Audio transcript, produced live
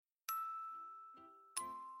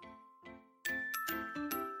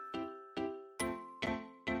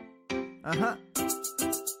I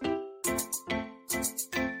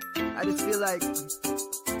just feel like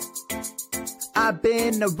I've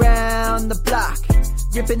been around the block,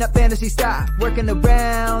 ripping up fantasy stock, working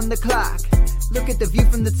around the clock. Look at the view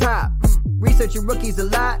from the top. Researching rookies a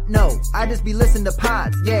lot? No, I just be listening to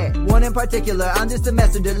pods. Yeah, one in particular, I'm just a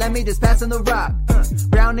messenger. Let me just pass on the rock.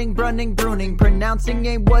 Browning, brunning, pruning, pronouncing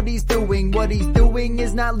ain't what he's doing. What he's doing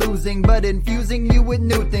is not losing, but infusing you with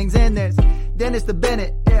new things. And there's Dennis the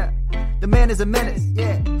Bennett, yeah. The man is a menace,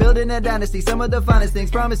 yeah. Building a dynasty, some of the finest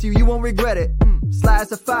things. Promise you, you won't regret it. Sly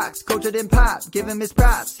as a fox, cultured in pop. Give him his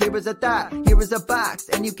props. Here is a thought, here is a box.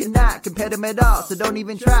 And you cannot compare them at all, so don't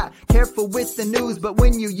even try. Careful with the news, but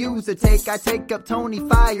when you use a take, I take up Tony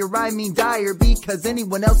Fire. I mean Dyer, because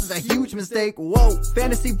anyone else is a huge mistake. Whoa.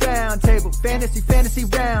 Fantasy round table, fantasy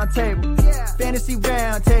round table. Yeah. Fantasy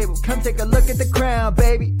round table, come take a look at the crown,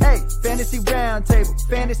 baby. Hey, fantasy round table,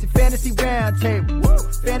 fantasy round table. Woo.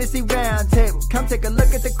 Fantasy round table, come take a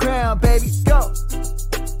look at the crown, baby. Go.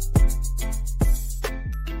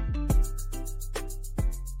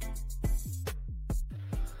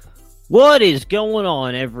 What is going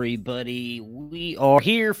on, everybody? We are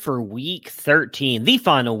here for week 13, the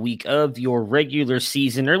final week of your regular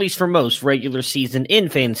season, or at least for most regular season in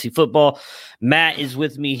fantasy football. Matt is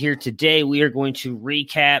with me here today. We are going to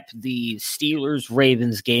recap the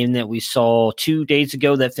Steelers-Ravens game that we saw 2 days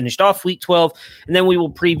ago that finished off week 12, and then we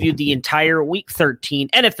will preview the entire week 13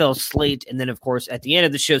 NFL slate. And then, of course, at the end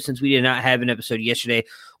of the show, since we did not have an episode yesterday,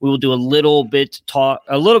 we will do a little bit of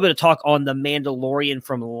talk on the Mandalorian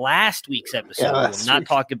from last week's episode. Yeah, we will not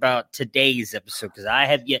talk about today's episode because I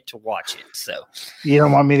have yet to watch it. So you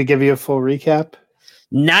don't want me to give you a full recap?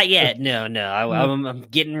 Not yet. No. I'm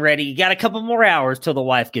getting ready. You got a couple more hours till the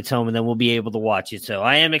wife gets home, and then we'll be able to watch it. So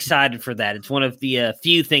I am excited for that. It's one of the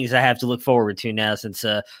few things I have to look forward to now, since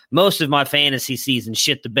most of my fantasy season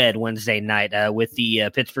shit the bed Wednesday night with the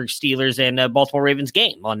Pittsburgh Steelers and Baltimore Ravens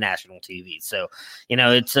game on national TV. So,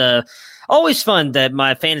 it's always fun that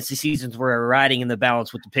my fantasy seasons were riding in the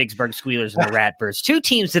balance with the Pittsburgh Steelers and the Ratbirds, two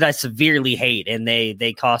teams that I severely hate, and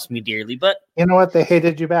they cost me dearly. But you know what? They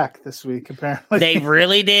hated you back this week, apparently. They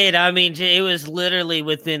really did. I mean, it was literally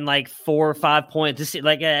within like 4 or 5 points.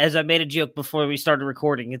 Like, as I made a joke before we started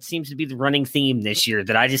recording, it seems to be the running theme this year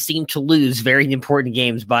that I just seem to lose very important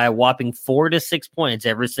games by a whopping 4 to 6 points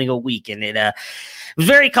every single week. And it was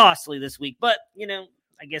very costly this week. But,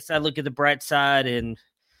 I guess I look at the bright side, and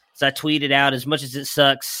as I tweeted out, as much as it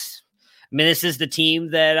sucks, I mean, this is the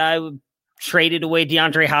team that I traded away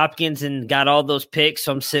DeAndre Hopkins and got all those picks.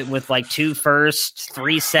 So I'm sitting with like 2 firsts,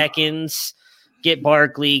 3 seconds, get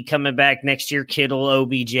Barkley coming back next year, Kittle,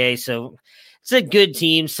 OBJ. So it's a good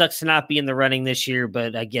team. Sucks to not be in the running this year,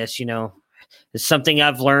 but I guess, it's something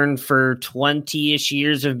I've learned for 20-ish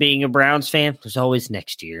years of being a Browns fan. There's always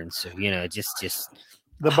next year. And so, just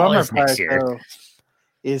the bummer part, though,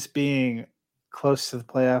 is being close to the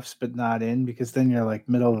playoffs but not in, because then you're like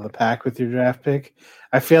middle of the pack with your draft pick.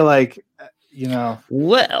 I feel like,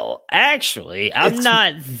 Well, actually, I'm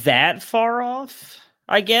not that far off,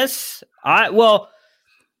 I guess. I don't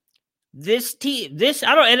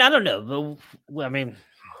know, but I mean,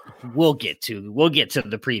 we'll get to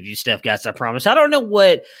the preview stuff, guys. I promise. I don't know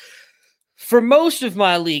what. For most of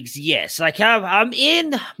my leagues, yes. Like I'm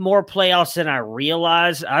in more playoffs than I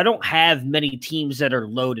realize. I don't have many teams that are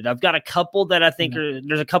loaded. I've got a couple that I think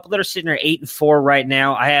there's a couple that are sitting there 8-4 right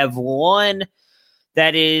now. I have one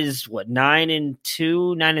that is 9-2,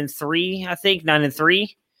 9-3, I think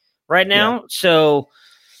 9-3 right now. Yeah. So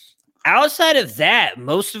outside of that,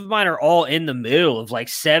 most of mine are all in the middle of like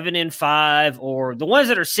 7-5, or the ones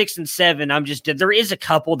that are 6-7. There is a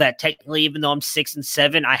couple that technically, even though I'm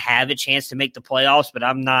 6-7, I have a chance to make the playoffs, but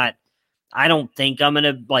I don't think I'm going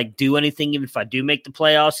to like do anything even if I do make the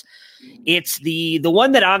playoffs. It's the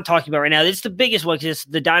one that I'm talking about right now. It's the biggest one, because it's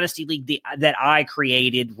the Dynasty League that I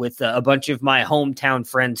created with a bunch of my hometown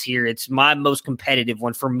friends here. It's my most competitive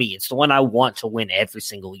one for me. It's the one I want to win every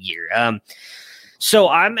single year. So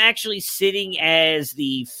I'm actually sitting as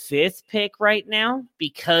the 5th pick right now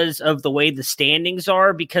because of the way the standings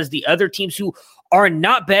are, because the other teams who are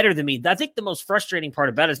not better than me, I think the most frustrating part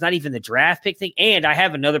about it is not even the draft pick thing. And I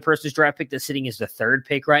have another person's draft pick that's sitting as the 3rd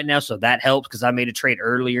pick right now. So that helps because I made a trade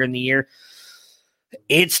earlier in the year.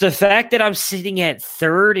 It's the fact that I'm sitting at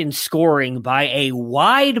 3rd in scoring by a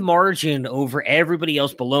wide margin over everybody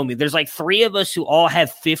else below me. There's like 3 of us who all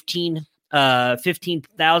have 15,000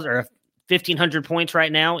 or 1,500 points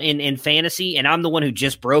right now in fantasy, and I'm the one who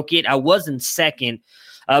just broke it. I was in 2nd,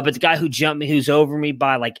 But the guy who jumped me, who's over me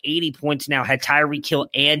by like 80 points now, had Tyreek Hill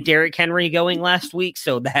and Derrick Henry going last week.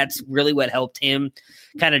 So that's really what helped him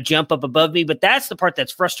kind of jump up above me. But that's the part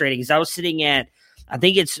that's frustrating is I was sitting at, I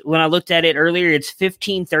think it's when I looked at it earlier, it's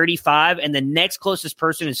 1535, and the next closest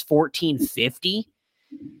person is 1450.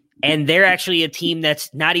 And they're actually a team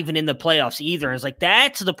that's not even in the playoffs either. And it's like,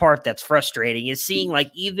 that's the part that's frustrating is seeing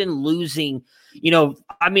like even losing,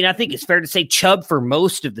 I mean, I think it's fair to say Chubb for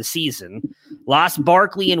most of the season lost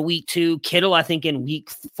Barkley in week 2, Kittle, I think in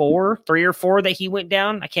week 3 or 4 that he went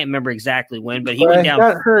down. I can't remember exactly when, but he went down.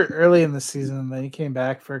 He got hurt early in the season, and then he came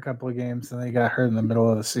back for a couple of games, and then he got hurt in the middle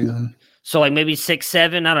of the season. So like maybe 6,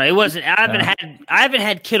 7. I don't know. It wasn't. I haven't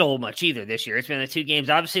had Kittle much either this year. It's been the 2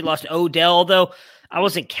 games. Obviously lost Odell though. I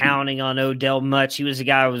wasn't counting on Odell much. He was a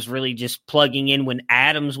guy I was really just plugging in when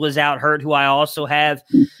Adams was out hurt, who I also have.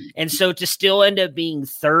 And so to still end up being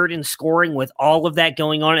 3rd in scoring with all of that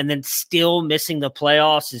going on and then still missing the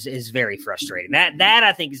playoffs is very frustrating. That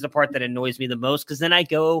I think is the part that annoys me the most, because then I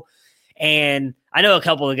go and I know a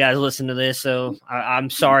couple of guys listen to this, so I'm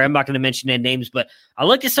sorry. I'm not going to mention their names, but I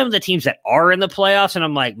look at some of the teams that are in the playoffs, and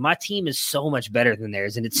I'm like, my team is so much better than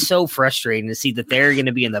theirs, and it's so frustrating to see that they're going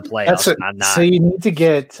to be in the playoffs. And I'm not. So you need to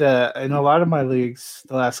get in a lot of my leagues,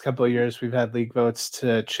 the last couple of years, we've had league votes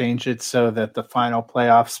to change it so that the final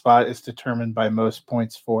playoff spot is determined by most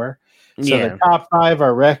points for. So the top 5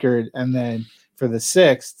 are record, and then for the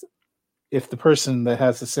 6th, if the person that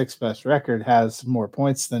has the 6th best record has more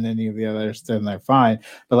points than any of the others, then they're fine.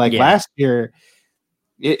 But last year,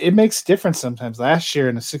 it makes a difference sometimes. Last year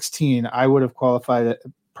in a 16, I would have qualified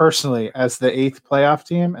personally as the 8th playoff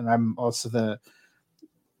team, and I'm also the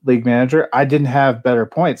league manager. I didn't have better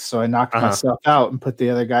points, so I knocked myself out and put the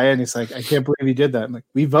other guy in. He's like, I can't believe he did that. I'm like,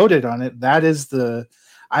 we voted on it. That is the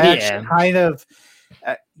 – actually kind of –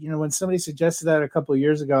 when somebody suggested that a couple of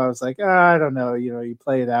years ago, I was like, I don't know. You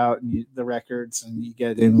play it out and the records and you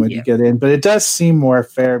get in when you get in. But it does seem more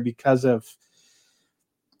fair because of,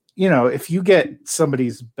 if you get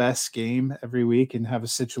somebody's best game every week and have a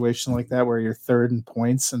situation like that where you're 3rd in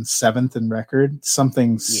points and 7th in record,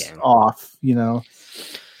 something's off,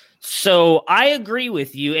 So I agree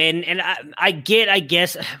with you, and I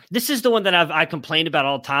guess this is the one that I complained about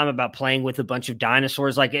all the time about playing with a bunch of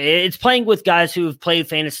dinosaurs. Like it's playing with guys who have played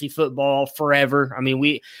fantasy football forever. I mean,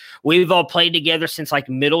 we've all played together since like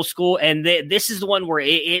middle school, and this is the one where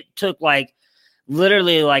it took like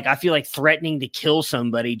literally like I feel like threatening to kill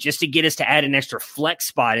somebody just to get us to add an extra flex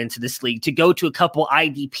spot into this league, to go to a couple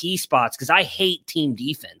IDP spots, because I hate team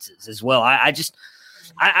defenses as well.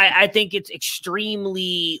 I think it's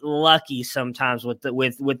extremely lucky sometimes with the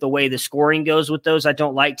way the scoring goes with those. I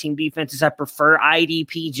don't like team defenses. I prefer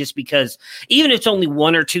IDP just because, even if it's only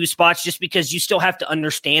 1 or 2 spots, just because you still have to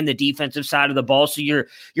understand the defensive side of the ball. So you're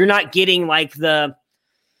not getting like the,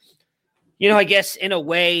 I guess in a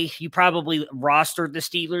way you probably rostered the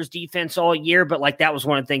Steelers defense all year, but like that was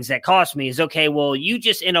one of the things that cost me is, okay, well, you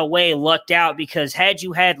just in a way lucked out, because had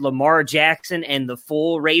you had Lamar Jackson and the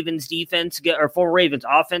full Ravens defense or full Ravens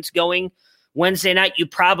offense going Wednesday night, you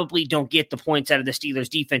probably don't get the points out of the Steelers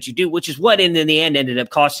defense you do, which is what in the end ended up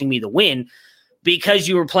costing me the win, because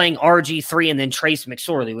you were playing RG3 and then Trace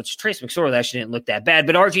McSorley, which Trace McSorley actually didn't look that bad,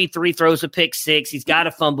 but RG3 throws a pick 6. He's got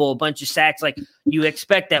a fumble, a bunch of sacks. Like you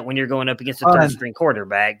expect that when you're going up against a 3rd-string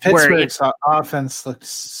quarterback. Pittsburgh's offense looked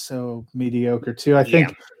so mediocre too. I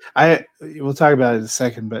think we'll talk about it in a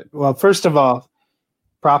second, but first of all,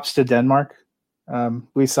 props to Denmark.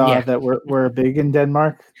 We saw that we're big in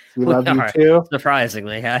Denmark. We love you too.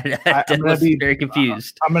 Surprisingly, I'm going to be very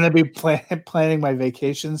confused. I'm going to be planning my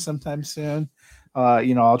vacation sometime soon.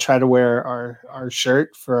 I'll try to wear our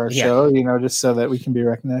shirt for our show, just so that we can be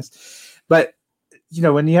recognized. But,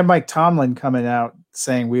 when you have Mike Tomlin coming out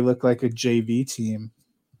saying we look like a JV team.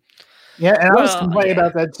 Yeah, and I was complaining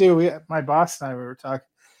about that too. My boss and I were talking.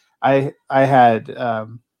 I had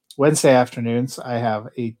Wednesday afternoons, I have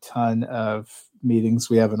a ton of meetings.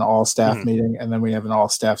 We have an all-staff meeting, and then we have an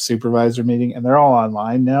all-staff supervisor meeting, and they're all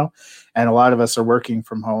online now. And a lot of us are working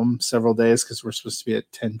from home several days because we're supposed to be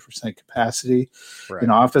at 10% capacity in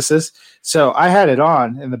offices. So I had it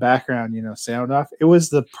on in the background, sound off. It was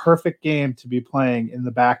the perfect game to be playing in the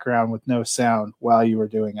background with no sound while you were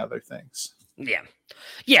doing other things. Yeah.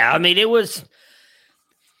 Yeah, I mean, it was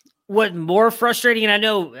what more frustrating, and I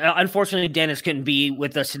know, unfortunately, Dennis couldn't be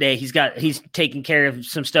with us today. He's taking care of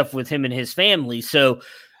some stuff with him and his family. So,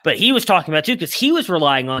 but he was talking about too, because he was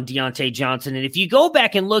relying on Deontay Johnson. And if you go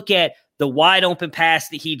back and look at the wide open pass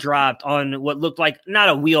that he dropped on what looked like not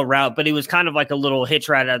a wheel route, but it was kind of like a little hitch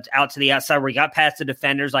route out to the outside where he got past the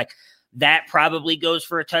defenders, like that probably goes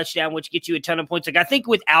for a touchdown, which gets you a ton of points. Like, I think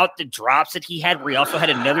without the drops that he had, where he also had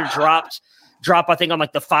another drop, I think, on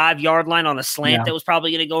like the 5-yard line on a slant that was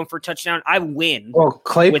probably going to go in for a touchdown. I win. Well,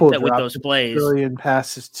 Claypool with those plays. Brilliant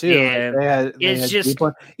passes too. Yeah, like they had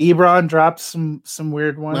Ebron dropped some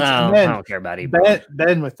weird ones. No, I don't care about Ebron.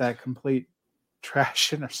 Ben with that complete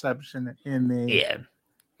trash interception in the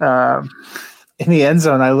end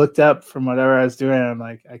zone. I looked up from whatever I was doing. And I'm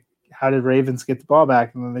like, how did Ravens get the ball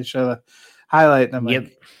back? And then they show the highlight, and I'm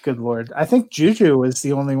like, good Lord. I think Juju was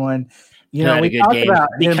the only one. We talked about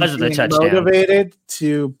because him of the touchdown, motivated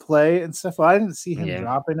to play and stuff. Well, I didn't see him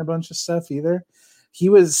dropping a bunch of stuff either.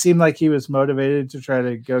 He seemed like he was motivated to try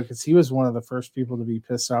to go, because he was one of the first people to be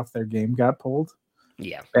pissed off their game got pulled.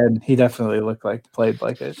 Yeah, and he definitely played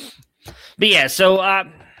like it. But yeah, so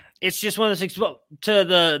it's just one of those things. Well, to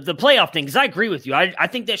the playoff thing, because I agree with you. I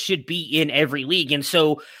think that should be in every league, and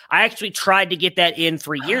so I actually tried to get that in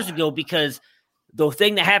 3 years ago, because the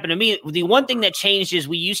thing that happened to me, the one thing that changed is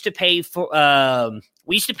we used to pay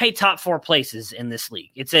top 4 places in this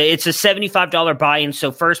league. It's a $75 buy-in,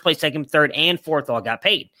 so first place, second, third, and fourth all got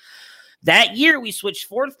paid. That year, we switched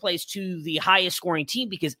fourth place to the highest scoring team,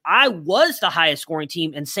 because I was the highest scoring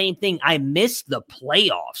team, and same thing, I missed the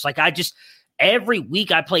playoffs. Like, every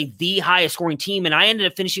week I played the highest scoring team, and I ended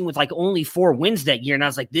up finishing with like only 4 wins that year, and I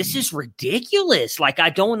was like, this is ridiculous. Like, I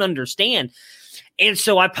don't understand. And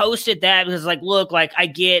so I posted that because, like, look, like, I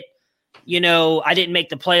get, I didn't make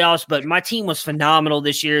the playoffs, but my team was phenomenal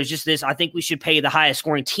this year. It's just this. I think we should pay the highest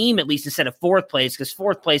scoring team at least instead of fourth place, because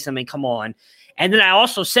fourth place, I mean, come on. And then I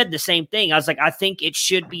also said the same thing. I was like, I think it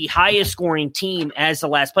should be highest scoring team as the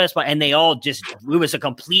last playoff spot. And they all it was a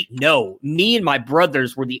complete no. Me and my brother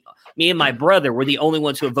were the only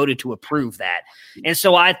ones who have voted to approve that. And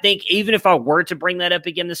so I think even if I were to bring that up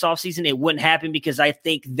again this offseason, it wouldn't happen, because I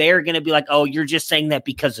think they're going to be like, oh, you're just saying that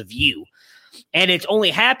because of you. And it's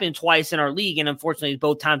only happened twice in our league. And unfortunately,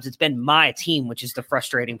 both times it's been my team, which is the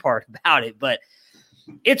frustrating part about it. But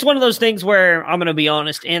it's one of those things where I'm going to be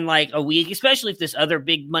honest, in like a week, especially if this other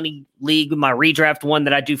big money league, my redraft one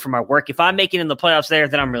that I do for my work, if I make it in the playoffs there,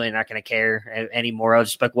 then I'm really not going to care anymore. I'll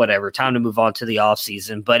just be like, whatever, time to move on to the off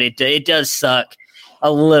season. But it does suck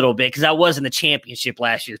a little bit, because I was in the championship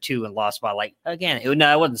last year too and lost by it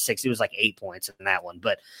wasn't 6, it was like 8 points in that one.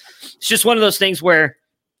 But it's just one of those things where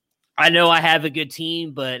I know I have a good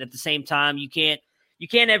team, but at the same time, you can't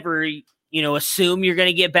ever assume you're going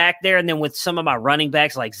to get back there. And then with some of my running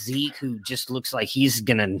backs like Zeke, who just looks like he's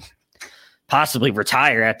going to possibly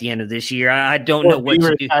retire at the end of this year, I don't know what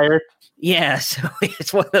to do. Yeah, so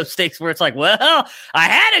it's one of those things where it's like, well, I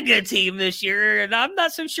had a good team this year, and I'm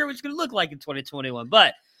not so sure what it's going to look like in 2021.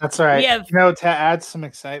 But that's all right. To add some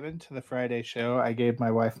excitement to the Friday show, I gave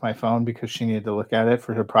my wife my phone because she needed to look at it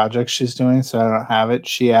for her project she's doing, so I don't have it.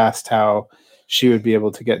 She asked how she would be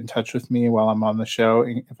able to get in touch with me while I'm on the show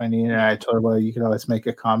if I need it. And I told her, well, you can always make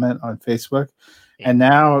a comment on Facebook. Yeah. And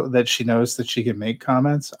now that she knows that she can make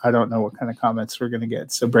comments, I don't know what kind of comments we're going to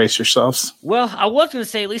get. So brace yourselves. Well, I was going to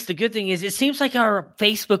say, at least the good thing is it seems like our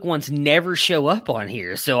Facebook ones never show up on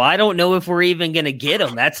here. So I don't know if we're even going to get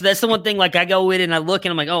them. That's the one thing. Like, I go in and I look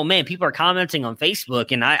and I'm like, oh man, people are commenting on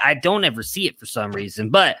Facebook, and I don't ever see it for some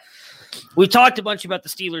reason. But we talked a bunch about the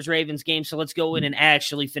Steelers-Ravens game, so let's go in and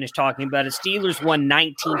actually finish talking about it. Steelers won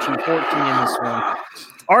 19-14 in this one.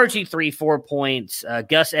 RG3, 4 points.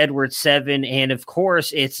 Gus Edwards, 7. And, of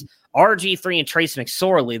course, it's RG3 and Trace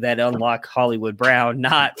McSorley that unlock Hollywood Brown,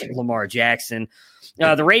 not Lamar Jackson.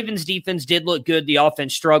 The Ravens' defense did look good. The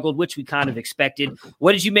offense struggled, which we kind of expected.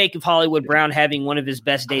 What did you make of Hollywood Brown having one of his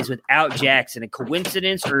best days without Jackson? A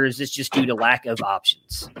coincidence, or is this just due to lack of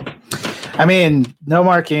options? I mean, no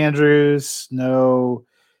Mark Andrews, no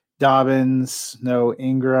Dobbins, no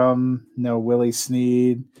Ingram, no Willie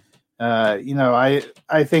Snead.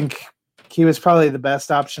 I think he was probably the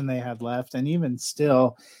best option they had left. And even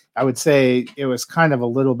still, I would say it was kind of a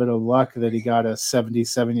little bit of luck that he got a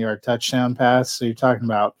 77-yard touchdown pass. So you're talking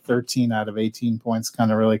about 13 out of 18 points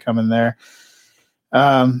kind of really coming there.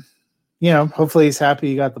 Hopefully he's happy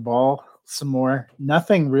he got the ball some more.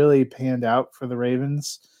 Nothing really panned out for the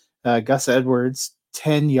Ravens. Gus Edwards,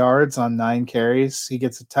 10 yards on 9 carries. He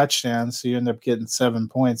gets a touchdown, so you end up getting 7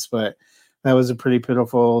 points, but that was a pretty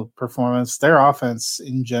pitiful performance. Their offense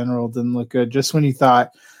in general didn't look good. Just when you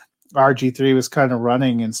thought RG3 was kind of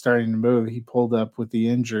running and starting to move, he pulled up with the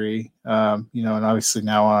injury, and obviously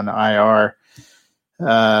now on IR.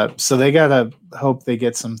 So they got to hope they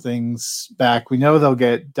get some things back. We know they'll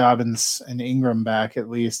get Dobbins and Ingram back at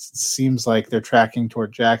least. It seems like they're tracking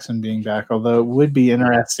toward Jackson being back, although it would be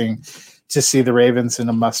interesting to see the Ravens in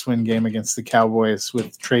a must-win game against the Cowboys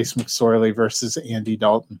with Trace McSorley versus Andy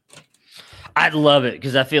Dalton. I'd love it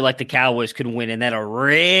because I feel like the Cowboys could win, and that'll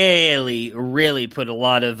really, really put a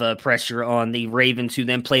lot of pressure on the Ravens, who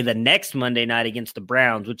then play the next Monday night against the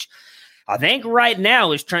Browns, which I think right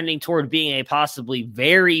now is trending toward being a possibly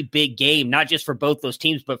very big game, not just for both those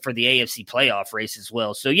teams, but for the AFC playoff race as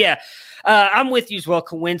well. So, yeah, I'm with you as well.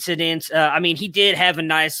 Coincidence. I mean, he did have a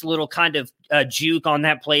nice little kind of juke on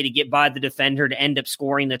that play to get by the defender to end up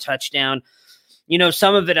scoring the touchdown. You know,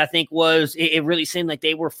 some of it, I think, was it really seemed like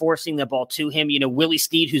they were forcing the ball to him. You know, Willie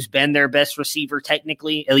Snead, who's been their best receiver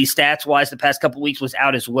technically, at least stats-wise, the past couple of weeks, was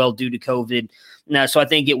out as well due to COVID. So I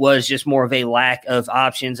think it was just more of a lack of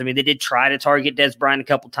options. I mean, they did try to target Dez Bryant a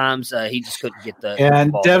couple times. He just couldn't get the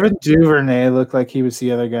ball. Devin Duvernay looked like he was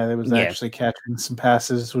the other guy that was actually catching some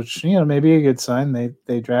passes, which, you know, maybe a good sign.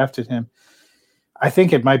 They drafted him. I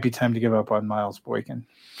think it might be time to give up on Miles Boykin.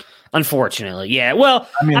 Unfortunately, yeah. Well,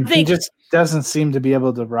 I mean, he just doesn't seem to be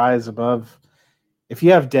able to rise above. If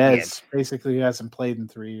you have Dez, basically, who hasn't played in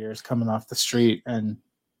 3 years, coming off the street and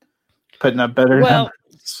putting up better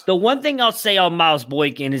numbers. The one thing I'll say on Miles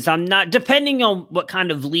Boykin is I'm not, depending on what kind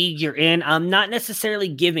of league you're in, I'm not necessarily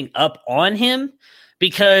giving up on him,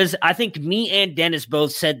 because I think me and Dennis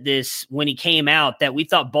both said this when he came out, that we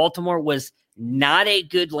thought Baltimore was not a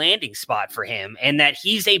good landing spot for him, and that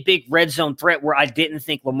he's a big red zone threat where I didn't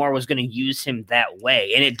think Lamar was going to use him that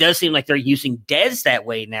way. And it does seem like they're using Dez that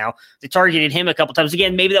way now. They targeted him a couple times.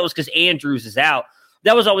 Again, maybe that was because Andrews is out.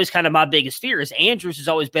 That was always kind of my biggest fear, is Andrews has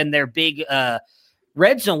always been their big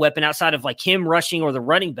red zone weapon outside of like him rushing or the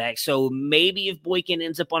running back. So maybe if Boykin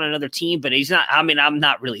ends up on another team, but he's not, I mean, I'm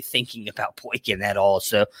not really thinking about Boykin at all.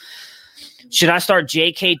 So should I start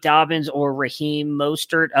J.K. Dobbins or Raheem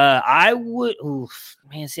Mostert? I would,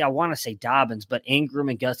 I want to say Dobbins, but Ingram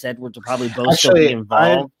and Gus Edwards will probably both still be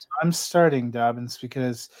involved. I'm starting Dobbins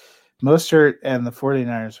because Mostert and the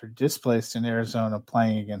 49ers were displaced in Arizona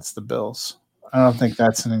playing against the Bills. I don't think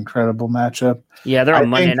that's an incredible matchup. Yeah, they're on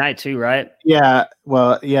Monday night too, right? Yeah,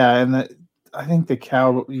 well, yeah, and I think the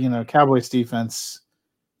Cowboys defense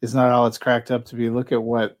is not all it's cracked up to be. Look at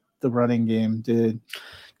what the running game did.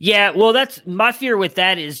 Yeah, well, that's my fear with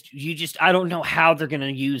that is I don't know how they're going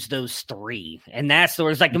to use those three. And that's the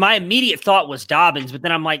words. Like, my immediate thought was Dobbins, but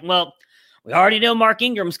then I'm like, well, we already know Mark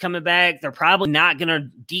Ingram's coming back. They're probably not going to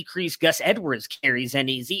decrease Gus Edwards' carries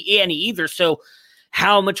any either. So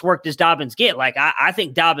how much work does Dobbins get? Like, I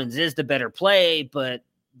think Dobbins is the better play, but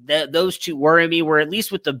those two worry me, where at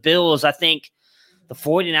least with the Bills, I think the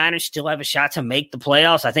 49ers still have a shot to make the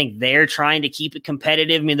playoffs. I think they're trying to keep it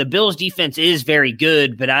competitive. I mean, the Bills defense is very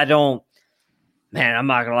good, but I'm not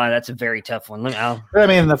going to lie. That's a very tough one. The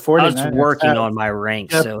 49ers. I was working on my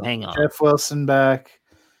ranks, so hang on. Jeff Wilson back.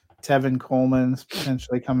 Tevin Coleman's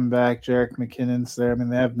potentially coming back. Jerick McKinnon's there. I mean,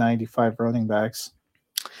 they have 95 running backs.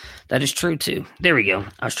 That is true, too. There we go.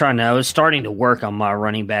 I was starting to work on my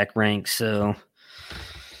running back ranks, so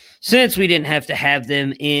since we didn't have to have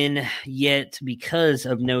them in yet because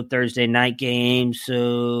of no Thursday night game,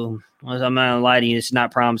 so I'm not going to lie to you, it's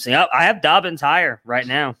not promising. Oh, I have Dobbins higher right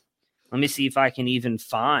now. Let me see if I can even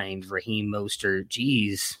find Raheem Mostert.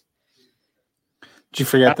 Jeez. Did you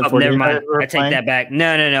forget the 49ers? Never mind. I take that back.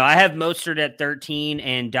 No. I have Mostert at 13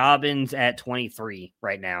 and Dobbins at 23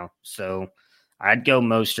 right now. So I'd go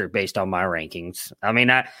Mostert based on my rankings. I mean,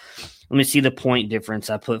 let me see the point difference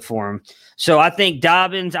I put for him. So I think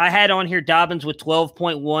Dobbins, I had on here Dobbins with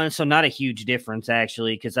 12.1, so not a huge difference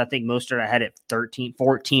actually, because I think Mostert I had at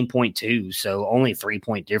 14.2, so only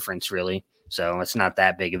 3-point difference really. So it's not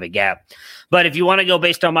that big of a gap. But if you want to go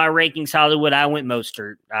based on my rankings, Hollywood, I went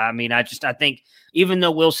Mostert. I mean, I think even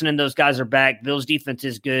though Wilson and those guys are back, Bills defense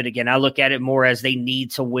is good. Again, I look at it more as they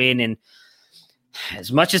need to win, and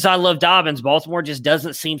as much as I love Dobbins, Baltimore just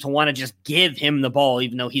doesn't seem to want to just give him the ball,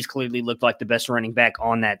 even though he's clearly looked like the best running back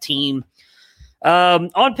on that team.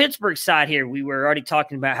 On Pittsburgh's side here, we were already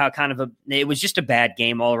talking about how it was just a bad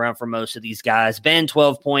game all around for most of these guys. Ben,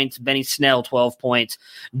 12 points. Benny Snell, 12 points.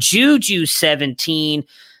 Juju, 17.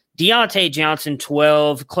 Deontay Johnson,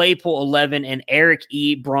 12. Claypool, 11. And Eric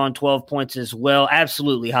Ebron, 12 points as well.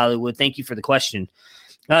 Absolutely, Hollywood. Thank you for the question.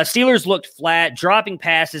 Steelers looked flat, dropping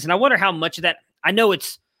passes, and I wonder how much of that – I know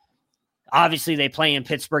it's obviously they play in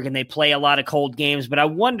Pittsburgh and they play a lot of cold games, but I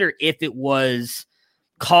wonder if it was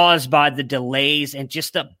caused by the delays and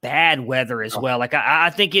just the bad weather as well. Like I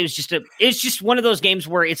think it's just one of those games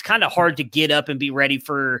where it's kind of hard to get up and be ready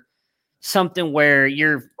for something where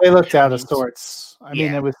they looked out of sorts. I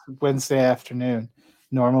mean, it was Wednesday afternoon.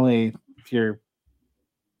 Normally, if you're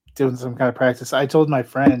doing some kind of practice, I told my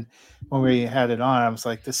friend when we had it on, I was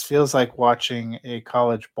like, this feels like watching a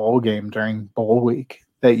college bowl game during bowl week,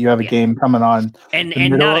 that you have a game coming on and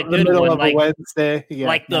not a good one, like Wednesday.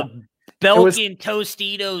 like the Belkin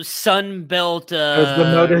Tostitos Sun Belt it was the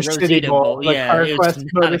Motor City Bowl. The Yeah, CarQuest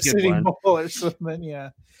Motor City Bowl or something.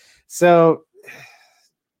 Yeah. So,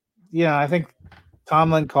 I think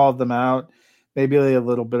Tomlin called them out. Maybe a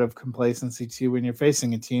little bit of complacency too. When you're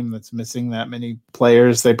facing a team that's missing that many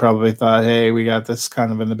players, they probably thought, hey, we got this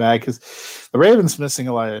kind of in the bag, because the Ravens missing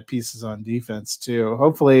a lot of pieces on defense too.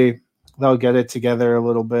 Hopefully they'll get it together a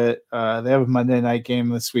little bit. They have a Monday night game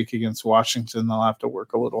this week against Washington. They'll have to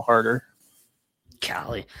work a little harder.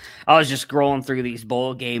 Golly, I was just scrolling through these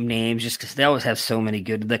bowl game names just because they always have so many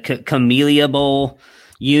good. The Camellia Bowl,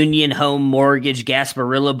 Union Home Mortgage,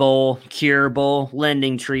 Gasparilla Bowl, Cure Bowl,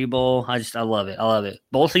 Lending Tree Bowl. I love it. I love it.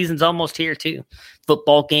 Bowl season's almost here too.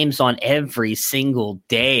 Football games on every single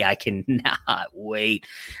day. I cannot wait.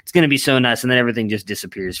 It's going to be so nice. And then everything just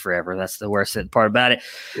disappears forever. That's the worst part about it.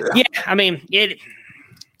 Yeah, I mean, it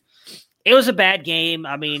was a bad game.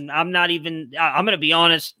 I mean, I'm going to be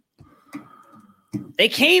honest. They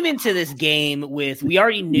came into this game with, we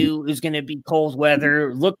already knew it was going to be cold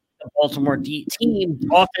weather. Look at the Baltimore team,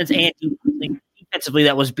 offense and defensively,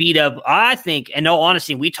 that was beat up. I think, in all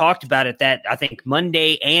honesty, we talked about it that I think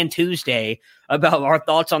Monday and Tuesday about our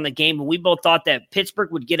thoughts on the game. And we both thought that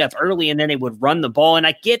Pittsburgh would get up early and then they would run the ball. And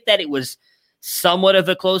I get that it was somewhat of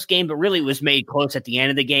a close game, but really was made close at the end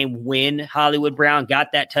of the game when Hollywood Brown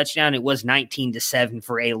got that touchdown. It was 19-7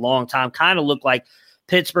 for a long time. Kind of looked like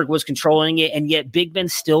Pittsburgh was controlling it, and yet Big Ben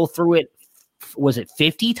still threw it. Was it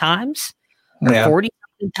 50 times? Or 40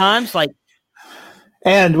 times?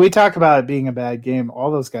 And we talk about it being a bad game.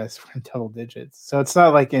 All those guys were in double digits. So it's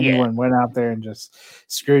not like anyone went out there and just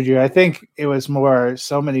screwed you. I think it was more,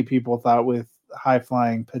 so many people thought with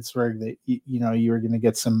high-flying Pittsburgh that, you were going to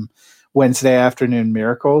get some Wednesday afternoon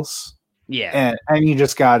miracles. Yeah. And you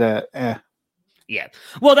just got to Yeah.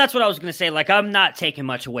 Well, that's what I was going to say. I'm not taking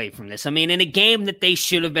much away from this. I mean, in a game that they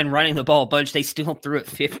should have been running the ball a bunch, they still threw it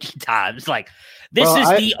 50 times. This is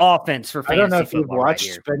the offense for fantasy. I don't know if you've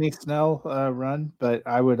watched Benny Snell run, but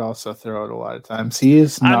I would also throw it a lot of times. He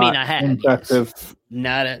is not impressive. Yes.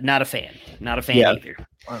 Not a fan. Not a fan either.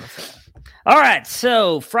 Not a fan. All right,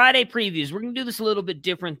 so Friday previews. We're going to do this a little bit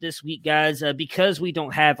different this week, guys, because we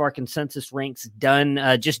don't have our consensus ranks done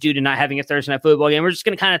just due to not having a Thursday night football game. We're just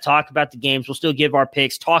going to kind of talk about the games. We'll still give our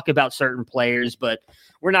picks, talk about certain players, but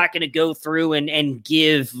we're not going to go through and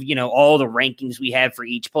give, all the rankings we have for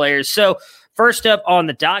each player. So first up on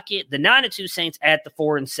the docket, the 9-2 Saints at the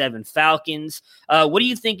 4-7 Falcons. What are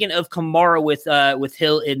you thinking of Kamara with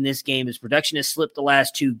Hill in this game? His production has slipped the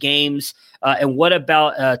last two games. And what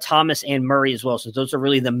about Thomas and Murray as well? Since those are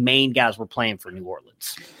really the main guys we're playing for New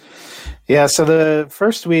Orleans. Yeah, so the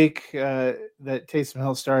first week that Taysom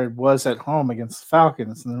Hill started was at home against the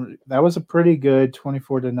Falcons. And that was a pretty good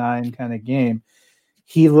 24-9 kind of game.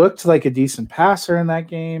 He looked like a decent passer in that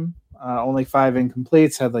game. Only 5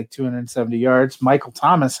 incompletes, had 270 yards. Michael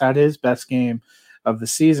Thomas had his best game of the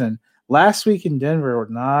season. Last week in Denver,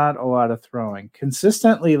 not a lot of throwing.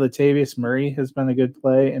 Consistently, Latavius Murray has been a good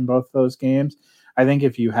play in both those games. I think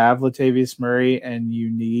if you have Latavius Murray and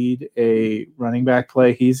you need a running back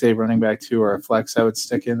play, he's a running back 2 or a flex I would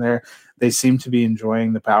stick in there. They seem to be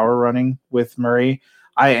enjoying the power running with Murray.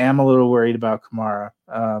 I am a little worried about Kamara.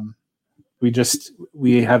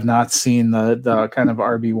 We have not seen the kind of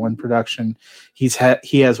RB1 production. He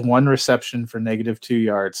has 1 reception for -2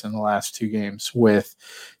 yards in the last 2 games with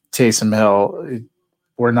Taysom Hill.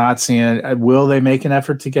 We're not seeing it. Will they make an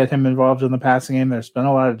effort to get him involved in the passing game? There's been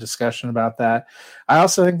a lot of discussion about that. I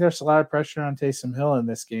also think there's a lot of pressure on Taysom Hill in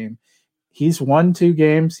this game. He's won 2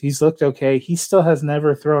 games. He's looked okay. He still has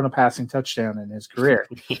never thrown a passing touchdown in his career.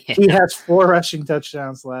 Yeah. He has 4 rushing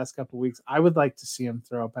touchdowns the last couple of weeks. I would like to see him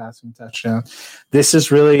throw a passing touchdown. This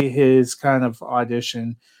is really his kind of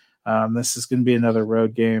audition. This is going to be another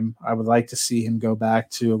road game. I would like to see him go back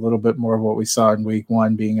to a little bit more of what we saw in week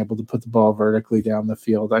 1, being able to put the ball vertically down the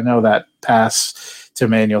field. I know that pass to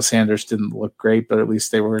Emmanuel Sanders didn't look great, but at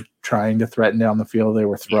least they were trying to threaten down the field. They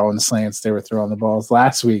were throwing slants. They were throwing the balls.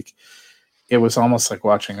 Last week, it was almost like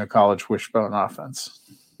watching a college wishbone offense.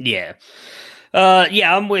 Yeah.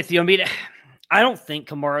 I'm with you. I mean, I don't think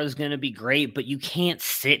Kamara is going to be great, but you can't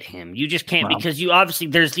sit him. You just can't because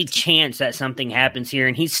there's the chance that something happens here,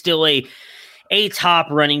 and he's still a top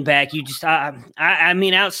running back. You just, I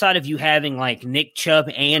mean, outside of you having Nick Chubb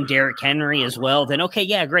and Derrick Henry as well, then okay,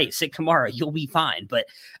 yeah, great, sit Kamara, you'll be fine. But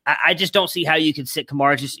I just don't see how you could sit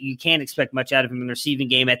Kamara. You can't expect much out of him in the receiving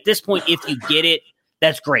game at this point. If you get it,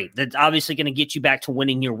 that's great. That's obviously going to get you back to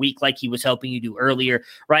winning your week like he was helping you do earlier.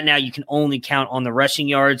 Right now, you can only count on the rushing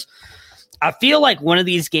yards. I feel like one of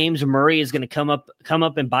these games Murray is going to come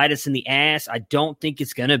up and bite us in the ass. I don't think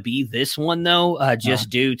it's going to be this one though, just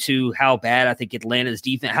due to how bad I think Atlanta's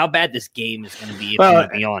defense, how bad this game is going to be. If I'm going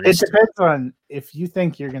to be honest, it depends on if you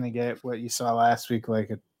think you're going to get what you saw last week, like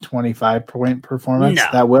a 25-point performance.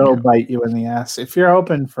 That will bite you in the ass. If you're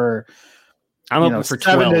open for, I'm open for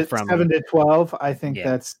 12 from 7 to 12. I think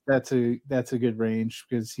that's a good range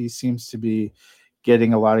because he seems to be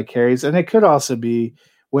getting a lot of carries, and it could also be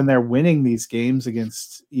when they're winning these games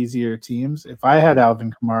against easier teams. If I had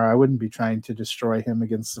Alvin Kamara, I wouldn't be trying to destroy him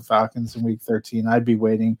against the Falcons in week 13. I'd be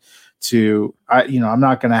waiting I'm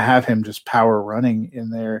not going to have him just power running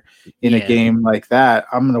in there in a game like that.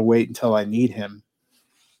 I'm going to wait until I need him.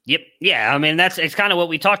 Yep. Yeah. I mean, it's kind of what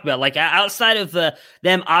we talked about. Like outside of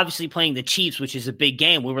them obviously playing the Chiefs, which is a big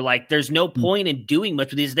game, we were like, there's no point in doing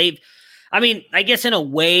much with these. I guess in a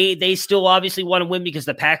way they still obviously want to win because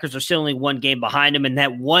the Packers are still only one game behind them, and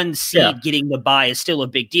that one seed getting the bye is still a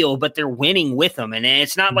big deal, but they're winning with them. And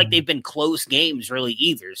it's not like they've been close games really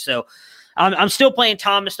either. So I'm still playing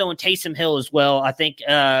Thomas though and Taysom Hill as well. I think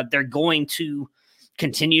they're going to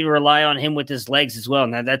continue to rely on him with his legs as well.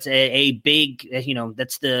 Now that's a big,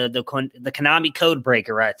 that's the Konami code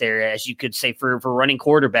breaker right there, as you could say, for running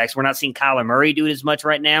quarterbacks. We're not seeing Kyler Murray do it as much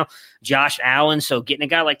right now. Josh Allen. So getting a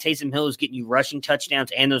guy like Taysom Hill is getting you rushing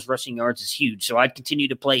touchdowns and those rushing yards is huge. So I'd continue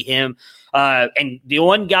to play him. And the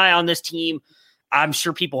one guy on this team, I'm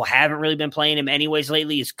sure people haven't really been playing him anyways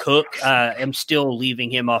lately, is Cook. I'm still leaving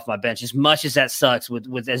him off my bench, as much as that sucks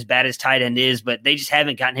with as bad as tight end is, but they just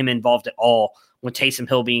haven't gotten him involved at all with Taysom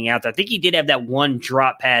Hill being out there. I think he did have that one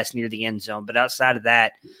drop pass near the end zone, but outside of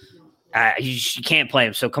that, you can't play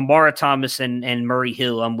him. So Kamara, Thomas, and Murray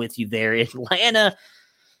Hill, I'm with you there. Atlanta,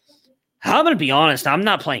 I'm going to be honest, I'm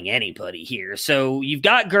not playing anybody here. So you've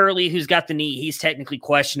got Gurley, who's got the knee. He's technically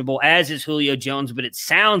questionable, as is Julio Jones, but it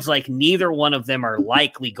sounds like neither one of them are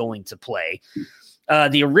likely going to play.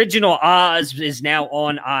 The original Oz is now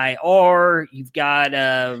on IR. You've got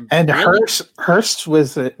Hurst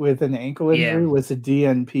was with an ankle injury, was a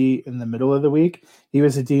DNP in the middle of the week. He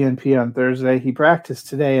was a DNP on Thursday. He practiced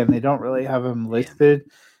today, and they don't really have him listed,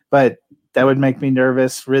 but that would make me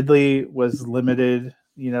nervous. Ridley was limited,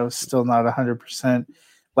 still not 100%.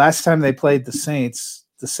 Last time they played the Saints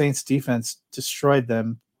defense destroyed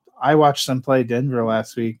them. I watched them play Denver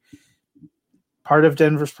last week. Part of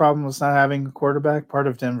Denver's problem was not having a quarterback. Part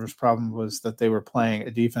of Denver's problem was that they were playing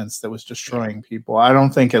a defense that was destroying people. I don't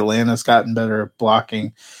think Atlanta's gotten better at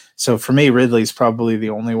blocking. So for me, Ridley's probably the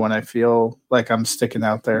only one I feel like I'm sticking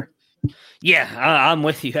out there. Yeah, I'm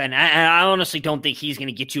with you. And I honestly don't think he's going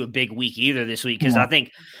to get you a big week either this week, because I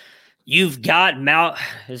think you've got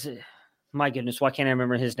my goodness, why can't I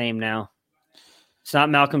remember his name now? It's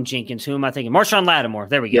not Malcolm Jenkins. Who am I thinking? Marshawn Lattimore.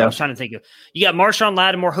 There we go. I was trying to think of. You got Marshawn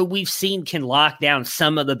Lattimore, who we've seen can lock down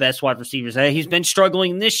some of the best wide receivers. He's been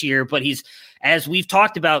struggling this year, but as we've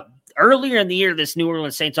talked about earlier in the year, this New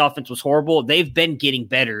Orleans Saints offense was horrible. They've been getting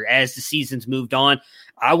better as the season's moved on.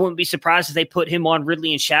 I wouldn't be surprised if they put him on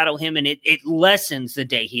Ridley and shadow him, and it lessens the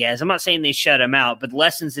day he has. I'm not saying they shut him out, but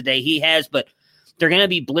lessens the day he has. But they're going to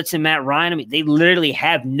be blitzing Matt Ryan. I mean, they literally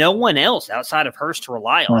have no one else outside of Hurst to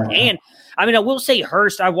rely on. And I mean, I will say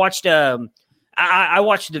Hurst, I watched I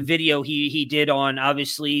watched the video he did on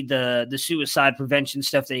obviously the suicide prevention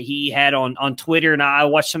stuff that he had on Twitter. And I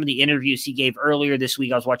watched some of the interviews he gave earlier this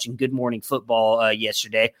week. I was watching Good Morning Football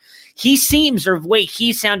yesterday. He seems, or the way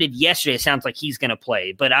he sounded yesterday, it sounds like he's going to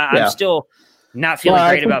play, but I'm still not feeling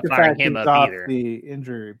great about firing him up either. The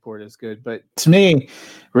injury report is good, but to me,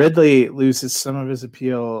 Ridley loses some of his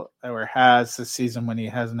appeal, or has this season, when he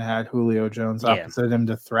hasn't had Julio Jones opposite him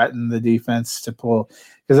to threaten the defense to pull.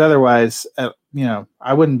 Because otherwise,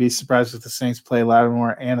 I wouldn't be surprised if the Saints play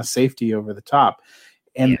Lattimore and a safety over the top.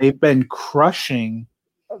 And they've been crushing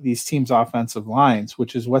these teams' offensive lines,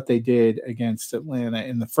 which is what they did against Atlanta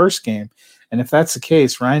in the first game. And if that's the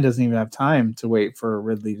case, Ryan doesn't even have time to wait for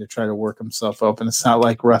Ridley to try to work himself open. It's not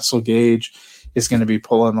like Russell Gage is going to be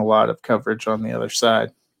pulling a lot of coverage on the other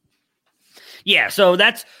side. Yeah, so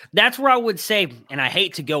that's where I would say, and I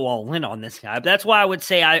hate to go all in on this guy, but that's why I would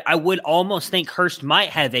say I would almost think Hurst might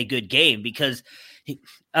have a good game because,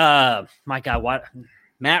 my God, what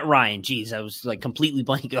Matt Ryan, geez, I was like completely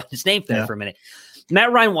blanking on his name there for a minute.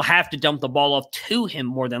 Matt Ryan will have to dump the ball off to him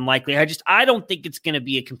more than likely. I don't think it's going to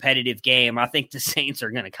be a competitive game. I think the Saints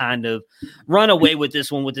are going to kind of run away with this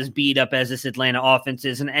one with as beat up as this Atlanta offense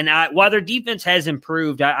is. And while their defense has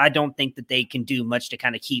improved, I don't think that they can do much to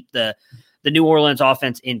kind of keep the New Orleans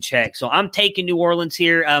offense in check. So I'm taking New Orleans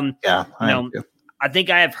here. I think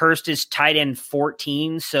I have Hurst as tight end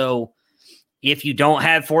 14. So if you don't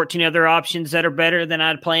have 14 other options that are better, then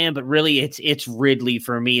I'd play him. But really, it's Ridley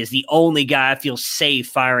for me is the only guy I feel safe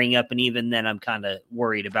firing up, and even then, I'm kind of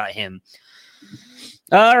worried about him.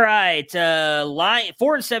 All right,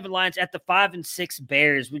 4-7 Lions at the 5-6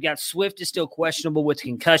 Bears. We got Swift is still questionable with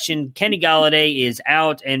concussion. Kenny Golladay is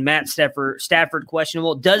out, and Matt Stafford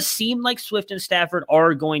questionable. Does seem like Swift and Stafford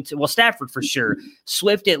are going to. Well, Stafford for sure.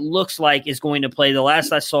 Swift, it looks like, is going to play. The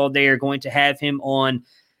last I saw, they are going to have him on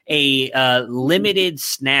a limited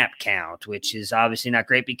snap count, which is obviously not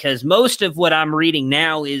great because most of what I'm reading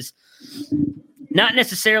now is not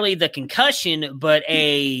necessarily the concussion, but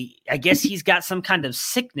I guess he's got some kind of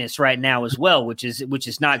sickness right now as well, which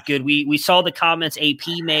is not good. We saw the comments AP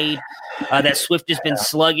made that Swift has been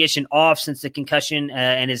sluggish and off since the concussion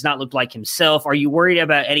and has not looked like himself. Are you worried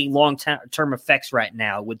about any long-term effects right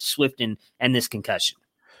now with Swift and this concussion?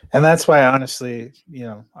 And that's why, honestly,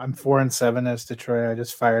 I'm 4-7 as Detroit. I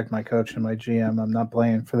just fired my coach and my GM. I'm not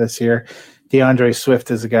playing for this year. DeAndre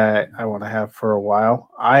Swift is a guy I want to have for a while.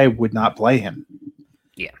 I would not play him.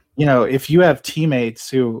 Yeah. If you have teammates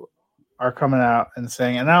who are coming out and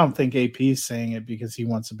saying, and I don't think AP's saying it because he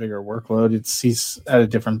wants a bigger workload. He's at a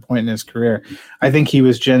different point in his career. I think he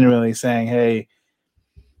was genuinely saying, hey,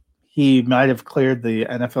 he might have cleared the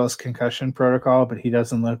NFL's concussion protocol, but he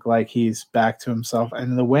doesn't look like he's back to himself.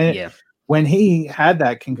 And when he had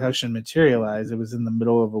that concussion materialize, it was in the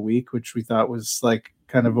middle of a week, which we thought was like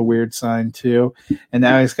kind of a weird sign too. And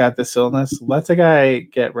now he's got this illness. Let the guy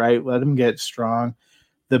get right. Let him get strong.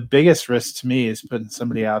 The biggest risk to me is putting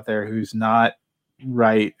somebody out there who's not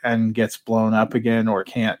right and gets blown up again or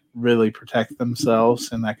can't really protect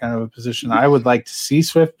themselves in that kind of a position. I would like to see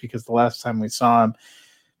Swift because the last time we saw him,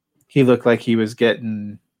 he looked like he was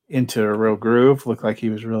getting into a real groove, looked like he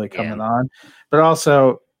was really coming on. But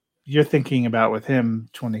also, you're thinking about with him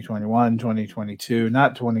 2021, 2022,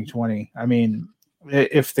 not 2020. I mean,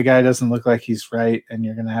 if the guy doesn't look like he's right and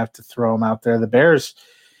you're going to have to throw him out there, the Bears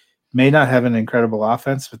may not have an incredible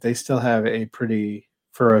offense, but they still have a pretty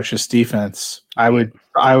ferocious defense. I would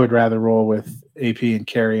rather roll with AP and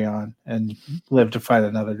carry on and live to fight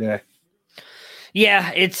another day.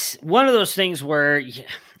 Yeah, it's one of those things where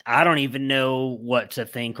I don't even know what to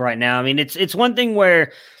think right now. I mean, it's one thing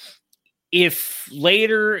where if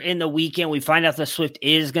later in the weekend we find out that Swift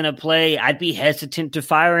is going to play, I'd be hesitant to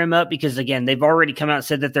fire him up because, again, they've already come out and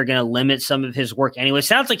said that they're going to limit some of his work anyway.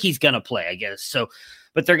 Sounds like he's going to play, I guess. So,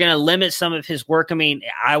 but they're going to limit some of his work. I mean,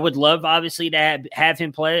 I would love, obviously, to have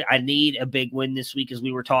him play. I need a big win this week, as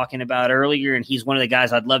we were talking about earlier, and he's one of the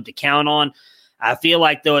guys I'd love to count on. I feel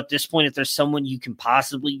like, though, at this point, if there's someone you can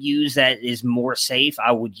possibly use that is more safe,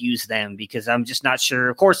 I would use them because I'm just not sure.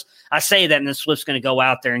 Of course, I say that, and then Swift's going to go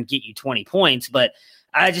out there and get you 20 points, but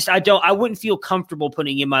I wouldn't feel comfortable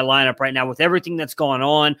putting in my lineup right now with everything that's going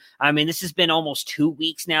on. I mean, this has been almost 2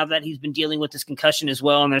 weeks now that he's been dealing with this concussion as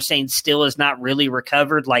well, and they're saying still is not really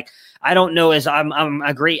recovered. Like, I don't know, I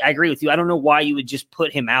agree with you. I don't know why you would just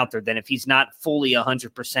put him out there then if he's not fully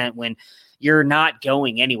 100% when you're not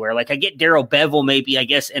going anywhere. Like, I get Darrell Bevell maybe, I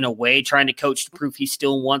guess, in a way, trying to coach to prove he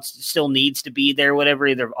still needs to be there, whatever,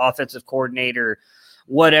 either offensive coordinator,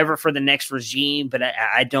 whatever for the next regime, but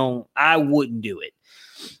I wouldn't do it.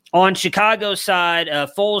 On Chicago's side,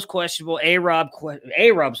 Foles questionable.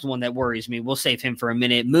 A-Rob's the one that worries me. We'll save him for a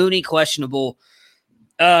minute. Mooney questionable.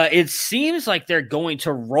 It seems like they're going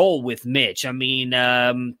to roll with Mitch. I mean,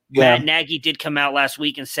 Matt Nagy did come out last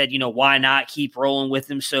week and said, why not keep rolling with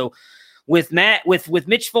him? So with Mitch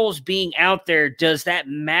Foles being out there, does that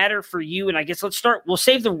matter for you? And I guess we'll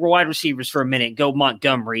save the wide receivers for a minute. Go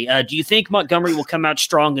Montgomery. Do you think Montgomery will come out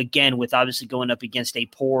strong again with obviously going up against a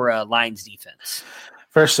poor Lions defense?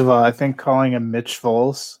 First of all, I think calling him Mitch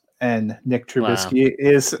Foles and Nick Trubisky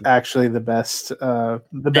is actually the best. The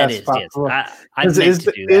best possible. Yes.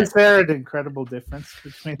 Is there an incredible difference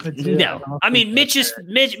between the two? No, I mean Mitch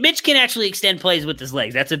can actually extend plays with his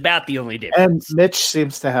legs. That's about the only difference. And Mitch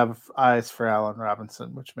seems to have eyes for Allen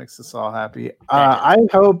Robinson, which makes us all happy. I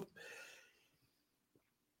hope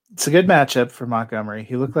it's a good matchup for Montgomery.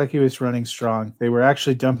 He looked like he was running strong. They were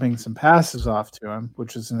actually dumping some passes off to him,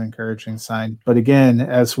 which is an encouraging sign. But again,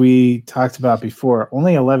 as we talked about before,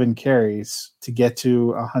 only 11 carries to get to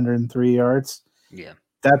 103 yards. Yeah.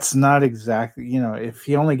 That's not exactly, if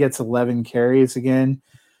he only gets 11 carries again,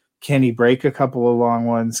 can he break a couple of long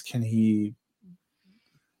ones? He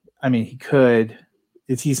could.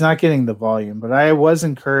 He's not getting the volume, but I was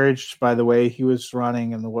encouraged by the way he was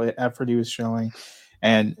running and the way effort he was showing.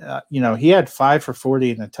 And, he had 5 for 40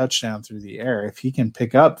 and a touchdown through the air. If he can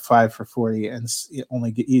pick up 5 for 40 and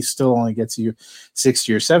he still only gets you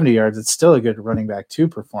 60 or 70 yards, it's still a good running back 2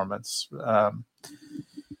 performance.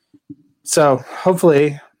 So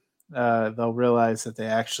hopefully they'll realize that they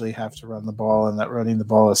actually have to run the ball and that running the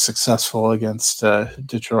ball is successful against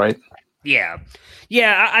Detroit. Yeah,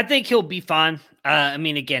 I think he'll be fine. I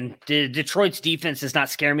mean, again, Detroit's defense does not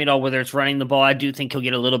scare me at all, whether it's running the ball. I do think he'll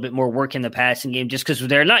get a little bit more work in the passing game just because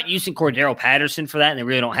they're not using Cordero Patterson for that, and they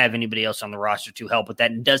really don't have anybody else on the roster to help with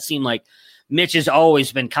that. And it does seem like Mitch has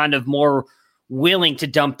always been kind of more willing to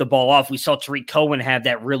dump the ball off. We saw Tariq Cohen have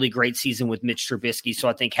that really great season with Mitch Trubisky, so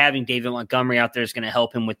I think having David Montgomery out there is going to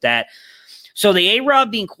help him with that. So the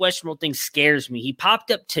A-Rob being questionable thing scares me. He popped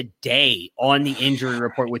up today on the injury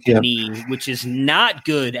report with the knee, which is not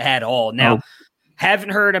good at all. Now, haven't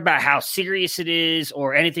heard about how serious it is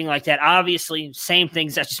or anything like that. Obviously, same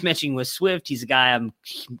things I just mentioned with Swift. He's a guy I'm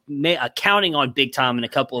counting on big time in a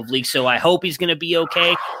couple of leagues, so I hope he's going to be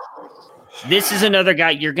okay. This is another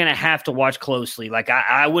guy you're going to have to watch closely. Like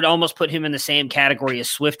I would almost put him in the same category as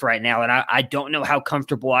Swift right now, and I don't know how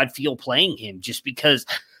comfortable I'd feel playing him just because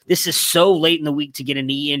 – this is so late in the week to get a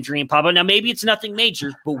knee injury and pop up. Now, maybe it's nothing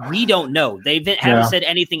major, but we don't know. They haven't said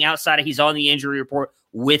anything outside of he's on the injury report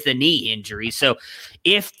with a knee injury. So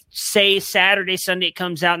if, say, Saturday, Sunday it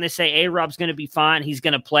comes out and they say A-Rob's going to be fine, he's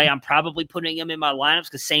going to play, I'm probably putting him in my lineups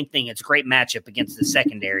because same thing. It's a great matchup against the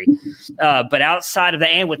secondary. But outside of that,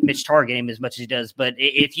 and with Mitch targeting him as much as he does, but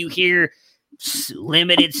if you hear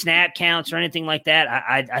limited snap counts or anything like that,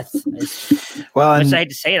 I hate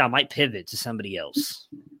to say it, I might pivot to somebody else.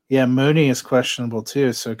 Yeah, Mooney is questionable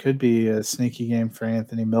too, so it could be a sneaky game for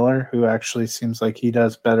Anthony Miller, who actually seems like he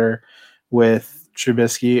does better with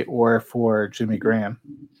Trubisky or for Jimmy Graham.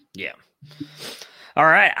 Yeah. All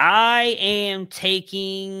right, I am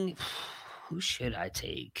taking – who should I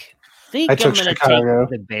take? I think I'm going to take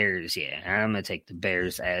the Bears. Yeah, I'm going to take the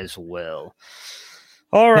Bears as well.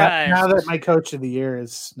 All right. Now that my coach of the year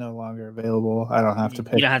is no longer available, I don't have to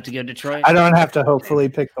pick. You don't have to go to Detroit? I don't have to hopefully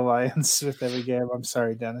pick the Lions with every game. I'm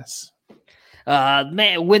sorry, Dennis.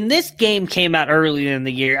 Man, when this game came out earlier in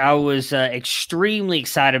the year, I was extremely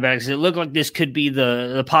excited about it because it looked like this could be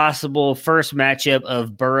the possible first matchup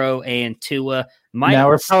of Burrow and Tua. Now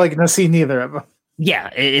we're probably going to see neither of them. Yeah,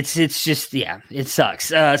 it's just it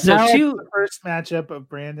sucks. Now the first matchup of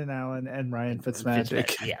Brandon Allen and Ryan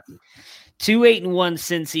Fitzmagic. Yeah. 2-8-1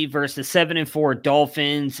 Cincy versus 7-4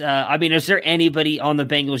 Dolphins. I mean, is there anybody on the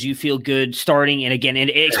Bengals you feel good starting? And again, and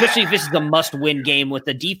especially if this is a must-win game with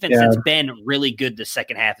the defense that's been really good the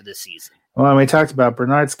second half of the season. Well, we talked about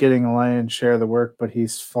Bernard's getting a lion's share of the work, but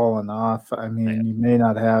he's fallen off. I mean, you may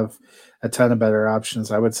not have a ton of better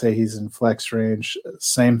options. I would say he's in flex range.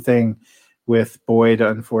 Same thing with Boyd,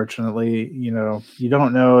 unfortunately. You know, you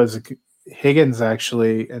don't know. Higgins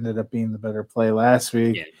actually ended up being the better play last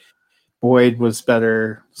week. Yeah. Boyd was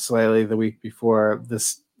better slightly the week before.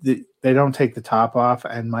 They don't take the top off,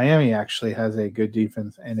 and Miami actually has a good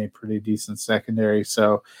defense and a pretty decent secondary.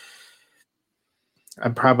 So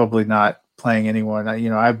I'm probably not playing anyone. I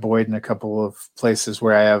have Boyd in a couple of places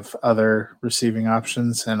where I have other receiving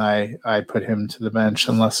options, and I put him to the bench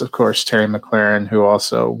unless, of course, Terry McLaurin, who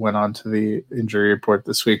also went on to the injury report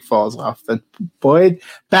this week, falls off. Then Boyd,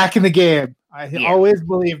 back in the game. I always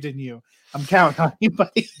believed in you. I'm counting on you,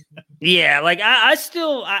 buddy. Yeah, like I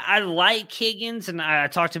still like Higgins, and I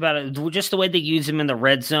talked about it, just the way they use him in the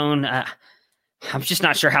red zone. I'm just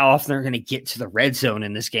not sure how often they're going to get to the red zone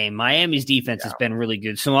in this game. Miami's defense has been really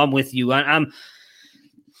good, so I'm with you.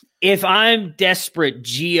 If I'm desperate,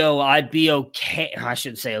 Gio, I'd be okay. I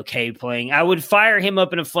shouldn't say okay playing. I would fire him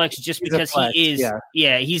up in a flex just because he is.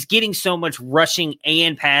 Yeah, he's getting so much rushing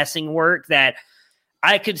and passing work that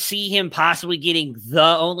I could see him possibly getting the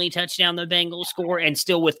only touchdown the Bengals score, and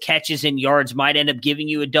still with catches and yards might end up giving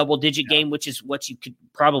you a double-digit game, which is what you could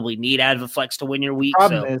probably need out of a flex to win your week. The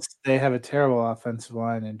problem is they have a terrible offensive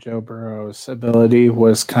line, and Joe Burrow's ability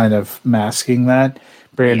was kind of masking that.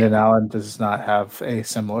 Brandon Allen does not have a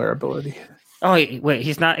similar ability. Oh, wait,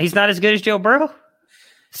 he's not as good as Joe Burrow?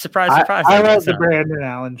 Surprise. I rode the Brandon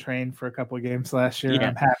Allen train for a couple of games last year. Yeah.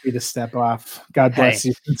 I'm happy to step off. God bless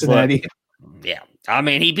you, Cincinnati. Yeah. I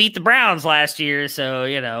mean, he beat the Browns last year, so,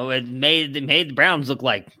 it made the Browns look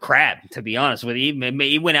like crap, to be honest with you.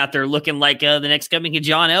 He went out there looking like the next coming of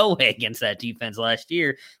John Elway against that defense last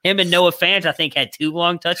year. Him and Noah Fant, I think, had 2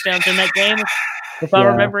 long touchdowns in that game, if I'm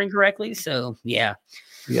remembering correctly. So, yeah.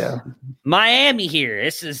 Yeah. Miami here.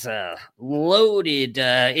 This is loaded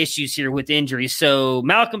issues here with injuries. So,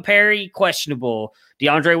 Malcolm Perry, questionable.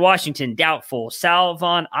 DeAndre Washington, doubtful.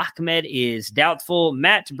 Salvon Ahmed is doubtful.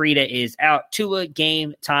 Matt Breida is out. Tua,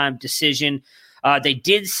 game time decision. They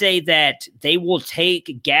did say that they will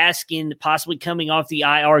take Gaskin, possibly coming off the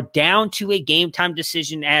IR, down to a game time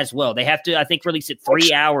decision as well. They have to, I think, release it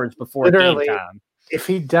 3 hours before game time. If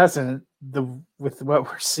he doesn't, with what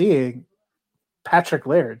we're seeing, Patrick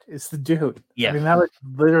Laird is the dude. Yeah. I mean, that would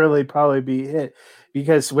literally probably be it.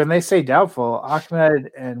 Because when they say doubtful,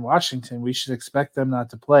 Ahmed and Washington, we should expect them not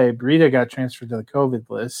to play. Burita got transferred to the COVID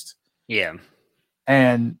list. Yeah.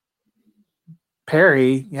 And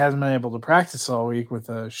Perry, he hasn't been able to practice all week with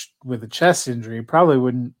a chest injury. Probably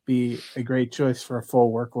wouldn't be a great choice for a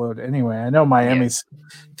full workload anyway. I know Miami's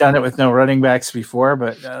done it with no running backs before,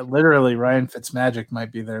 but literally Ryan Fitzmagic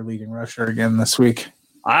might be their leading rusher again this week.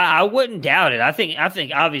 I wouldn't doubt it. I think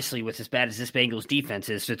obviously with as bad as this Bengals defense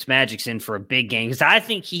is, Fitzmagic's in for a big game because I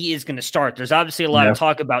think he is going to start. There's obviously a lot of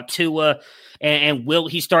talk about Tua and will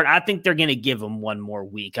he start? I think they're going to give him one more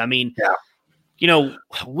week. I mean,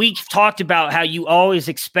 we've talked about how you always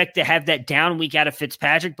expect to have that down week out of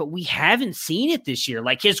Fitzpatrick, but we haven't seen it this year.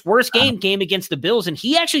 Like his worst game against the Bills, and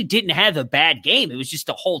he actually didn't have a bad game. It was just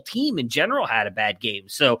the whole team in general had a bad game.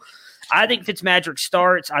 So I think Fitzmagic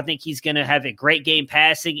starts. I think he's going to have a great game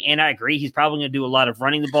passing, and I agree he's probably going to do a lot of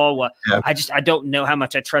running the ball. Well, I don't know how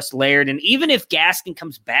much I trust Laird, and even if Gaskin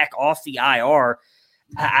comes back off the IR,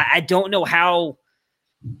 I don't know how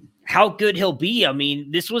good he'll be. I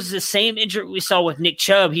mean, this was the same injury we saw with Nick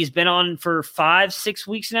Chubb. He's been on for 5-6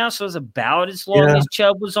 weeks now, so it's about as long as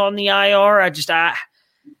Chubb was on the IR.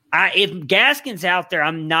 If Gaskin's out there,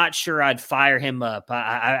 I'm not sure I'd fire him up.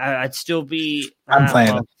 I'd still be. I'm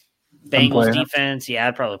playing him. Bengals defense,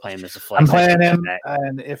 I'd probably play him as a flex. I'm playing him,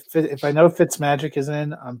 and if I know Fitzmagic is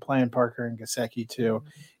in, I'm playing Parker and Gesicki too.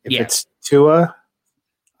 If it's Tua,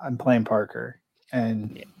 I'm playing Parker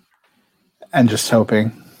and just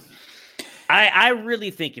hoping. I really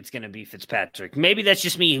think it's going to be Fitzpatrick. Maybe that's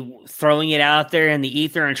just me throwing it out there in the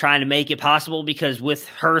ether and trying to make it possible because with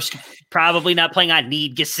Hurst probably not playing, I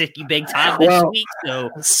need Gesicki big time this week.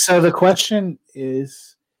 So the question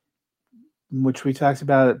is, which we talked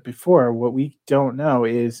about it before, what we don't know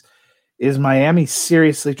is Miami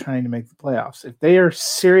seriously trying to make the playoffs? If they are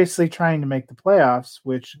seriously trying to make the playoffs,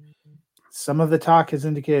 which some of the talk has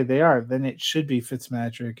indicated they are, then it should be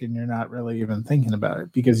Fitzmagic, and you're not really even thinking about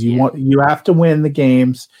it because you have to win the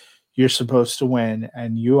games you're supposed to win,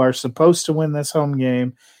 and you are supposed to win this home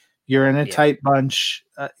game. You're in a tight bunch,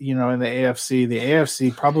 in the AFC. The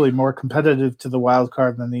AFC probably more competitive to the wild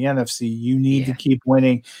card than the NFC. You need to keep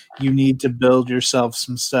winning. You need to build yourself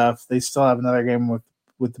some stuff. They still have another game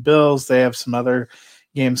with the Bills. They have some other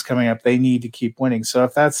games coming up. They need to keep winning. So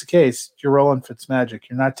if that's the case, you're rolling Fitzmagic.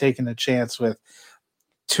 You're not taking a chance with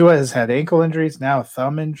Tua has had ankle injuries, now a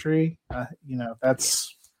thumb injury.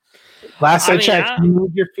 That's last I checked. You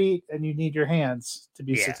need your feet and you need your hands to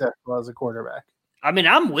be successful as a quarterback. I mean,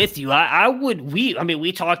 I'm with you.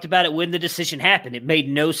 We talked about it when the decision happened. It made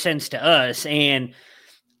no sense to us. And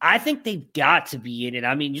I think they've got to be in it.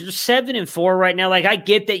 I mean, you're 7-4 right now. Like, I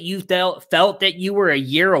get that you felt that you were a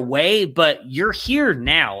year away, but you're here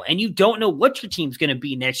now, and you don't know what your team's going to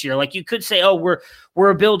be next year. Like, you could say, "Oh,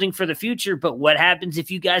 we're building for the future," but what happens if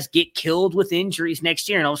you guys get killed with injuries next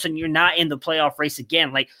year, and all of a sudden you're not in the playoff race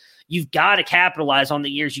again? Like, you've got to capitalize on the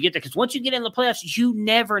years you get there, because once you get in the playoffs, you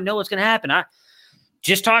never know what's going to happen.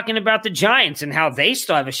 Just talking about the Giants and how they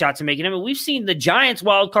still have a shot to make it. I mean, we've seen the Giants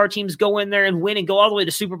wildcard teams go in there and win and go all the way to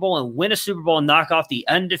Super Bowl and win a Super Bowl and knock off the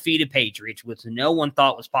undefeated Patriots, which no one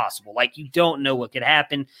thought was possible. Like, you don't know what could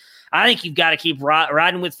happen. I think you've got to keep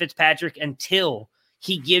riding with Fitzpatrick until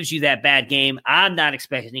he gives you that bad game. I'm not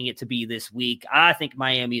expecting it to be this week. I think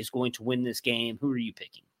Miami is going to win this game. Who are you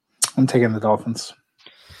picking? I'm taking the Dolphins.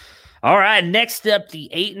 All right, next up, the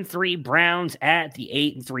 8-3 Browns at the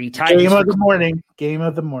 8-3 Titans. Game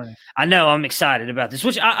of the morning. I know, I'm excited about this,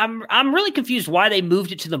 which I'm really confused why they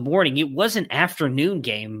moved it to the morning. It was an afternoon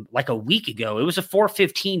game like a week ago. It was a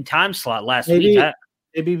 4:15 time slot last week.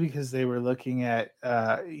 Maybe because they were looking at,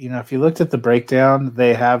 if you looked at the breakdown,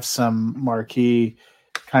 they have some marquee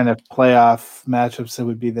kind of playoff matchups that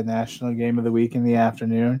would be the national game of the week in the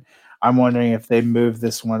afternoon. I'm wondering if they move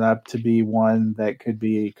this one up to be one that could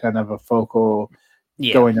be kind of a focal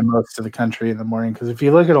going to most of the country in the morning. Because if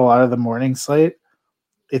you look at a lot of the morning slate,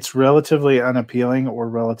 it's relatively unappealing or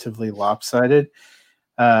relatively lopsided.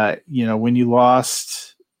 When you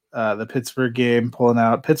lost the Pittsburgh game, pulling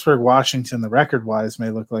out Pittsburgh-Washington, the record-wise may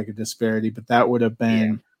look like a disparity, but that would have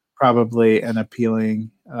been probably an appealing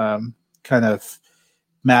kind of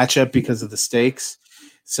matchup because of the stakes.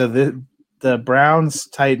 So the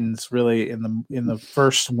Browns-Titans really in the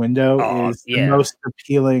first window is the most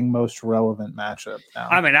appealing, most relevant matchup now.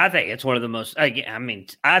 I mean, I think it's one of the most.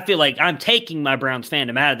 I feel like I'm taking my Browns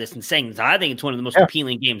fandom out of this and saying I think it's one of the most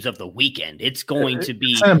appealing games of the weekend. It's going to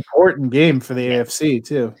be an important game for the AFC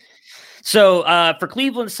too. So for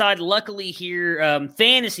Cleveland's side, luckily here,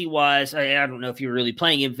 fantasy-wise, I don't know if you're really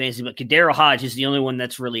playing in fantasy, but Kadero Hodge is the only one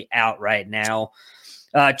that's really out right now.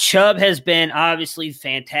 Chubb has been obviously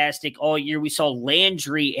fantastic all year. We saw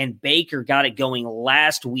Landry and Baker got it going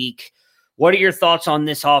last week. What are your thoughts on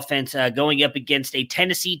this offense going up against a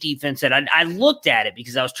Tennessee defense that I looked at it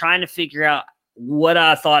because I was trying to figure out what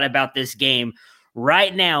I thought about this game.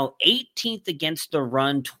 Right now, 18th against the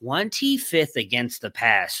run, 25th against the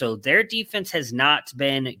pass. So their defense has not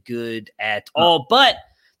been good at all, but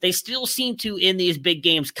they still seem to, in these big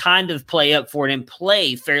games, kind of play up for it and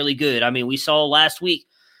play fairly good. I mean, we saw last week,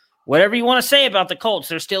 whatever you want to say about the Colts,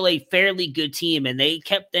 they're still a fairly good team, and they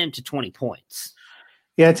kept them to 20 points.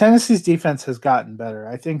 Yeah, Tennessee's defense has gotten better.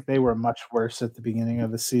 I think they were much worse at the beginning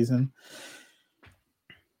of the season.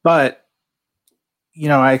 But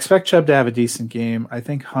I expect Chubb to have a decent game. I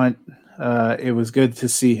think Hunt, it was good to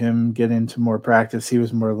see him get into more practice. He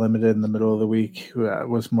was more limited in the middle of the week,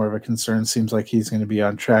 was more of a concern. Seems like he's going to be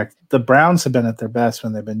on track. The Browns have been at their best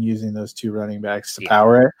when they've been using those two running backs to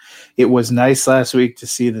power it. It was nice last week to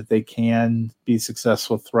see that they can be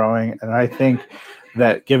successful throwing. And I think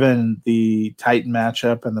that given the Titan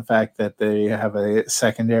matchup and the fact that they have a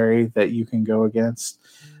secondary that you can go against,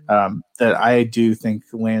 that I do think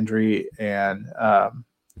Landry and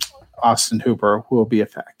Austin Hooper will be a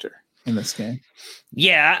factor in this game.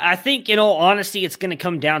 Yeah, I think, in all honesty, it's going to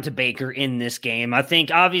come down to Baker in this game. I think,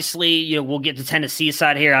 obviously, we'll get to Tennessee's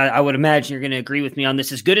side here. I would imagine you're going to agree with me on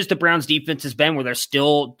this. As good as the Browns' defense has been, where they're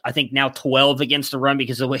still, I think, now 12 against the run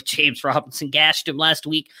because of the way James Robinson gashed him last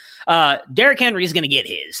week, Derrick Henry is going to get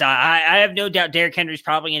his. I have no doubt Derrick Henry's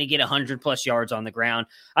probably going to get 100-plus yards on the ground.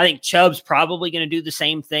 I think Chubb's probably going to do the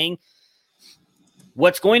same thing.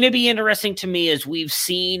 What's going to be interesting to me is we've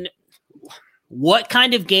seen – what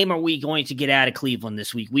kind of game are we going to get out of Cleveland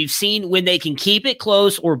this week? We've seen when they can keep it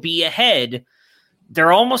close or be ahead,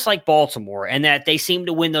 they're almost like Baltimore, and that they seem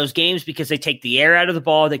to win those games because they take the air out of the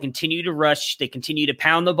ball. They continue to rush. They continue to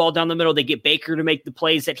pound the ball down the middle. They get Baker to make the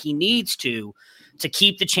plays that he needs to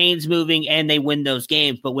keep the chains moving, and they win those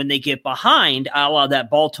games. But when they get behind, a la that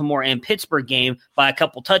Baltimore and Pittsburgh game by a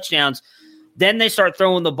couple touchdowns, then they start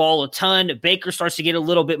throwing the ball a ton. Baker starts to get a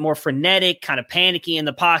little bit more frenetic, kind of panicky in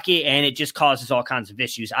the pocket, and it just causes all kinds of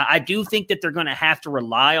issues. I do think that they're going to have to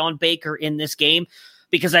rely on Baker in this game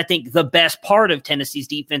because I think the best part of Tennessee's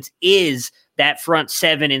defense is that front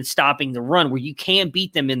seven and stopping the run where you can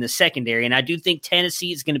beat them in the secondary. And I do think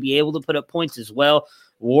Tennessee is going to be able to put up points as well.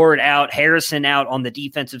 Ward out, Harrison out on the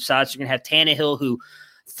defensive side. So you're going to have Tannehill, who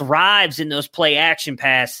thrives in those play action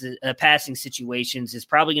passing situations, is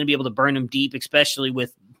probably going to be able to burn them deep, especially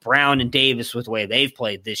with Brown and Davis with the way they've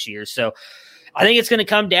played this year. So I think it's going to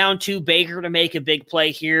come down to Baker to make a big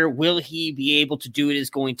play here. Will he be able to do it is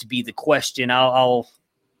going to be the question. I'll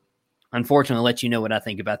unfortunately let you know what I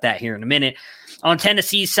think about that here in a minute. On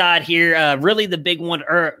Tennessee's side here, really the big one,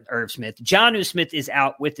 Irv Smith. Jonnu Smith is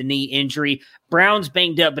out with the knee injury. Brown's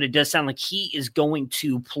banged up, but it does sound like he is going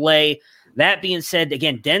to play. That being said,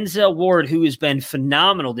 again, Denzel Ward, who has been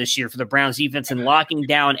phenomenal this year for the Browns defense and locking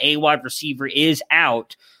down a wide receiver, is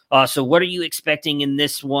out. So what are you expecting in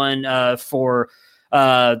this one for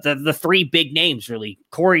the three big names, really?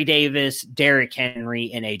 Corey Davis, Derrick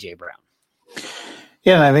Henry, and A.J. Brown.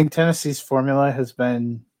 Yeah, and I think Tennessee's formula has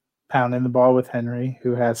been pounding the ball with Henry,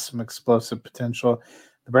 who has some explosive potential.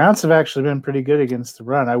 The Browns have actually been pretty good against the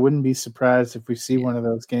run. I wouldn't be surprised if we see one of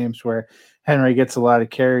those games where Henry gets a lot of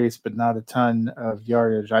carries, but not a ton of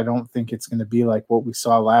yardage. I don't think it's going to be like what we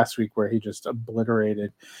saw last week where he just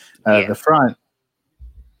obliterated the front.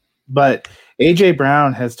 But A.J.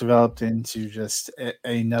 Brown has developed into just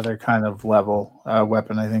another kind of level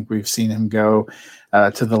weapon. I think we've seen him go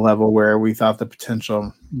to the level where we thought the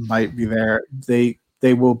potential might be there.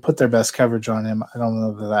 They will put their best coverage on him. I don't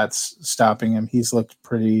know that that's stopping him. He's looked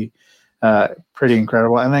pretty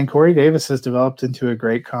incredible. And then Corey Davis has developed into a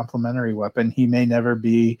great complementary weapon. He may never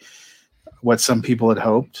be what some people had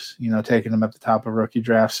hoped, taking him at the top of rookie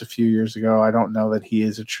drafts a few years ago. I don't know that he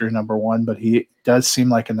is a true number one, but he does seem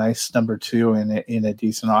like a nice number two in a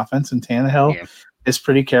decent offense. And Tannehill is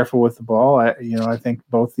pretty careful with the ball. I think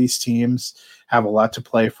both these teams have a lot to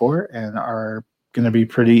play for and are going to be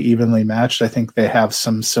pretty evenly matched. I think they have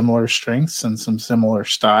some similar strengths and some similar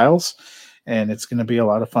styles, and it's going to be a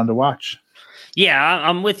lot of fun to watch. Yeah,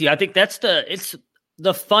 I'm with you. I think it's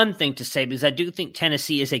the fun thing to say, because I do think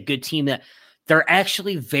Tennessee is a good team that they're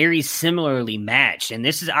actually very similarly matched. And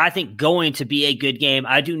this is, I think, going to be a good game.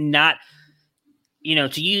 I do not,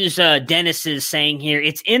 to use Dennis's saying here,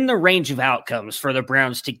 it's in the range of outcomes for the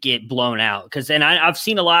Browns to get blown out. I've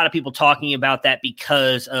seen a lot of people talking about that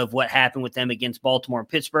because of what happened with them against Baltimore and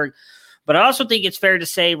Pittsburgh. But I also think it's fair to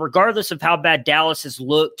say, regardless of how bad Dallas has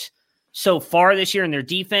looked so far this year in their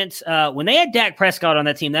defense, when they had Dak Prescott on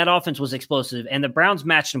that team, that offense was explosive, and the Browns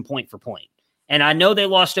matched them point for point. And I know they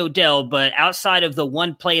lost Odell, but outside of the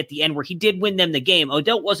one play at the end where he did win them the game,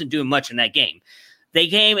 Odell wasn't doing much in that game. They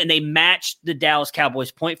came and they matched the Dallas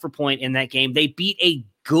Cowboys point for point in that game. They beat a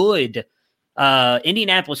good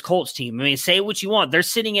Indianapolis Colts team. I mean, say what you want. They're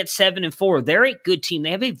sitting at 7-4. They're a good team.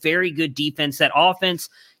 They have a very good defense. That offense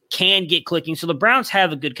can get clicking. So the Browns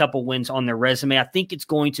have a good couple wins on their resume. I think it's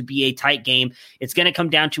going to be a tight game. It's going to come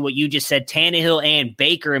down to what you just said, Tannehill and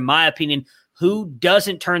Baker, in my opinion, who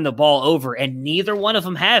doesn't turn the ball over, and neither one of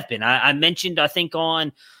them have been. I mentioned, I think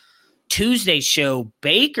on Tuesday's show,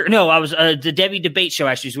 the Debbie Debate show,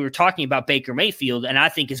 actually, we were talking about Baker Mayfield, and I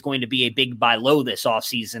think is going to be a big buy low this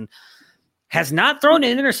offseason. Has not thrown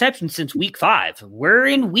an interception since week 5. We're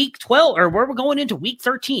in week 12, or we're going into week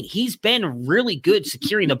 13. He's been really good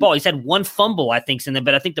securing the ball. He's had one fumble, I think,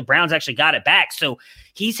 but I think the Browns actually got it back. So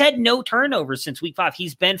he's had no turnovers since week 5.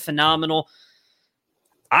 He's been phenomenal.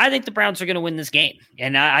 I think the Browns are going to win this game,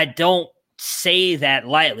 and I don't say that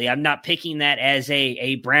lightly. I'm not picking that as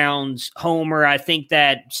a Browns homer. I think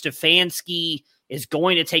that Stefanski is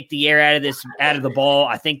going to take the air out of the ball.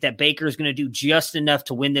 I think that Baker is going to do just enough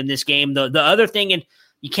to win them this game. The other thing, and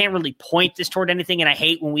you can't really point this toward anything, and I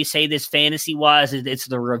hate when we say this fantasy-wise, it's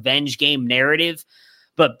the revenge game narrative.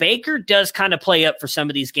 But Baker does kind of play up for some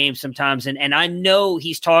of these games sometimes. And I know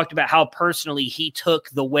he's talked about how personally he took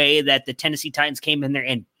the way that the Tennessee Titans came in there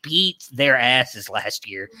and beat their asses last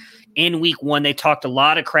year. In week 1, they talked a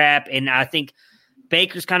lot of crap. And I think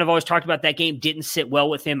Baker's kind of always talked about that game didn't sit well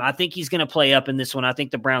with him. I think he's going to play up in this one. I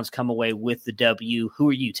think the Browns come away with the W. Who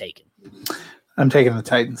are you taking? I'm taking the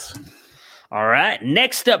Titans. All right.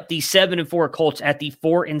 Next up, the 7-4 Colts at the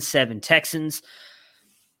 4-7 Texans.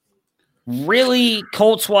 Really,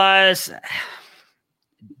 Colts-wise,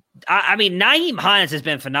 I mean, Nyheim Hines has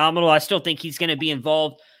been phenomenal. I still think he's going to be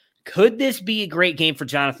involved. Could this be a great game for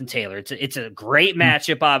Jonathan Taylor? It's a great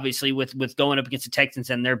matchup, obviously, with going up against the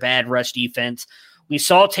Texans and their bad rush defense. We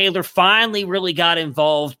saw Taylor finally really got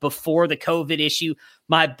involved before the COVID issue.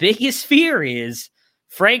 My biggest fear is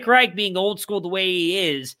Frank Reich being old school the way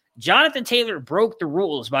he is. Jonathan Taylor broke the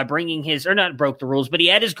rules by bringing not broke the rules, but he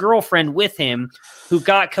had his girlfriend with him who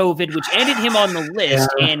got COVID, which ended him on the list.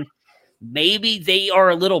 Yeah. And maybe they are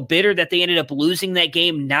a little bitter that they ended up losing that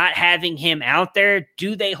game, not having him out there.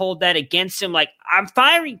 Do they hold that against him? Like, I'm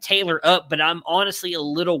firing Taylor up, but I'm honestly a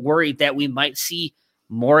little worried that we might see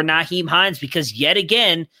more Nyheim Hines because yet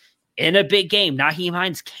again, in a big game, Nyheim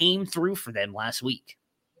Hines came through for them last week.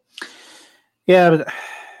 Yeah, but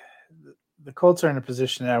the Colts are in a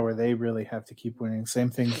position now where they really have to keep winning. Same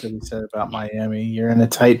things that we said about Miami. You're in a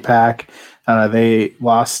tight pack. They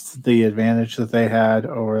lost the advantage that they had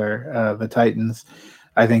over the Titans.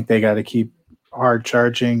 I think they got to keep hard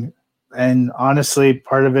charging. And honestly,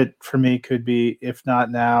 part of it for me could be, if not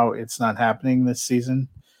now, it's not happening this season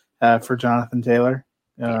for Jonathan Taylor.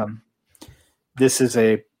 This is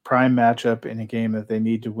a prime matchup in a game that they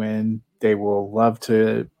need to win. They will love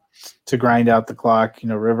to grind out the clock.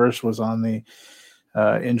 Rivers was on the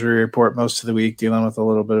injury report most of the week, dealing with a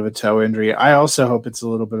little bit of a toe injury. I also hope it's a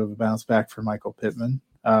little bit of a bounce back for Michael Pittman.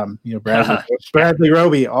 Bradley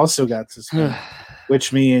Roby also got suspended,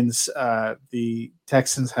 which means the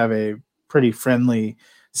Texans have a pretty friendly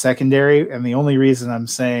secondary. And the only reason I'm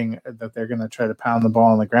saying that they're going to try to pound the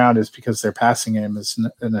ball on the ground is because their passing game is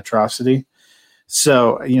an atrocity.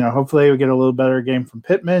 So, hopefully we get a little better game from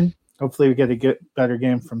Pittman. Hopefully we get a better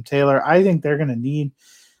game from Taylor. I think they're going to need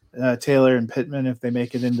Taylor and Pittman if they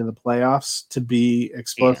make it into the playoffs to be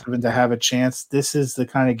explosive and to have a chance. This is the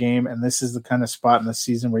kind of game and this is the kind of spot in the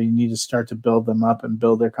season where you need to start to build them up and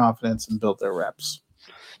build their confidence and build their reps.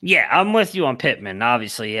 Yeah, I'm with you on Pittman,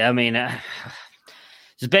 obviously. I mean,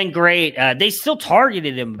 it's been great. They still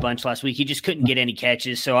targeted him a bunch last week. He just couldn't get any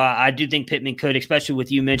catches. So I do think Pittman could, especially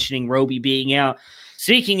with you mentioning Roby being out.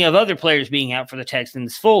 Speaking of other players being out for the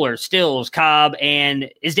Texans, Fuller, Stills, Cobb, and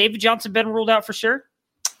is David Johnson been ruled out for sure?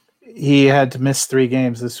 He had to miss 3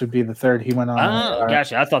 games. This would be the third. He went on. Oh,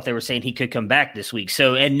 gotcha. I thought they were saying he could come back this week.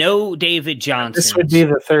 So, and no David Johnson. This would be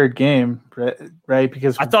the third game, right?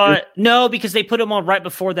 Because because they put him on right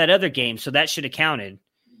before that other game, so that should have counted.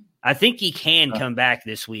 I think he can come back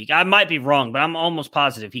this week. I might be wrong, but I'm almost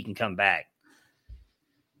positive he can come back.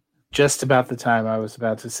 Just about the time I was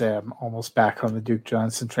about to say I'm almost back on the Duke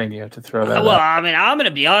Johnson train. You have to throw that Well, out. I mean, I'm going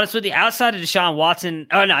to be honest with you. Outside of Deshaun Watson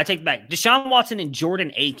 – oh, no, I take it back. Deshaun Watson and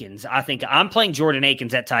Jordan Akins. I think I'm playing Jordan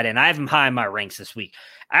Akins at tight end. I have him high in my ranks this week.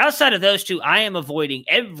 Outside of those two, I am avoiding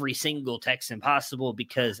every single Texan possible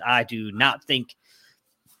because I do not think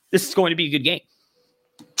this is going to be a good game.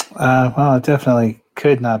 Well, it definitely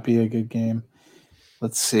could not be a good game.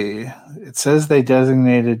 Let's see. It says they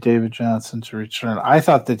designated David Johnson to return. I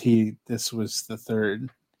thought that this was the third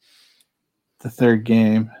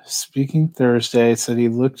game. Speaking Thursday, it said he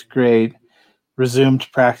looked great. Resumed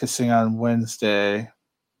practicing on Wednesday.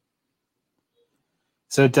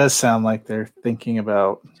 So it does sound like they're thinking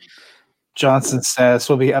about Johnson's status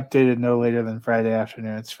will be updated no later than Friday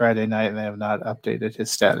afternoon. It's Friday night, and they have not updated his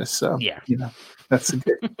status. So that's a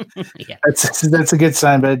good that's a good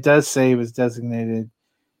sign. But it does say he was designated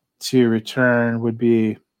to return. Would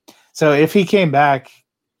be so if he came back,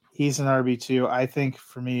 he's an RB2. I think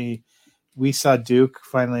for me, we saw Duke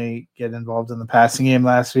finally get involved in the passing game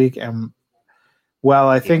last week, and while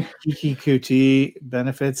I think Kiki Kuti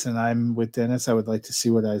benefits, and I'm with Dennis, I would like to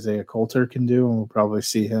see what Isaiah Coulter can do, and we'll probably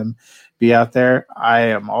see him be out there. I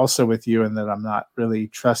am also with you in that I'm not really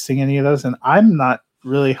trusting any of those, and I'm not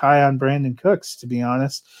really high on Brandon Cooks, to be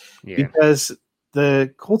honest, because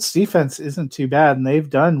the Colts defense isn't too bad, and they've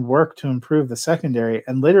done work to improve the secondary,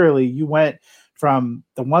 and literally you went from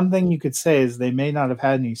the one thing you could say is they may not have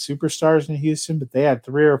had any superstars in Houston, but they had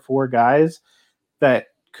 3 or 4 guys that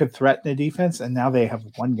could threaten the defense, and now they have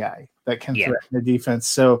one guy that can threaten the defense.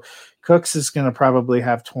 So Cooks is going to probably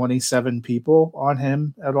have 27 people on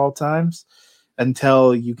him at all times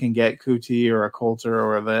until you can get Kuti or a Coulter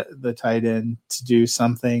or the tight end to do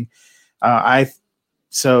something.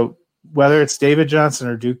 So whether it's David Johnson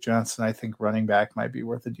or Duke Johnson, I think running back might be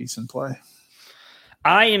worth a decent play.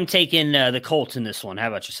 I am taking the Colts in this one. How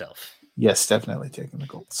about yourself? Yes, definitely taking the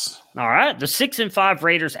Colts. All right. The 6-5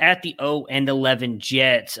 Raiders at the 0-11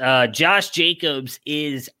 Jets. Josh Jacobs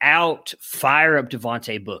is out. Fire up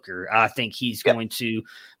Devontae Booker. I think he's going to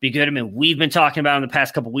be good. I mean, we've been talking about in the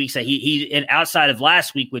past couple of weeks that and outside of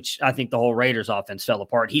last week, which I think the whole Raiders offense fell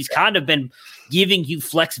apart, he's kind of been giving you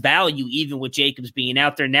flex value even with Jacobs being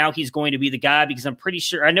out there. Now he's going to be the guy because I'm pretty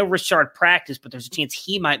sure, I know Richard practiced, but there's a chance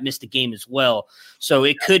he might miss the game as well. So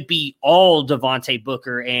it could be all Devontae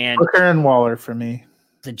Booker and Waller for me.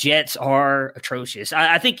 The Jets are atrocious.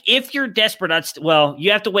 I think if you're desperate,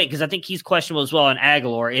 you have to wait because I think he's questionable as well. And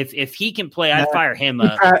Aguilar, if he can play, I'd fire him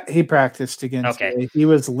up. He practiced against. Okay, he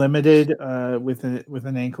was limited with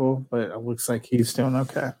an ankle, but it looks like he's doing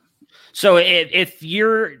okay. So if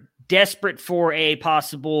you're desperate for a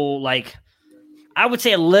possible I would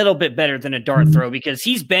say a little bit better than a dart throw because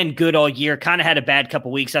he's been good all year, kind of had a bad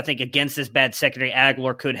couple weeks. I think against this bad secondary,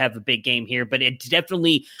 Aguilar could have a big game here, but it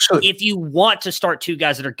definitely, if you want to start 2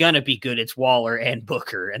 guys that are going to be good, it's Waller and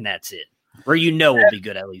Booker, and that's it. Or will be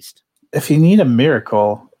good at least. If you need a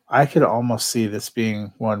miracle, I could almost see this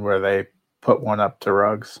being one where they put one up to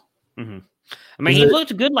Ruggs. Mm-hmm. I mean, he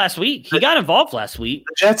looked good last week. He got involved last week.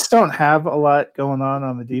 The Jets don't have a lot going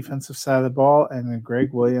on the defensive side of the ball, and then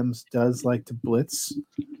Greg Williams does like to blitz,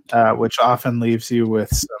 which often leaves you with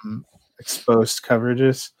some exposed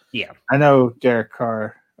coverages. Yeah. I know Derek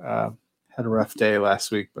Carr had a rough day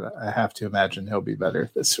last week, but I have to imagine he'll be better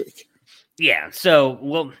this week. Yeah,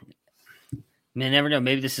 so, man, never know.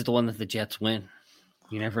 Maybe this is the one that the Jets win.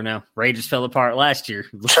 You never know. Raiders fell apart last year.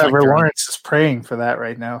 Trevor Lawrence is praying for that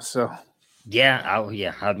right now, so... Yeah,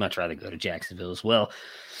 I'd much rather go to Jacksonville as well.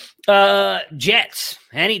 Jets.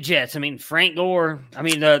 Any Jets? I mean, Frank Gore. I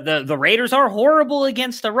mean, the Raiders are horrible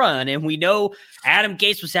against the run, and we know Adam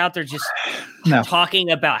Gase was out there just talking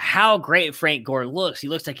about how great Frank Gore looks. He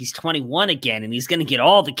looks like he's 21 again, and he's going to get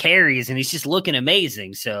all the carries, and he's just looking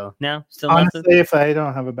amazing. So, no, still honestly, nothing? If I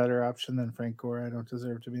don't have a better option than Frank Gore, I don't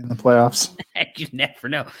deserve to be in the playoffs. You never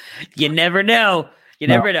know. You never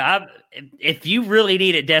know. If you really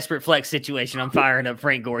need a desperate flex situation, I'm firing up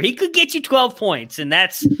Frank Gore. He could get you 12 points, and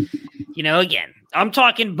that's, again, I'm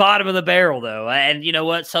talking bottom of the barrel, though. And you know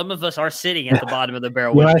what? Some of us are sitting at the bottom of the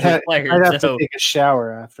barrel with players. I'd have to take a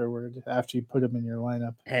shower afterward after you put them in your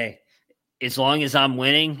lineup. Hey, as long as I'm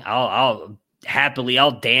winning, I'll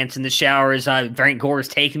dance in the shower as Frank Gore is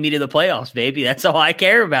taking me to the playoffs, baby. That's all I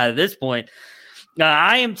care about at this point.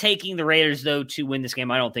 I am taking the Raiders, though, to win this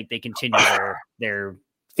game. I don't think they continue their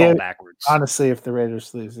fall backwards. Honestly, if the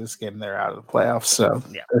Raiders lose this game, they're out of the playoffs, so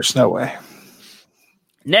there's no way.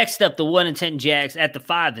 Next up, the 1-10 Jags at the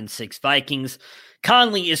 5-6 Vikings.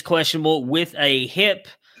 Conley is questionable with a hip.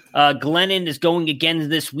 Glennon is going again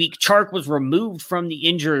this week. Chark was removed from the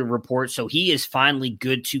injury report, so he is finally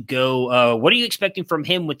good to go. What are you expecting from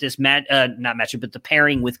him with this not matchup, but the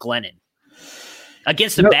pairing with Glennon?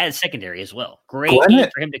 Against a bad secondary as well. Great game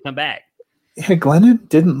for him to come back. Yeah, Glennon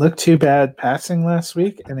didn't look too bad passing last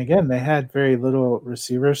week. And again, they had very little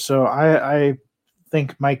receivers. So I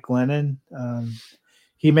think Mike Glennon,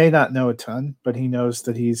 he may not know a ton, but he knows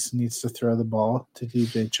that he needs to throw the ball to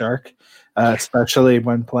DJ Chark, especially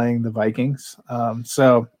when playing the Vikings.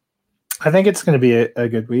 So I think it's going to be a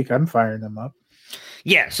good week. I'm firing him up.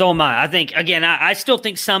 Yeah, so am I. I think, again, I still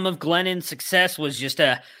think some of Glennon's success was just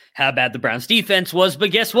how bad the Browns defense was,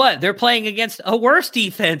 but guess what? They're playing against a worse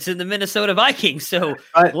defense in the Minnesota Vikings, so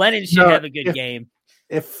Glennon should have a good game.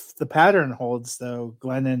 If the pattern holds, though,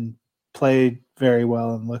 Glennon played very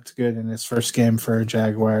well and looked good in his first game for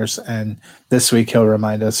Jaguars, and this week he'll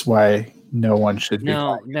remind us why no one should be.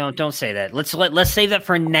 No, don't say that. Let's save that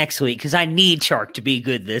for next week because I need Chark to be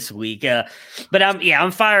good this week. But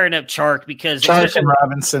I'm firing up Chark because Chark and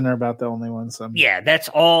Robinson are about the only ones. Yeah, that's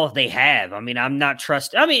all they have. I mean, I'm not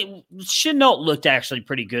trusting. I mean, Shenault looked actually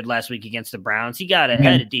pretty good last week against the Browns. He had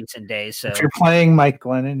a decent day. So if you're playing Mike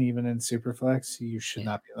Glennon, even in Superflex, you should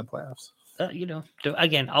not be in the playoffs.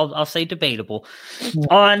 Again, I'll say debatable.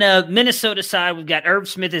 On Minnesota side, we've got Irv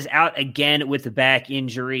Smith is out again with the back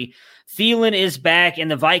injury. Thielen is back,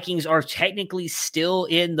 and the Vikings are technically still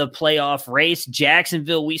in the playoff race.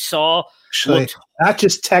 Jacksonville, we saw. Actually, not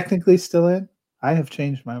just technically still in. I have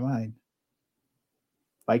changed my mind.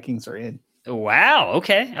 Vikings are in. Wow.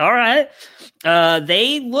 Okay. All right.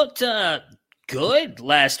 They looked good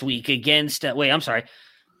last week against. I'm sorry.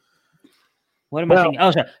 What am I thinking?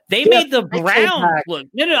 Oh, sorry. They made the Browns look.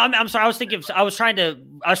 No. I'm sorry. I was trying to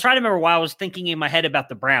remember why I was thinking in my head about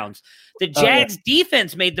the Browns. The Jags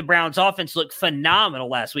defense made the Browns offense look phenomenal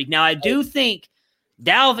last week. Now I do think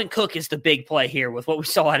Dalvin Cook is the big play here with what we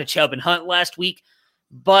saw out of Chubb and Hunt last week,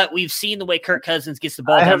 but we've seen the way Kirk Cousins gets the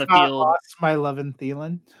ball down the field. Lost my love in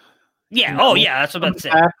Thielen. Yeah. Oh yeah. That's what I'm about to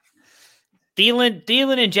say.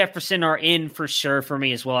 Thielen and Jefferson are in for sure for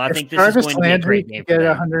me as well. I think this is going to be a great game for them. Get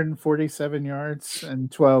 147 yards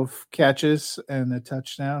and 12 catches and a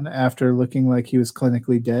touchdown after looking like he was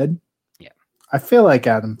clinically dead. Yeah. I feel like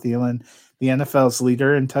Adam Thielen, the NFL's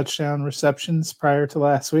leader in touchdown receptions prior to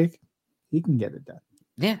last week, he can get it done.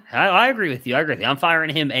 Yeah, I agree with you. I'm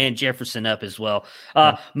firing him and Jefferson up as well.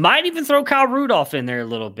 Might even throw Kyle Rudolph in there a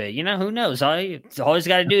little bit. Who knows? All he's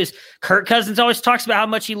got to do is Kirk Cousins always talks about how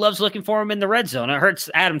much he loves looking for him in the red zone. It hurts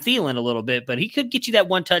Adam Thielen a little bit, but he could get you that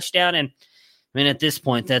one touchdown. And at this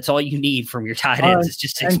point, that's all you need from your tight ends. It's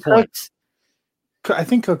just 6 points. I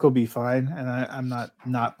think Cook will be fine, and I'm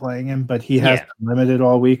not playing him, but he has been limited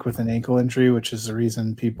all week with an ankle injury, which is the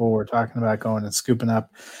reason people were talking about going and scooping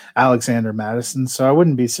up Alexander Mattison. So I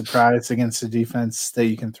wouldn't be surprised against a defense that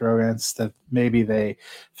you can throw against that maybe they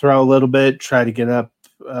throw a little bit, try to get up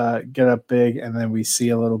big, and then we see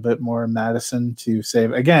a little bit more Mattison to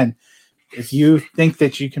save. Again, if you think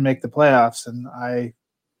that you can make the playoffs, and I,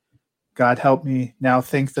 God help me, now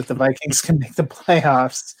think that the Vikings can make the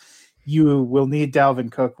playoffs, you will need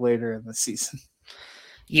Dalvin Cook later in the season.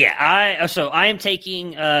 Yeah, I am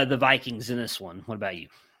taking the Vikings in this one. What about you?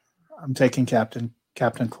 I'm taking Captain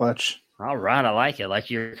Clutch. All right, I like it. Like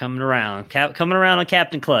you're coming around on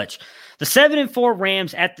Captain Clutch. The 7-4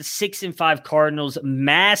 Rams at the 6-5 Cardinals.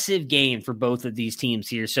 Massive game for both of these teams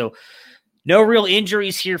here. So no real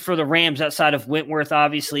injuries here for the Rams outside of Whitworth,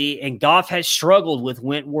 obviously. And Goff has struggled with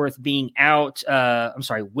Whitworth being out. I'm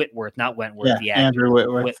sorry, Whitworth, not Wentworth. Yeah, Andrew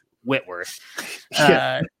Whitworth. Whitworth.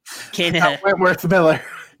 Whitworth Miller.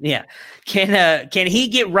 Yeah. Can he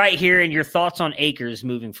get right here? And your thoughts on Akers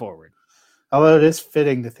moving forward? Although it is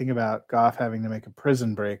fitting to think about Goff having to make a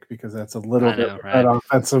prison break because that's a little bit right? That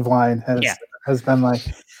offensive line has been like.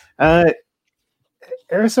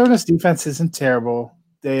 Arizona's defense isn't terrible.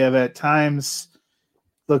 They have at times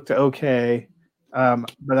looked okay,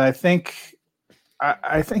 but I think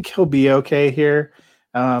he'll be okay here.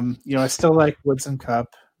 I still like Woods and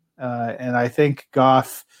Kupp. And I think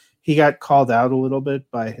Goff, he got called out a little bit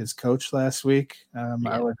by his coach last week.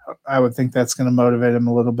 I would think that's going to motivate him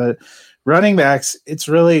a little bit. Running backs, it's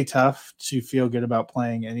really tough to feel good about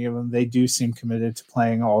playing any of them. They do seem committed to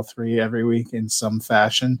playing all three every week in some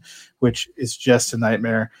fashion, which is just a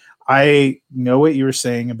nightmare. I know what you were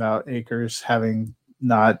saying about Akers having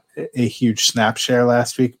not a huge snap share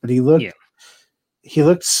last week, but he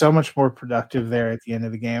looked so much more productive there at the end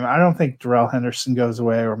of the game. I don't think Darrell Henderson goes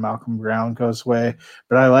away or Malcolm Brown goes away,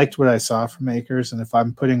 but I liked what I saw from Akers, and if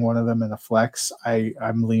I'm putting one of them in a flex,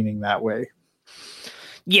 I'm leaning that way.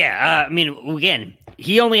 Yeah, again,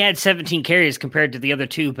 he only had 17 carries compared to the other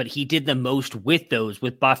two, but he did the most with those,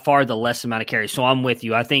 with by far the less amount of carries. So I'm with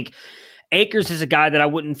you. I think Akers is a guy that I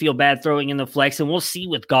wouldn't feel bad throwing in the flex, and we'll see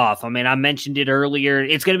with Goff. I mentioned it earlier.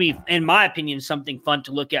 It's going to be, in my opinion, something fun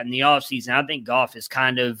to look at in the offseason. I think Goff is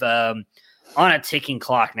kind of on a ticking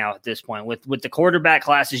clock now at this point. With the quarterback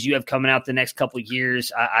classes you have coming out the next couple of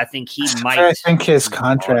years, I think he might. I think his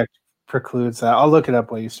contract precludes that. I'll look it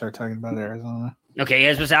up while you start talking about Arizona. Okay,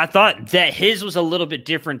 as I thought that his was a little bit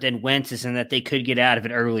different than Wentz's and that they could get out of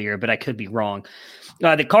it earlier, but I could be wrong.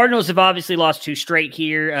 The Cardinals have obviously lost 2 straight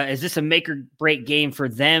here. Is this a make or break game for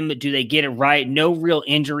them? Do they get it right? No real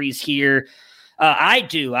injuries here. I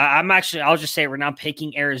do. I'll just say it right now, I'm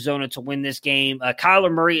picking Arizona to win this game.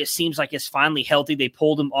 Kyler Murray, it seems like is finally healthy. They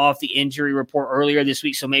pulled him off the injury report earlier this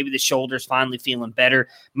week, so maybe the shoulder's finally feeling better.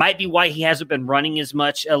 Might be why he hasn't been running as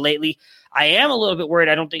much lately. I am a little bit worried.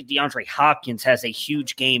 I don't think DeAndre Hopkins has a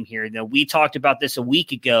huge game here. We talked about this a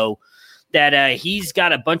week ago, that he's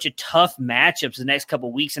got a bunch of tough matchups the next couple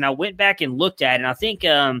of weeks, and I went back and looked at it, and I think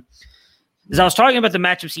as I was talking about the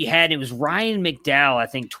matchups he had, it was Ryan McDowell, I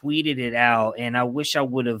think, tweeted it out, and I wish I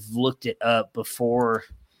would have looked it up before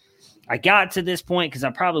I got to this point because I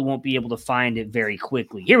probably won't be able to find it very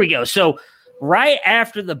quickly. Here we go. So right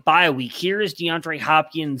after the bye week, here is DeAndre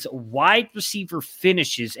Hopkins' wide receiver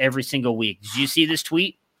finishes every single week. Did you see this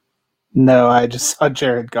tweet? No, I just saw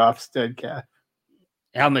Jared Goff's dead cap.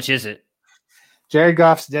 How much is it? Jared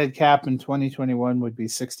Goff's dead cap in 2021 would be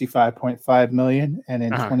 $65.5 million, and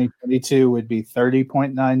in 2022 would be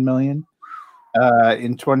 $30.9 million.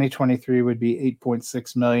 In 2023 would be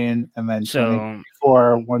 $8.6 million, and then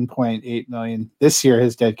 2024 $1.8 million. This year,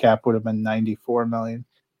 his dead cap would have been $94 million.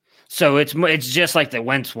 So it's just like the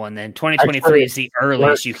Wentz one. Then 2023 is the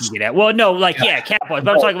earliest you can get out. Well, no, cap wise,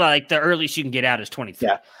 but I'm talking about like the earliest you can get out is 23.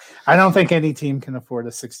 Yeah. I don't think any team can afford a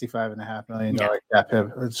 $65.5 million cap hit.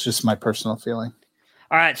 It's just my personal feeling.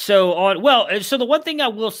 All right. So the one thing I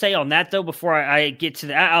will say on that though, before I get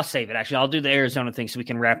to I'll save it. Actually, I'll do the Arizona thing so we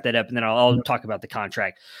can wrap that up, and then I'll talk about the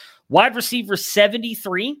contract. Wide receiver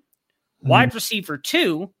 73, wide receiver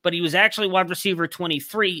 2, but he was actually wide receiver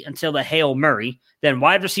 23 until the Hail Murray. Then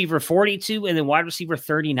wide receiver 42, and then wide receiver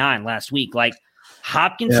 39 last week. Like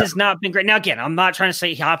Hopkins has not been great. Now again, I'm not trying to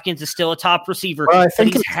say Hopkins is still a top receiver, but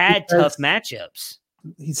he's had tough matchups.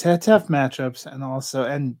 He's had tough matchups,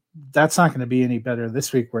 and that's not going to be any better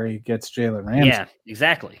this week where he gets Jalen Ramsey. Yeah,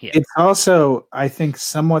 exactly. Yeah. It's also, I think,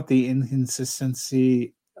 somewhat the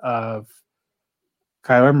inconsistency of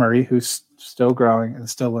Kyler Murray, who's still growing and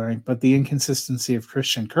still learning, but the inconsistency of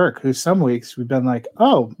Christian Kirk, who some weeks we've been like,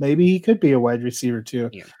 oh, maybe he could be a wide receiver too.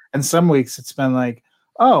 Yeah. And some weeks it's been like,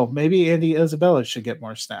 oh, maybe Andy Isabella should get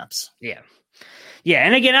more snaps. Yeah. Yeah.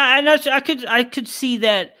 And again, I could see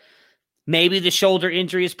that. Maybe the shoulder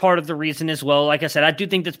injury is part of the reason as well. Like I said, I do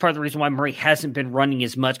think that's part of the reason why Murray hasn't been running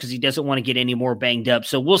as much because he doesn't want to get any more banged up.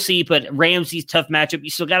 So we'll see. But Ramsey's tough matchup.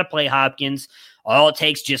 You still got to play Hopkins. All it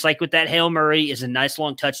takes, just like with that Hail Murray, is a nice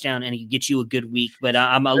long touchdown, and he gets you a good week. But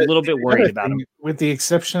I'm a little bit worried about him. With the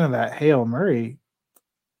exception of that Hail Murray,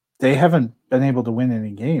 they haven't been able to win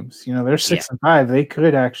any games. They're 6-5. They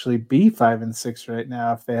could actually be 5-6 right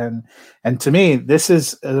now if they hadn't. And to me, this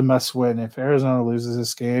is a must win. If Arizona loses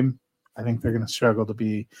this game, I think they're going to struggle to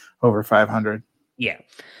be over 500. Yeah.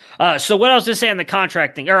 So what I was going to say on the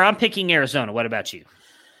contract thing, or I'm picking Arizona. What about you?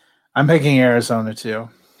 I'm picking Arizona too.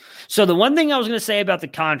 So the one thing I was going to say about the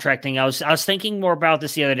contract thing, I was thinking more about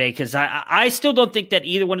this the other day because I still don't think that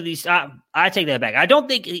either one of these. I take that back. I don't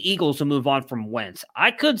think the Eagles will move on from Wentz.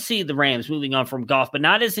 I could see the Rams moving on from Goff, but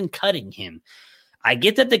not as in cutting him. I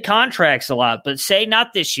get that the contract's a lot, but say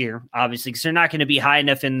not this year, obviously, because they're not going to be high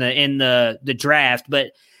enough in the draft,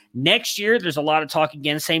 but. Next year, there's a lot of talk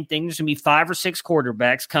again. Same thing. There's going to be 5 or 6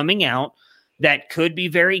 quarterbacks coming out that could be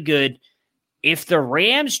very good. If the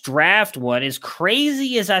Rams draft one, as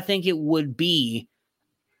crazy as I think it would be,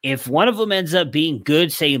 if one of them ends up being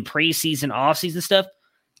good, say in preseason, offseason stuff,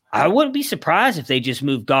 I wouldn't be surprised if they just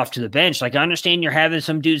move Goff to the bench. Like, I understand you're having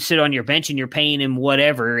some dude sit on your bench and you're paying him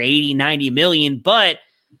whatever, 80, 90 million, but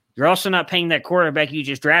you're also not paying that quarterback you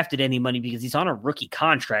just drafted any money because he's on a rookie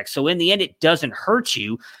contract. So in the end, it doesn't hurt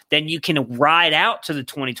you. Then you can ride out to the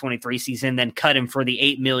 2023 season, then cut him for the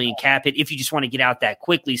 $8 million cap hit if you just want to get out that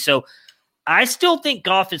quickly. So I still think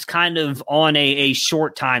Goff is kind of on a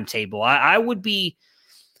short timetable. I would be,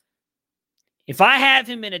 if I have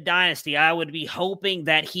him in a dynasty, I would be hoping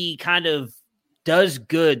that he kind of does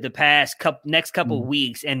good the next couple of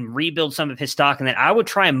weeks and rebuild some of his stock, and then I would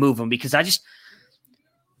try and move him because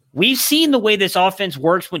we've seen the way this offense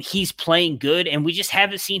works when he's playing good, and we just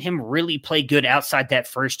haven't seen him really play good outside that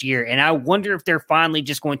first year. And I wonder if they're finally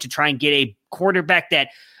just going to try and get a quarterback that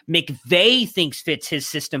McVay thinks fits his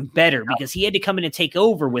system better because he had to come in and take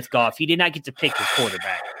over with Goff. He did not get to pick his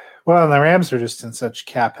quarterback. Well, the Rams are just in such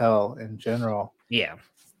cap hell in general. Yeah.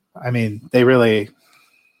 I mean, they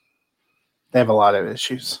have a lot of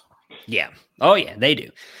issues. Yeah. Oh, yeah, they do.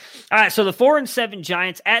 All right, so the 4-7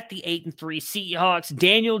 Giants at the 8-3 Seahawks.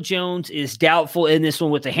 Daniel Jones is doubtful in this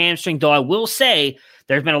one with the hamstring, though I will say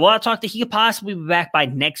There's been a lot of talk that he could possibly be back by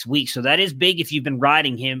next week. So that is big if you've been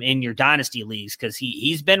riding him in your dynasty leagues, because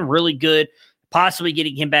he's been really good. Possibly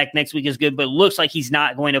getting him back next week is good, but it looks like he's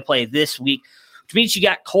not going to play this week, which means you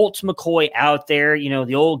got Colt McCoy out there,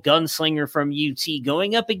 the old gunslinger from UT,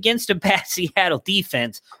 going up against a bad Seattle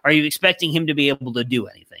defense. Are you expecting him to be able to do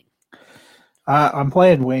anything? I'm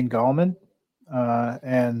playing Wayne Gallman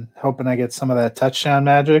and hoping I get some of that touchdown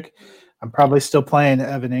magic. I'm probably still playing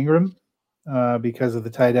Evan Ingram because of the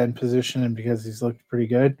tight end position and because he's looked pretty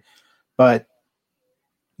good. But,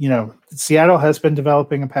 Seattle has been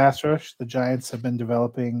developing a pass rush. The Giants have been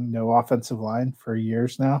developing no offensive line for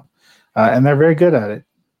years now, and they're very good at it.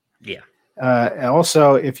 Yeah. And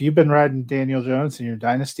also, if you've been riding Daniel Jones in your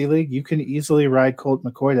dynasty league, you can easily ride Colt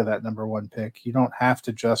McCoy to that number 1 pick. You don't have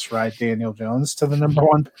to just ride Daniel Jones to the number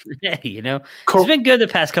 1 pick. Yeah, Colt, it's been good the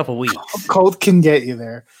past couple weeks. Colt can get you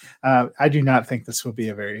there. I do not think this will be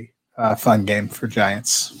a very fun game for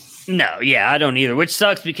Giants. No, yeah, I don't either, which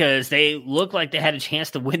sucks because they look like they had a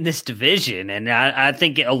chance to win this division, and I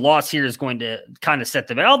think a loss here is going to kind of set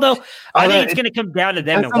them. Although I think it's going to come down to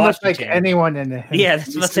them and Washington. Like anyone in the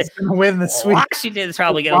that's what's going to win this week. Washington's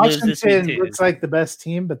probably going to lose this week too. Looks like the best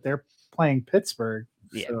team, but they're playing Pittsburgh.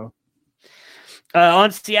 Yeah. So.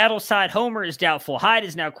 On Seattle's side, Homer is doubtful. Hyde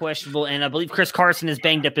is now questionable, and I believe Chris Carson is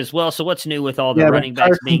banged up as well. So what's new with all the running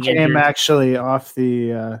backs being injured? Actually off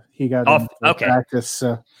the he got off practice.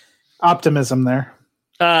 So optimism there.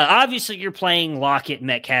 Obviously, you're playing Lockett,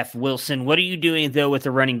 Metcalf, Wilson. What are you doing though with the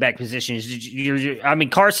running back positions?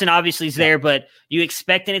 Carson obviously is there, but you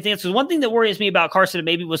expect anything else? So one thing that worries me about Carson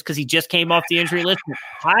maybe was because he just came off the injury list.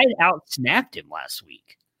 Hyde out-snapped him last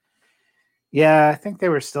week. Yeah, I think they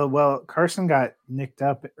were still Carson got nicked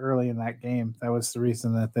up early in that game. That was the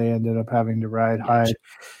reason that they ended up having to ride Hyde.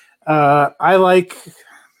 I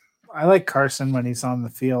like Carson when he's on the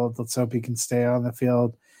field. Let's hope he can stay on the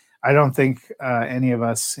field. I don't think any of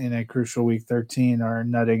us in a crucial week 13 are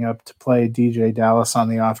nutting up to play DJ Dallas on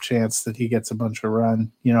the off chance that he gets a bunch of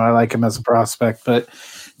run. I like him as a prospect, but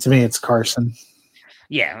to me, it's Carson.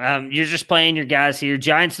 Yeah, you're just playing your guys here.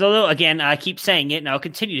 Giants, though, again, I keep saying it, and I'll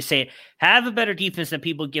continue to say it, have a better defense than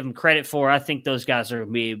people give them credit for. I think those guys are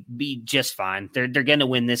going to be just fine. They're going to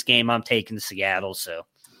win this game. I'm taking Seattle.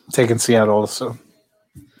 Taking Seattle also.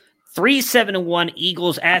 3-7-1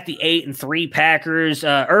 Eagles at the 8-3 Packers.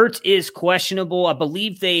 Ertz is questionable. I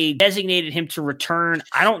believe they designated him to return.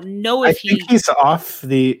 I don't know if he's off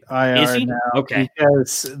the IR now. Okay.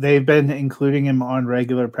 Because they've been including him on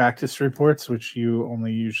regular practice reports, which you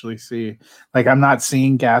only usually see. Like, I'm not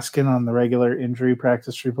seeing Gaskin on the regular injury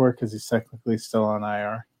practice report because he's technically still on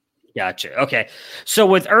IR. Gotcha. Okay. So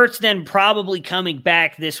with Ertz then probably coming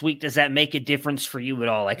back this week, does that make a difference for you at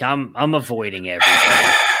all? Like, I'm avoiding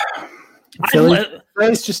everything.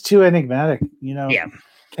 Philly's just too enigmatic, Yeah.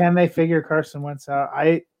 Can they figure Carson Wentz out?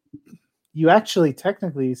 You actually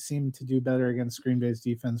technically seem to do better against Green Bay's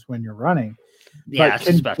defense when you're running. Yeah,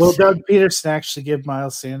 will Doug Peterson actually give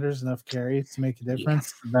Miles Sanders enough carries to make a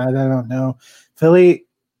difference? Yeah. That I don't know. Philly,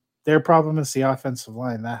 their problem is the offensive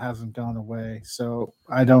line. That hasn't gone away. So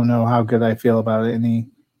I don't know how good I feel about it.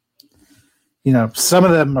 Some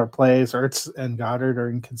of them are plays. Ertz and Goddard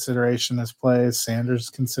are in consideration as plays.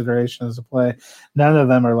 Sanders consideration as a play. None of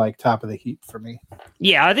them are like top of the heap for me.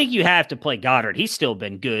 Yeah, I think you have to play Goddard. He's still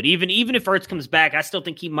been good. Even if Ertz comes back, I still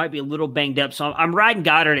think he might be a little banged up. So I'm riding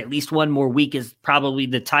Goddard at least one more week as probably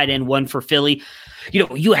the tight end one for Philly.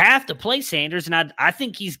 You have to play Sanders, and I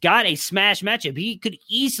think he's got a smash matchup. He could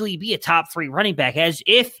easily be a top 3 running back as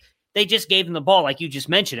if they just gave him the ball, like you just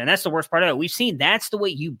mentioned, and that's the worst part of it. We've seen that's the way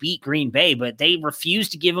you beat Green Bay, but they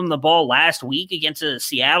refused to give him the ball last week against a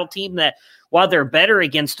Seattle team that, while they're better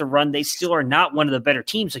against the run, they still are not one of the better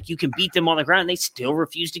teams. Like, you can beat them on the ground, and they still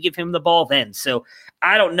refuse to give him the ball then. So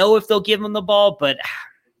I don't know if they'll give him the ball, but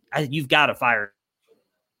you've got to fire.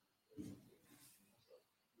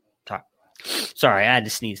 Sorry, I had to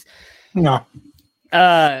sneeze. No.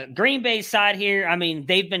 Green Bay's side here,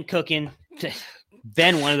 they've been cooking.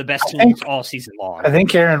 Been one of the best teams all season long. I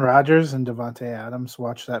think Aaron Rodgers and Devontae Adams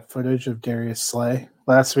watched that footage of Darius Slay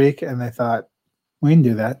last week, and they thought, we can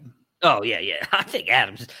do that. Oh, yeah. I think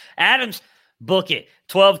Adams, book it.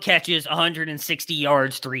 12 catches, 160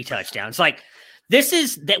 yards, 3 touchdowns. Like, this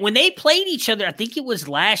is that when they played each other, I think it was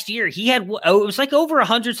last year, he had, it was like over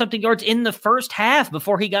 100-something yards in the first half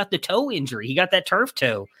before he got the toe injury. He got that turf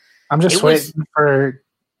toe. I'm just waiting for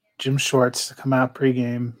Jim Schwartz to come out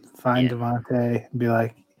pregame, find Devontae and be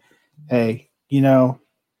like, hey,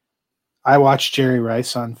 I watched Jerry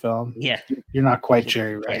Rice on film. Yeah. You're not quite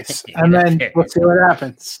Jerry Rice. And then we'll see what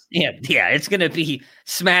happens. Yeah, it's going to be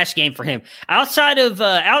smash game for him. Outside of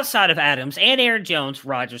Adams and Aaron Jones,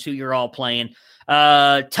 Rodgers, who you're all playing,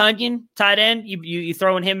 Tunyon, tight end, you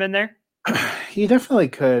throwing him in there? He definitely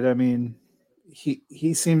could. I mean,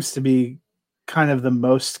 he seems to be kind of the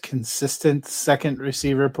most consistent second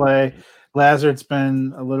receiver play. Lazard's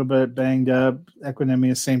been a little bit banged up.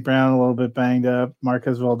 Equanimeous St. Brown a little bit banged up.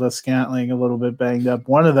 Marquez Valdes-Scantling a little bit banged up.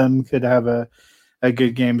 One of them could have a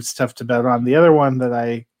good game. It's tough to bet on. The other one that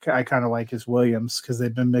I kind of like is Williams because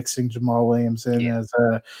they've been mixing Jamal Williams in as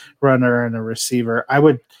a runner and a receiver.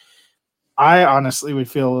 I honestly would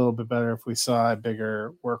feel a little bit better if we saw a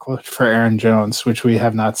bigger workload for Aaron Jones, which we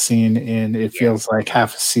have not seen in it feels like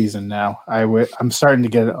half a season now. I'm starting to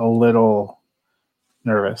get a little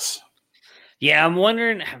nervous. Yeah, I'm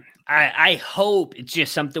wondering. I hope it's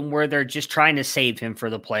just something where they're just trying to save him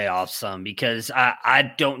for the playoffs some because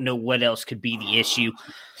I don't know what else could be the issue.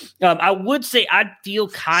 I would say I'd feel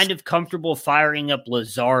kind of comfortable firing up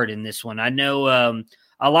Lazard in this one. I know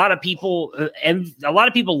a lot of people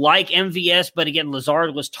like MVS, but again,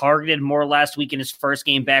 Lazard was targeted more last week in his first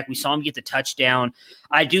game back. We saw him get the touchdown.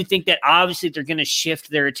 I do think that obviously they're going to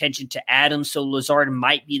shift their attention to Adams, so Lazard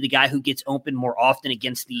might be the guy who gets open more often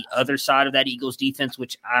against the other side of that Eagles defense,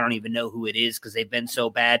 which I don't even know who it is because they've been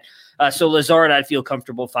so bad. So Lazard, I'd feel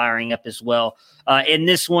comfortable firing up as well in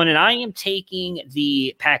this one, and I am taking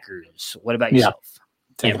the Packers. What about yourself?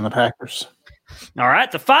 Taking the Packers. All right,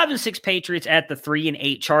 the 5-6 Patriots at the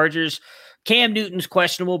 3-8 Chargers. Cam Newton's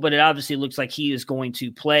questionable, but it obviously looks like he is going to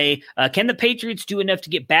play. Can the Patriots do enough to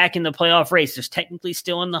get back in the playoff race? They're technically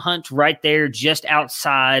still in the hunt right there, just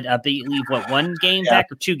outside. I believe, one game back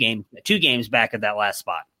or two games back of that last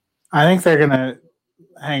spot? I think they're going to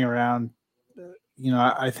hang around.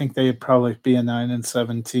 I think they'd probably be a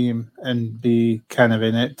 9-7 team and be kind of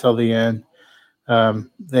in it till the end.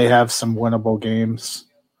 They have some winnable games.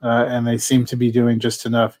 And they seem to be doing just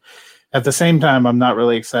enough. At the same time, I'm not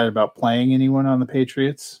really excited about playing anyone on the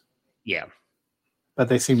Patriots. Yeah. But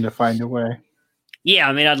they seem to find a way. Yeah,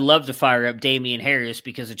 I mean, I'd love to fire up Damian Harris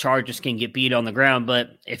because the Chargers can get beat on the ground,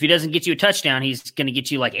 but if he doesn't get you a touchdown, he's going to get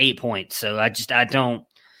you like 8 points. So I don't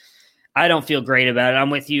feel great about it. I'm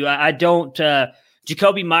with you. I don't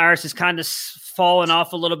Jacoby Myers has kind of fallen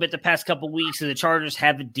off a little bit the past couple of weeks, and the Chargers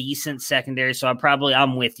have a decent secondary, so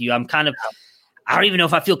I'm with you. I don't even know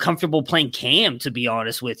if I feel comfortable playing Cam, to be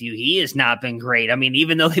honest with you. He has not been great. I mean,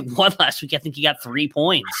 even though they won last week, I think he got 3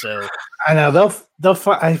 points. So I know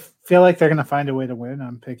I feel like they're going to find a way to win.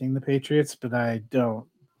 I'm picking the Patriots, but I don't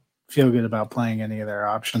feel good about playing any of their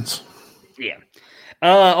options. Yeah.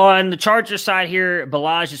 On the Chargers side here,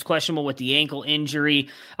 Balaj is questionable with the ankle injury.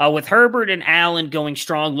 With Herbert and Allen going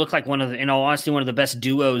strong, look like in all honesty, one of the best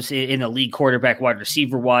duos in the league quarterback wide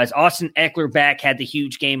receiver wise. Austin Eckler back had the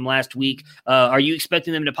huge game last week. Are you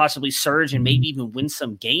expecting them to possibly surge and maybe even win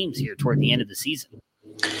some games here toward the end of the season?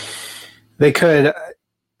 They could.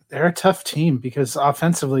 They're a tough team because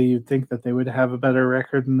offensively you'd think that they would have a better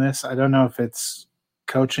record than this. I don't know if it's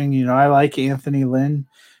coaching. I like Anthony Lynn,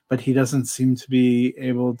 but he doesn't seem to be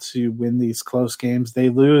able to win these close games. They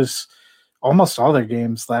lose almost all their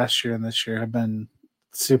games last year and this year have been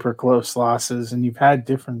super close losses, and you've had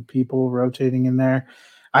different people rotating in there.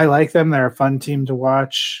 I like them. They're a fun team to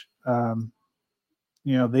watch.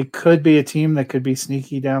 They could be a team that could be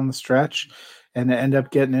sneaky down the stretch and end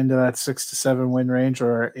up getting into that 6 to 7 win range,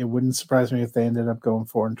 or it wouldn't surprise me if they ended up going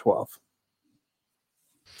 4-12.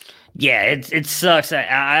 Yeah, it sucks.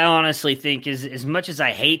 I honestly think as much as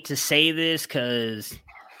I hate to say this because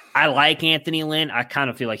I like Anthony Lynn, I kind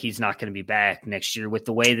of feel like he's not going to be back next year with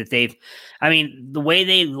the way that the way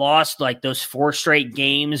they lost like those 4 straight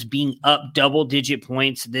games being up double-digit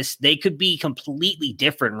points, they could be completely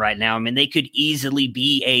different right now. I mean, they could easily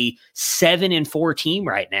be a 7-4 team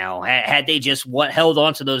right now had they just held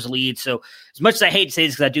on to those leads. So as much as I hate to say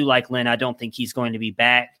this because I do like Lynn, I don't think he's going to be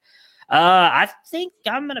back. I think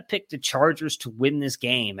I'm going to pick the Chargers to win this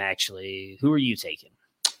game, actually. Who are you taking?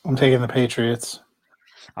 I'm taking the Patriots.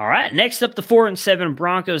 All right. Next up, the 4-7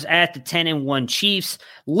 Broncos at the 10-1 Chiefs.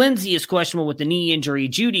 Lindsey is questionable with the knee injury.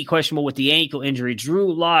 Judy questionable with the ankle injury.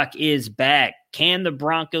 Drew Lock is back. Can the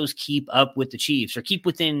Broncos keep up with the Chiefs or keep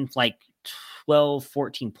within like 12,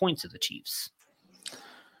 14 points of the Chiefs?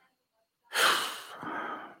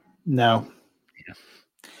 No.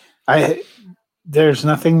 Yeah. There's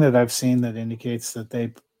nothing that I've seen that indicates that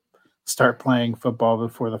they start playing football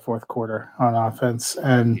before the fourth quarter on offense.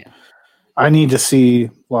 And I need to see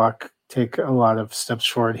Locke take a lot of steps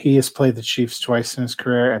forward. He has played the Chiefs twice in his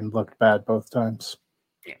career and looked bad both times.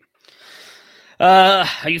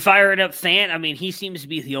 Are you firing up Fant? I mean, he seems to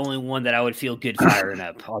be the only one that I would feel good firing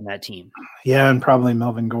up on that team. Yeah, and probably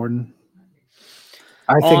Melvin Gordon.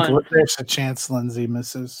 I think there's a chance Lindsey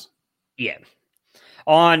misses. Yeah.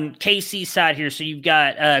 On KC's side here, so you've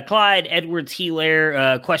got Clyde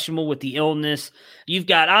Edwards-Helaire, questionable with the illness. You've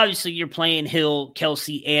got, obviously, you're playing Hill,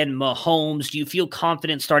 Kelsey, and Mahomes. Do you feel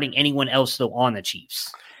confident starting anyone else, though, on the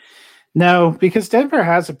Chiefs? No, because Denver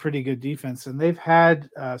has a pretty good defense, and they've had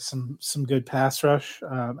some good pass rush.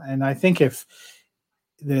 And I think if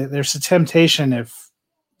there's a temptation if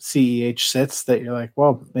CEH sits that you're like,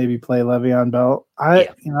 well, maybe play Le'Veon Bell.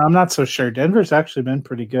 I'm not so sure. Denver's actually been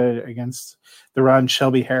pretty good against the run.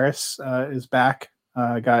 Shelby Harris is back.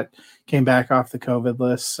 Came back off the COVID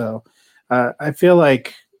list, so I feel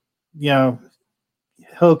like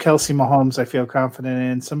Hill, Kelsey, Mahomes, I feel confident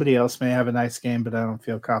in. Somebody else may have a nice game, but I don't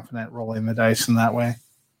feel confident rolling the dice in that way.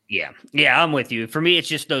 Yeah, I'm with you. For me, it's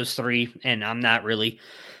just those three, and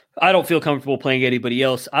I don't feel comfortable playing anybody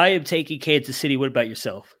else. I am taking Kansas City. What about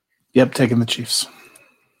yourself? Yep, taking the Chiefs.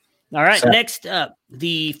 All right, next up,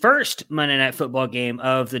 the first Monday Night Football game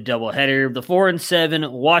of the doubleheader, the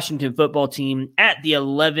 4-7 Washington football team at the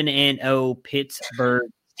 11-0 Pittsburgh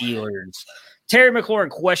Steelers. Terry McLaurin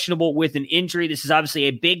questionable with an injury. This is obviously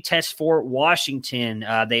a big test for Washington.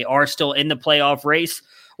 They are still in the playoff race.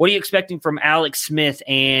 What are you expecting from Alex Smith?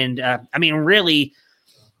 And, really,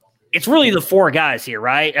 it's really the four guys here,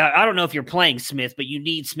 right? I don't know if you're playing Smith, but you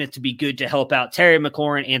need Smith to be good to help out Terry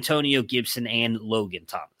McLaurin, Antonio Gibson, and Logan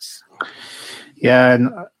Thomas. Yeah, and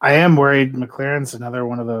I am worried McLaurin's another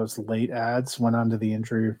one of those late ads, went onto the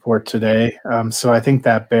injury report today. So I think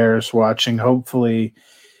that bears watching. Hopefully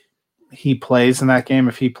he plays in that game.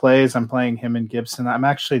 If he plays, I'm playing him and Gibson. I'm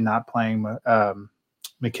actually not playing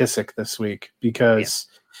McKissick this week because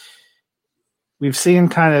we've seen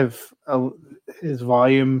kind of his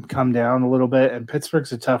volume come down a little bit, and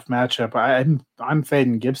Pittsburgh's a tough matchup. I'm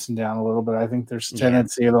fading Gibson down a little bit. I think there's a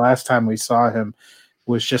tendency. The last time we saw him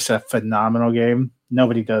was just a phenomenal game.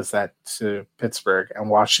 Nobody does that to Pittsburgh, and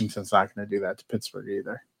Washington's not going to do that to Pittsburgh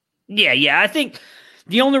either. Yeah. I think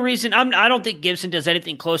the only reason I don't think Gibson does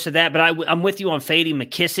anything close to that, but I'm with you on fading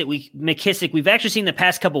McKissick. We've actually seen the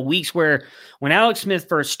past couple of weeks where when Alex Smith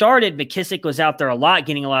first started, McKissick was out there a lot,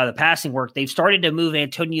 getting a lot of the passing work. They've started to move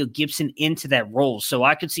Antonio Gibson into that role, so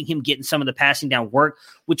I could see him getting some of the passing down work,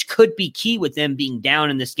 which could be key with them being down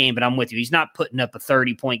in this game. But I'm with you; he's not putting up a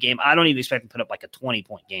 30-point game. I don't even expect him to put up like a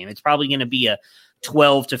 20-point game. It's probably going to be a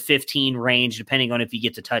 12 to 15 range, depending on if he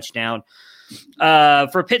gets a touchdown.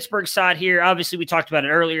 For Pittsburgh side here, obviously we talked about it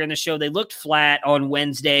earlier in the show. They looked flat on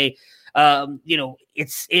Wednesday.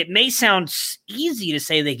 It may sound easy to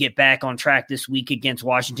say they get back on track this week against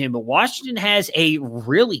Washington, but Washington has a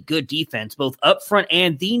really good defense, both up front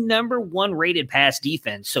and the number one rated pass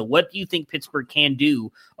defense. So what do you think Pittsburgh can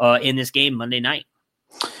do in this game Monday night?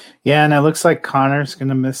 Yeah, and it looks like Connor's going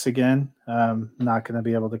to miss again. Not going to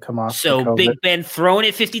be able to come off. So Big Ben throwing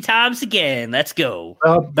it 50 times again. Let's go.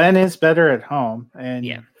 Well, Ben is better at home,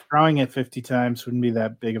 and throwing it 50 times wouldn't be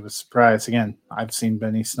that big of a surprise. Again, I've seen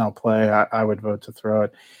Benny Snell play. I would vote to throw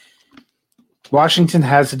it. Washington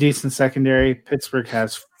has a decent secondary. Pittsburgh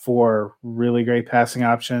has 4 really great passing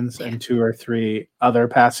options and 2 or 3 other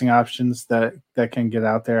passing options that can get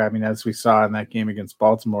out there. I mean, as we saw in that game against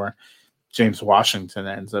Baltimore, James Washington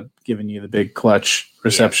ends up giving you the big clutch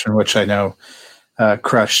reception, which I know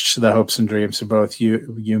crushed the hopes and dreams of both you,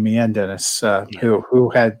 me, and Dennis, who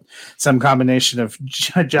had some combination of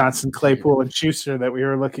Johnson, Claypool, and Schuster that we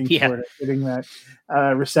were looking for getting that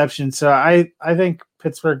reception. So I think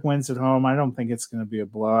Pittsburgh wins at home. I don't think it's going to be a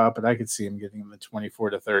blowout, but I could see him getting in the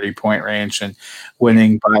 24 to 30 point range and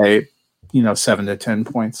winning by 7 to 10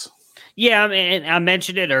 points. Yeah, I mean, I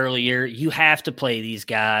mentioned it earlier. You have to play these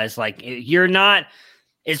guys. Like, you're not,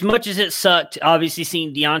 as much as it sucked, obviously,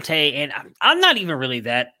 seeing Deontay, and I'm not even really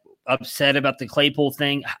that upset about the Claypool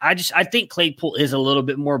thing. I think Claypool is a little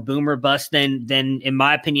bit more boomer bust than in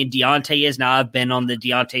my opinion, Deontay is. Now, I've been on the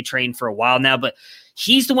Deontay train for a while now, but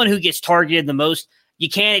he's the one who gets targeted the most. You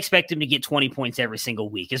can't expect him to get 20 points every single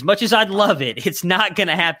week. As much as I'd love it, it's not going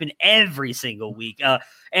to happen every single week.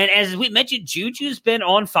 And as we mentioned, Juju's been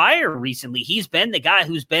on fire recently. He's been the guy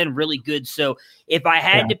who's been really good. So if I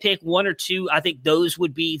had to pick one or two, I think those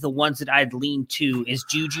would be the ones that I'd lean to, is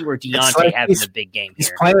Juju or Deontay having a big game here.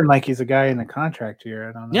 He's playing like he's a guy in a contract here.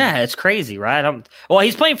 I don't know. Yeah, it's crazy, right?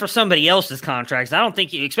 He's playing for somebody else's contracts. I don't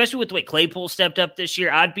think, especially with the way Claypool stepped up this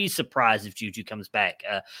year, I'd be surprised if Juju comes back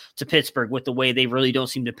to Pittsburgh with the way they really don't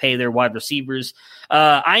seem to pay their wide receivers.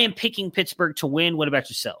 I am picking Pittsburgh to win. What about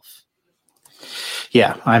yourself?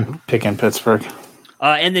 Yeah, I'm picking Pittsburgh.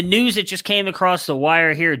 And the news that just came across the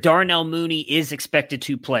wire here, Darnell Mooney is expected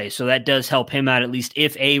to play, so that does help him out. At least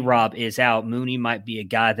if A-Rob is out, Mooney might be a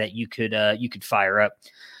guy that you could fire up.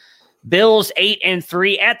 Bills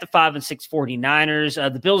 8-3 at the 5-6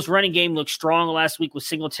 49ers. The Bills running game looked strong last week with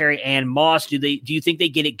Singletary and Moss. Do you think they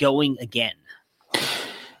get it going again?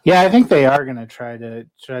 Yeah, I think they are going to try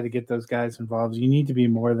to get those guys involved. You need to be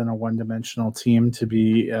more than a one-dimensional team to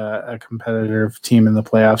be a competitive team in the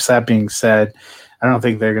playoffs. That being said, I don't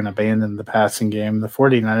think they're going to abandon the passing game. The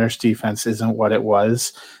 49ers defense isn't what it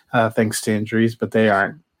was thanks to injuries, but they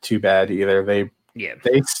aren't too bad either. They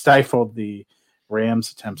stifled the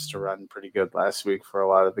Rams' attempts to run pretty good last week for a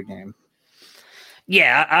lot of the game.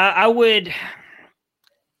 Yeah, I would.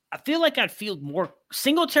 I feel like I'd feel more.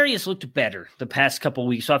 Singletary has looked better the past couple of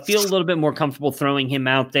weeks, so I feel a little bit more comfortable throwing him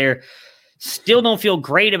out there. Still don't feel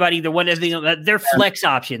great about either one of them. They're flex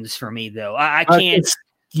options for me, though. I can't.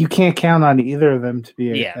 You can't count on either of them to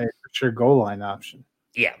be a sure goal line option.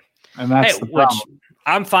 Yeah, and that's the problem.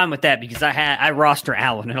 I'm fine with that because I roster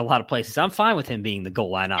Allen in a lot of places. I'm fine with him being the goal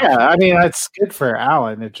line option. Yeah, I mean that's good for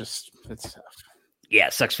Allen. It's tough. Yeah,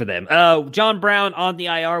 it sucks for them. John Brown on the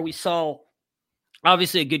IR. We saw.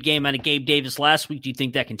 Obviously, a good game out of Gabe Davis last week. Do you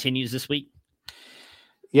think that continues this week?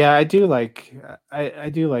 Yeah, I do like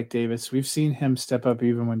Davis. We've seen him step up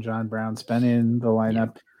even when John Brown's been in the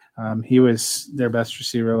lineup. Yeah. He was their best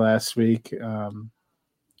receiver last week. And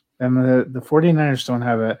the 49ers don't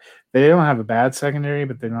have a bad secondary,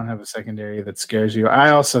 but they don't have a secondary that scares you.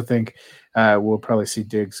 I also think we'll probably see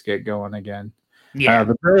Diggs get going again. Yeah,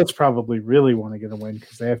 the Birds probably really want to get a win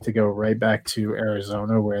because they have to go right back to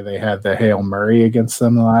Arizona where they had the Hail Murray against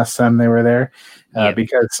them the last time they were there.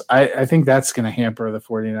 Because I think that's going to hamper the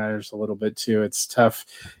 49ers a little bit too. It's tough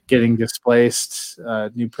getting displaced,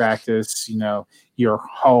 new practice, you're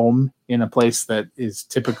home in a place that is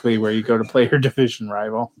typically where you go to play your division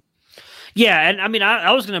rival. Yeah, and I mean,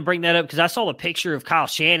 I was going to bring that up because I saw the picture of Kyle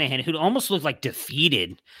Shanahan, who almost looked like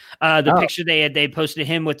defeated. Picture they posted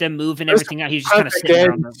him with them moving everything out. He's just kind of sitting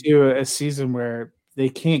around to a season where they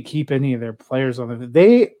can't keep any of their players on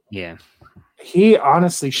the. He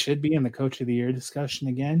honestly should be in the Coach of the Year discussion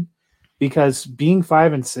again because being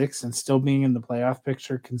 5-6 and still being in the playoff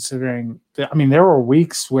picture, considering there were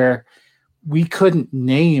weeks where we couldn't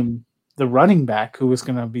name the running back who was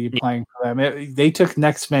going to be playing for them. They took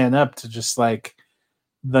next man up to just like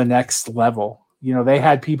the next level. They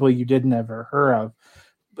had people you didn't ever heard of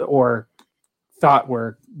or thought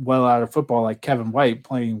were well out of football, like Kevin White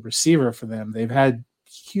playing receiver for them. They've had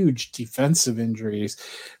huge defensive injuries.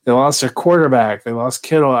 They lost their quarterback. They lost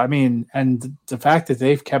Kittle. And the fact that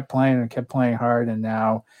they've kept playing hard and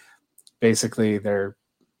now basically they're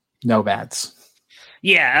nomads.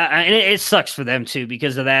 Yeah, and it sucks for them, too,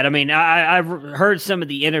 because of that. I've heard some of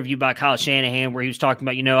the interview by Kyle Shanahan where he was talking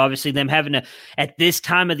about, obviously them having to, at this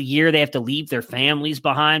time of the year, they have to leave their families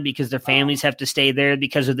behind because their families have to stay there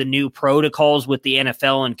because of the new protocols with the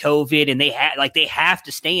NFL and COVID, and they have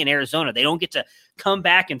to stay in Arizona. They don't get to come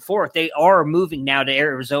back and forth. They are moving now to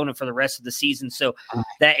Arizona for the rest of the season, so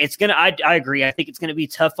that it's gonna. I agree. I think it's gonna be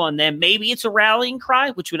tough on them. Maybe it's a rallying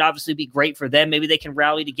cry, which would obviously be great for them. Maybe they can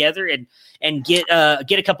rally together and get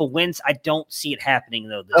a couple wins. I don't see it happening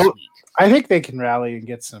though this week. I think they can rally and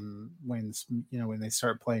get some wins. When they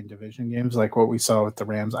start playing division games like what we saw with the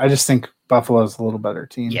Rams. I just think Buffalo's a little better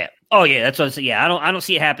team. Yeah. Oh yeah, that's what I said. Yeah, I don't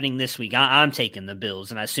see it happening this week. I'm taking the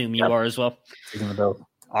Bills, and I assume you are as well. Taking the Bills.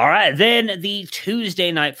 All right, then the Tuesday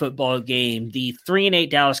night football game, the 3-8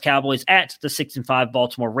 Dallas Cowboys at the 6-5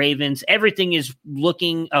 Baltimore Ravens. Everything is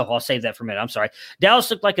looking. Oh, I'll save that for a minute. I'm sorry. Dallas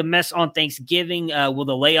looked like a mess on Thanksgiving. Will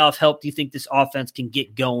the layoff help? Do you think this offense can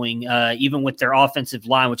get going, even with their offensive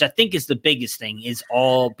line, which I think is the biggest thing, is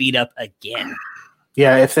all beat up again?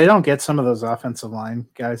 Yeah, if they don't get some of those offensive line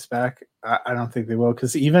guys back, I don't think they will,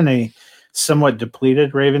 because even a somewhat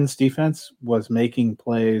depleted Ravens defense was making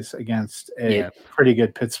plays against a pretty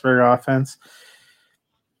good Pittsburgh offense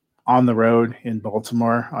on the road in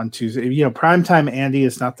Baltimore on Tuesday. Primetime Andy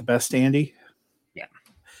is not the best Andy. Yeah.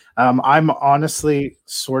 I'm honestly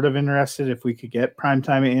sort of interested if we could get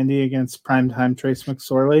primetime Andy against primetime Trace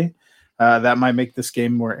McSorley. That might make this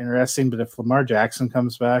game more interesting, but if Lamar Jackson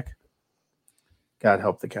comes back, God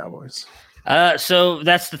help the Cowboys. So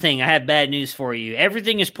that's the thing. I have bad news for you.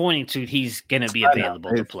 Everything is pointing to he's going to be available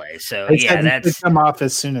to play. So that's come off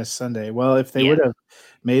as soon as Sunday. Well, if they would have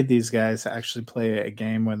made these guys actually play a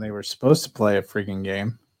game when they were supposed to play a freaking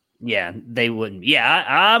game. Yeah, they wouldn't. Yeah,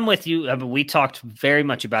 I'm with you. We talked very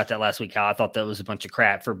much about that last week. How I thought that was a bunch of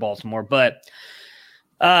crap for Baltimore, but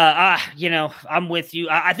I'm with you.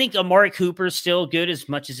 I think Amari Cooper is still good, as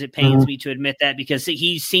much as it pains me to admit that, because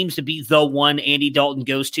he seems to be the one Andy Dalton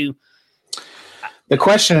goes to. The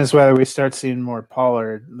question is whether we start seeing more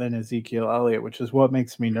Pollard than Ezekiel Elliott, which is what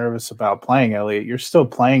makes me nervous about playing Elliott. You're still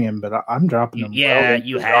playing him, but I'm dropping him. Yeah,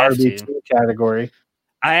 you have to. Category.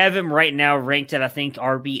 I have him right now ranked at, I think,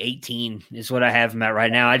 RB 18 is what I have him at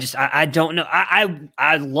right now. I don't know.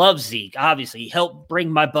 I love Zeke. Obviously, he helped bring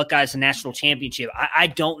my Buckeyes a national championship. I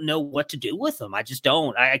don't know what to do with him. I just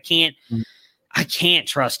don't. I can't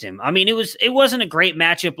trust him. I mean, it wasn't a great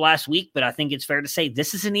matchup last week, but I think it's fair to say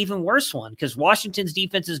this is an even worse one because Washington's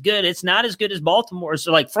defense is good. It's not as good as Baltimore's,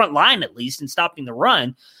 like front line at least, in stopping the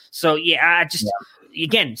run. So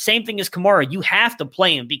again, same thing as Kamara. You have to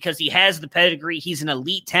play him because he has the pedigree. He's an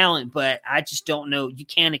elite talent, but I just don't know. You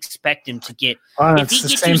can't expect him to get. If he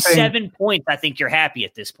gets you 7 points, I think you're happy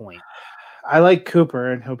at this point. I like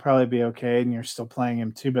Cooper, and he'll probably be okay, and you're still playing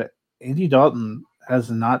him too. But Andy Dalton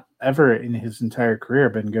has not ever in his entire career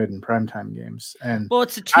been good in primetime games. And well,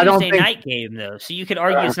 it's a Tuesday night game, though, so you could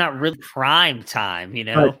argue it's not really prime time, you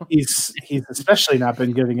know? But he's especially not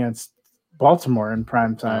been good against Baltimore in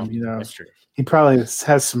primetime, That's true. He probably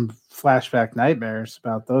has some flashback nightmares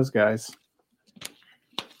about those guys.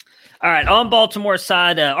 All right, on Baltimore's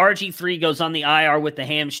side, RG3 goes on the IR with the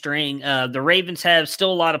hamstring. The Ravens have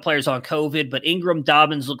still a lot of players on COVID, but Ingram,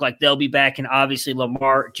 Dobbins look like they'll be back, and obviously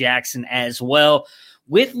Lamar Jackson as well.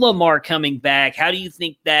 With Lamar coming back, how do you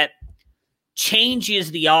think that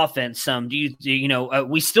changes the offense some?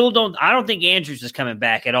 We still don't – I don't think Andrews is coming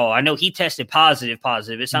back at all. I know he tested positive.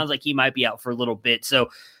 It sounds like he might be out for a little bit. So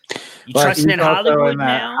you trusting in Hollywood in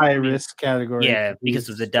that now? high-risk category. Yeah, because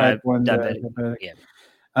of the diabetic. Yeah.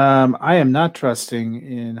 I am not trusting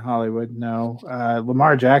in Hollywood, no.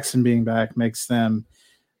 Lamar Jackson being back makes them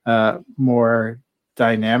more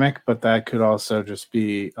dynamic, but that could also just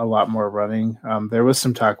be a lot more running. There was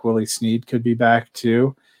some talk Willie Snead could be back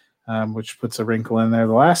too, which puts a wrinkle in there.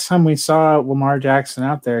 The last time we saw Lamar Jackson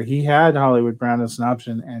out there, he had Hollywood Brown as an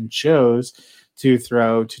option and chose to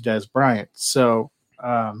throw to Dez Bryant. So,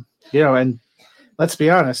 and let's be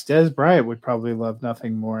honest, Dez Bryant would probably love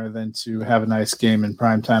nothing more than to have a nice game in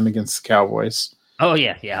primetime against the Cowboys. Oh,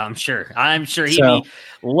 yeah, I'm sure. He'd be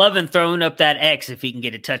loving throwing up that X if he can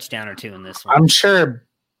get a touchdown or two in this one. I'm sure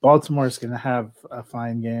Baltimore's going to have a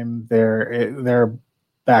fine game. Their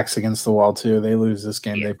backs against the wall, too. They lose this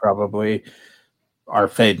game, They probably are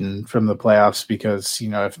fading from the playoffs because,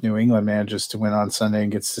 if New England manages to win on Sunday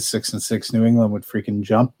and gets to 6-6, New England would freaking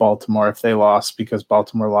jump Baltimore if they lost because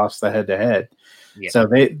Baltimore lost the head-to-head. Yeah. So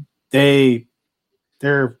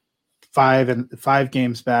they're 5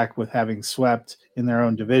 games back with having swept in their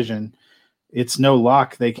own division. It's no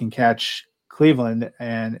lock they can catch Cleveland,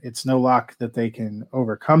 and it's no lock that they can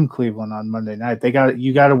overcome Cleveland on Monday night.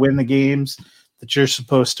 You got to win the games that you're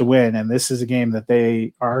supposed to win, and this is a game that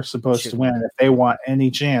they are supposed to win. If they want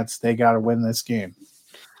any chance, they got to win this game.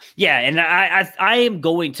 Yeah, and I am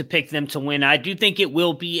going to pick them to win. I do think it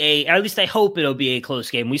will be at least I hope it'll be a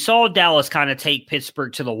close game. We saw Dallas kind of take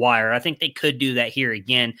Pittsburgh to the wire. I think they could do that here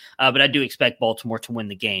again, but I do expect Baltimore to win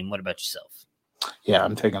the game. What about yourself? Yeah,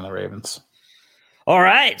 I'm taking the Ravens. All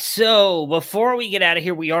right, so before we get out of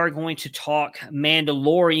here, we are going to talk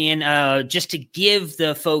Mandalorian. Just to give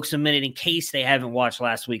the folks a minute in case they haven't watched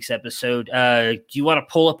last week's episode, do you want to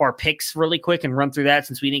pull up our picks really quick and run through that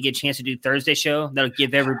since we didn't get a chance to do Thursday show? That'll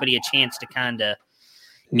give everybody a chance to kind of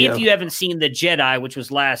if you haven't seen The Jedi, which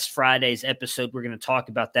was last Friday's episode, we're going to talk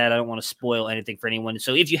about that. I don't want to spoil anything for anyone.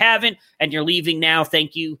 So if you haven't and you're leaving now,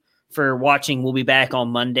 thank you for watching. We'll be back on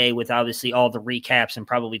Monday with obviously all the recaps and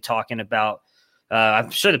probably talking about I'm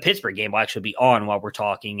sure the Pittsburgh game will actually be on while we're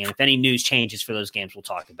talking. And if any news changes for those games, we'll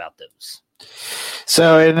talk about those.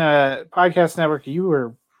 So in Podcast Network, you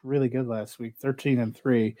were really good last week,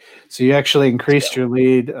 13-3. So you actually increased your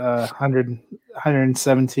lead,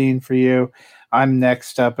 117 for you. I'm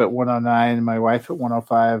next up at 109. My wife at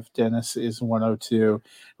 105. Dennis is 102.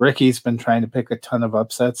 Ricky's been trying to pick a ton of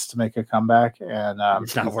upsets to make a comeback, and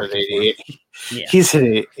it's not working. 88. Yeah. He's at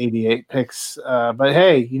 88 picks. But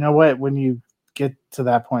hey, you know what? When you get to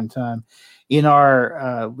that point in time in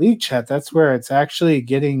our league chat, that's where it's actually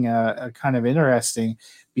getting a kind of interesting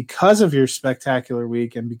because of your spectacular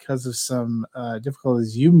week and because of some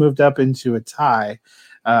difficulties. You moved up into a tie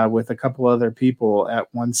with a couple other people at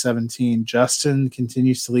 117. Justin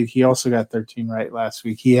continues to lead. He also got 13 right last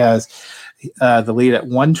week. He has the lead at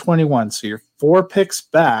 121. So you're 4 picks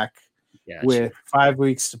back with 5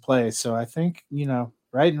 weeks to play. So I think,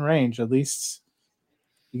 right in range, at least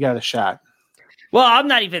you got a shot. Well, I'm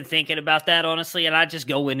not even thinking about that, honestly, and I just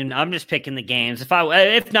go in and I'm just picking the games.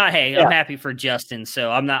 If not, hey, I'm happy for Justin.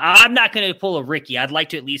 So I'm not going to pull a Ricky. I'd like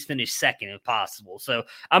to at least finish second if possible. So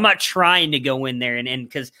I'm not trying to go in there and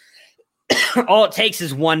because all it takes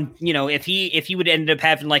is one. If he would end up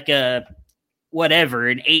having like an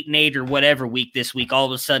 8-8 or whatever week this week, all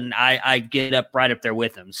of a sudden I get up right up there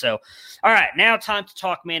with him. So, all right, now time to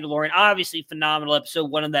talk Mandalorian. Obviously, phenomenal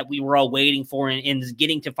episode, one that we were all waiting for, and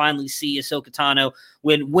getting to finally see Ahsoka Tano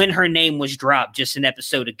when her name was dropped just an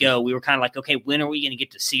episode ago. We were kind of like, okay, when are we going to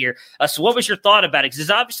get to see her? So, what was your thought about it? Because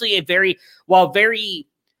it's obviously very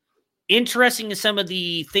interesting in some of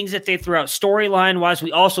the things that they threw out storyline-wise.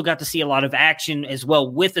 We also got to see a lot of action as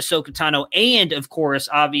well with Ahsoka Tano and, of course,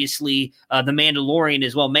 obviously, the Mandalorian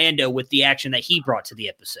as well, Mando, with the action that he brought to the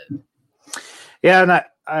episode. Yeah, and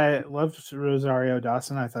I loved Rosario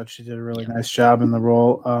Dawson. I thought she did a really nice job in the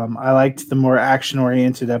role. I liked the more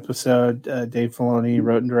action-oriented episode. Dave Filoni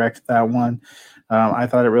wrote and directed that one. I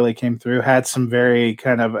thought it really came through. Had some very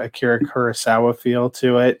kind of Akira Kurosawa feel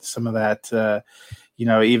to it. Some of that...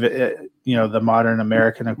 even the modern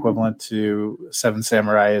American equivalent to Seven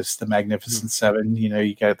Samurai is the Magnificent Seven.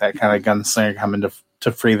 You got that kind of gunslinger coming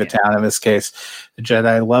to free the town. In this case, the Jedi.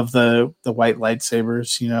 I love the white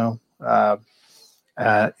lightsabers.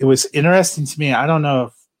 It was interesting to me. I don't know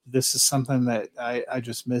if this is something that I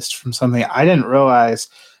just missed from something. I didn't realize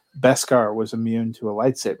Beskar was immune to a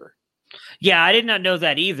lightsaber. Yeah, I did not know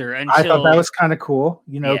that either. I thought that was kind of cool,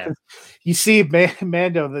 because you see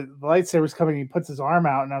Mando, the lightsaber's coming, he puts his arm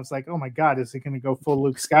out, and I was like, oh my God, is he going to go full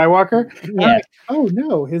Luke Skywalker? Yeah. Like, oh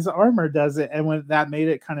no, his armor does it. And when that made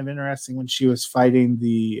it kind of interesting when she was fighting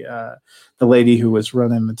the lady who was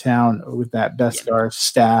running the town with that Beskar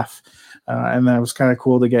staff. And that was kind of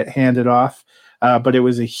cool to get handed off. But it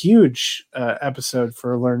was a huge episode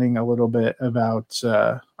for learning a little bit about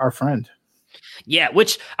our friend. Yeah,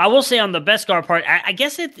 which I will say on the Beskar part, I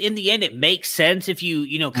guess in the end it makes sense if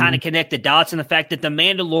you kind of connect the dots and the fact that the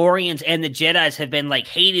Mandalorians and the Jedis have been like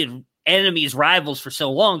hated enemies, rivals for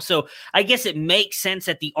so long. So I guess it makes sense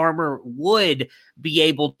that the armor would be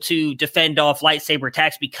able to defend off lightsaber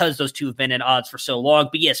attacks because those two have been at odds for so long.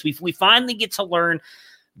 But yes, we finally get to learn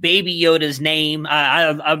Baby Yoda's name.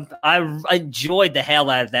 I enjoyed the hell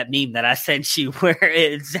out of that meme that I sent you where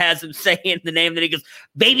it has him saying the name, then he goes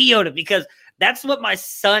Baby Yoda, because that's what my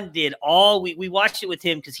son did. We watched it with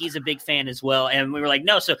him because he's a big fan as well. And we were like,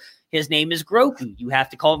 no, so his name is Grogu. You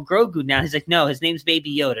have to call him Grogu now. He's like, no, his name's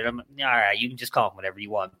Baby Yoda. And I'm like, all right, you can just call him whatever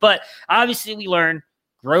you want. But obviously we learn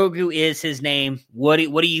Grogu is his name. What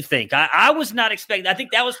do you think? I was not expecting. I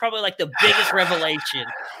think that was probably like the biggest revelation.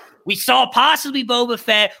 We saw possibly Boba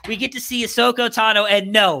Fett. We get to see Ahsoka Tano.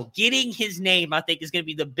 And no, getting his name, I think, is going to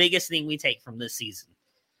be the biggest thing we take from this season.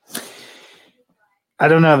 I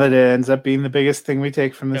don't know that it ends up being the biggest thing we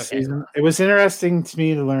take from this season. It was interesting to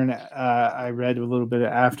me to learn. I read a little bit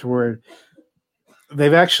afterward.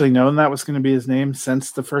 They've actually known that was going to be his name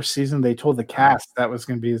since the first season. They told the cast that was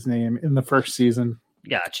going to be his name in the first season.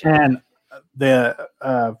 Gotcha. And the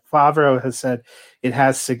Favreau has said it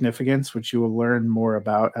has significance, which you will learn more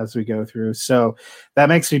about as we go through. So that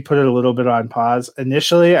makes me put it a little bit on pause.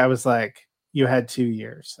 Initially, I was like, you had 2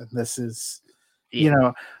 years, and this is,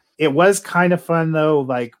 It was kind of fun, though,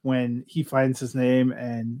 like when he finds his name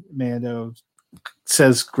and Mando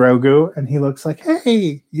says Grogu, and he looks like,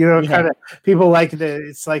 hey, kind of people like it.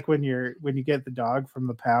 It's like when you get the dog from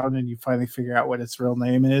the pound and you finally figure out what its real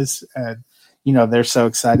name is, and they're so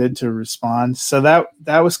excited to respond. So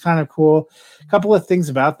that was kind of cool. A couple of things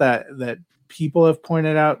about that people have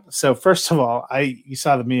pointed out. So first of all, you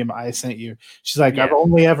saw the meme I sent you. She's like, I've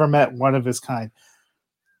only ever met one of his kind.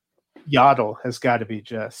 Yaddle has got to be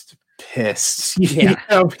just pissed,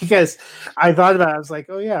 because I thought about it. I was like,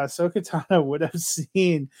 oh yeah, Ahsoka Tano would have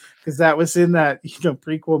seen, because that was in that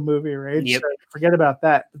prequel movie, right? Yep. So forget about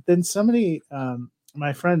that. But then somebody,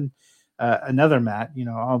 my friend, another Matt,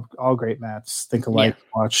 all great Matts think alike,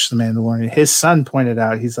 watch The Mandalorian. His son pointed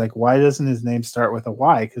out, he's like, why doesn't his name start with a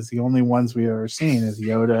Y? Because the only ones we've ever seen is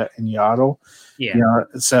Yoda and Yaddle. Yeah.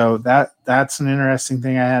 So that's an interesting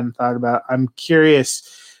thing I hadn't thought about. I'm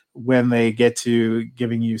curious when they get to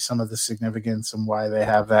giving you some of the significance and why they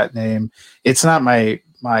have that name. It's not my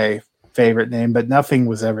favorite name, but nothing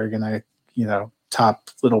was ever gonna, top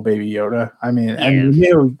little Baby Yoda. I mean, and you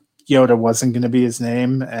knew Yoda wasn't gonna be his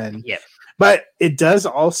name, and but it does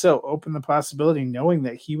also open the possibility, knowing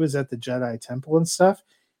that he was at the Jedi Temple and stuff,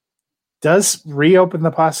 does reopen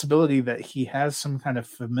the possibility that he has some kind of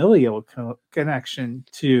familial connection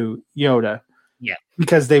to Yoda. Yeah,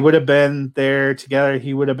 because they would have been there together.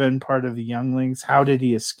 He would have been part of the younglings. How did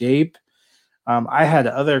he escape? I had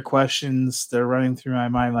other questions that are running through my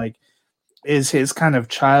mind, like, is his kind of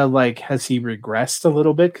childlike, has he regressed a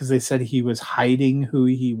little bit? Because they said he was hiding who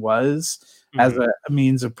he was as a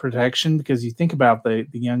means of protection. Because you think about the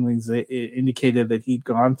younglings, it indicated that he'd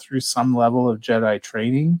gone through some level of Jedi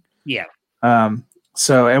training. Yeah.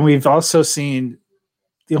 So, and we've also seen,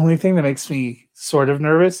 the only thing that makes me sort of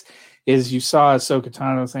nervous is you saw Ahsoka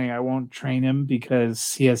Tano saying, I won't train him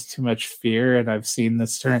because he has too much fear. And I've seen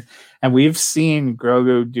this turn. And we've seen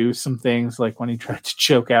Grogu do some things, like when he tried to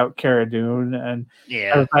choke out Cara Dune. And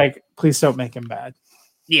I was like, please don't make him bad.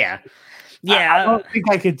 Yeah. I don't think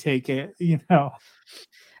I could take it,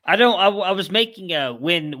 I don't. I was making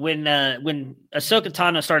when Ahsoka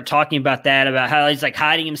Tano started talking about that, about how he's like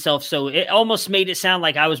hiding himself. So it almost made it sound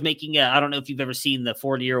like I was making I don't know if you've ever seen the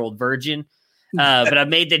 40-Year-Old Virgin, but I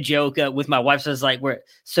made the joke with my wife. So I was like,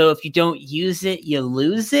 so if you don't use it, you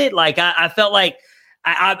lose it. Like I felt like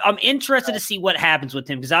I'm interested to see what happens with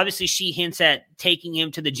him, because obviously she hints at taking him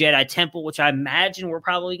to the Jedi Temple, which I imagine we're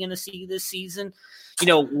probably going to see this season.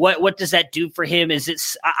 What does that do for him?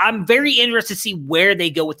 I'm very interested to see where they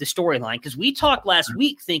go with the storyline, because we talked last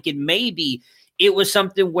week thinking maybe it was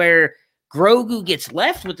something where Grogu gets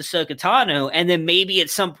left with the Ahsoka Tano, and then maybe at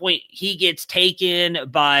some point he gets taken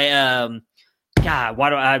by God. Why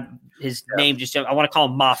do I his name just? I want to call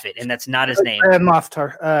him Moffat, and that's not his name. Grand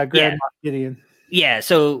Moff Gideon. Yeah.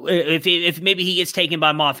 So if maybe he gets taken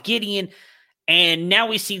by Moff Gideon. And now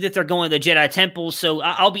we see that they're going to the Jedi Temple. So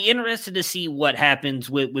I'll be interested to see what happens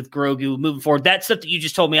with Grogu moving forward. That stuff that you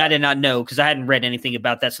just told me, I did not know, because I hadn't read anything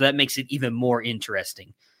about that. So that makes it even more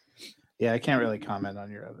interesting. Yeah, I can't really comment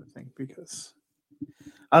on your other thing, because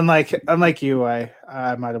unlike you, I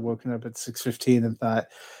might have woken up at 6:15 and thought,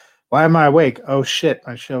 why am I awake? Oh, shit,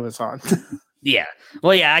 my show is on. Yeah.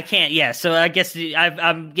 Well, yeah, I can't. Yeah. So I guess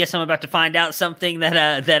I'm about to find out something that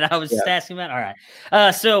I was asking about. All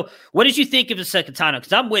right. So what did you think of Ahsoka Tano?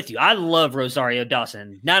 Because I'm with you. I love Rosario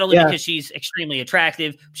Dawson, not only because she's extremely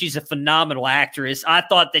attractive, she's a phenomenal actress. I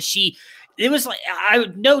thought that it was like,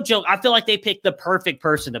 no joke, I feel like they picked the perfect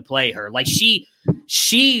person to play her. Like she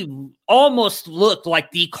almost looked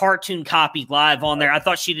like the cartoon copy live on there. I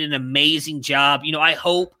thought she did an amazing job. I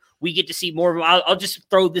hope we get to see more of them. I'll just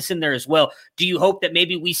throw this in there as well. Do you hope that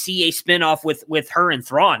maybe we see a spinoff with her and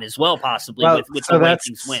Thrawn as well, possibly, with the way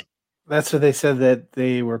things went? That's what they said, that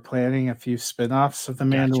they were planning a few spinoffs of The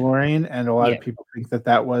Mandalorian, and a lot of people think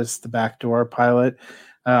that was the backdoor pilot,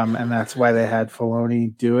 and that's why they had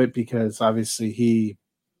Filoni do it, because obviously he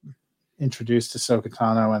introduced Ahsoka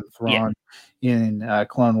Tano and Thrawn in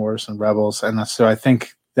Clone Wars and Rebels, and so I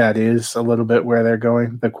think that is a little bit where they're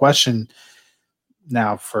going. The question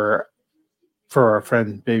now for our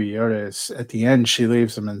friend Baby Yoda is, at the end she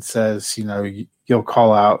leaves him and says, you'll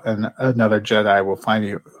call out and another Jedi will find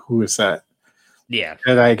you. Who is that? Yeah.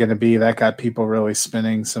 Jedi going to be? That got people really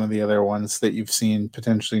spinning, some of the other ones that you've seen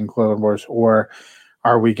potentially in Clone Wars. Or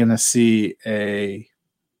are we going to see a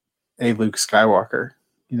Luke Skywalker?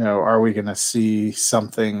 Are we going to see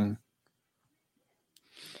something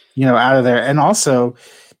out of there? And also,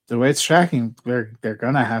 the way it's tracking, they're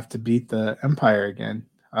going to have to beat the Empire again.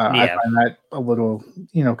 I find that a little,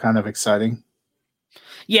 kind of exciting.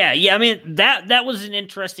 Yeah. I mean, that was an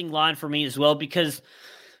interesting line for me as well, because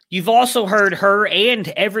you've also heard her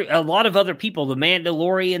and a lot of other people, the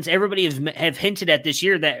Mandalorians, everybody have hinted at this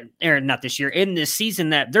year in this season,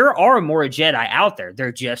 that there are more Jedi out there.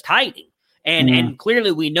 They're just hiding. And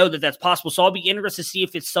clearly we know that that's possible. So I'll be interested to see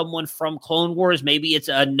if it's someone from Clone Wars. Maybe it's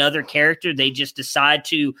another character they just decide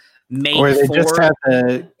to make. Or they just have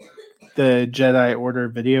the Jedi Order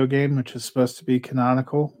video game, which is supposed to be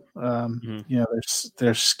canonical.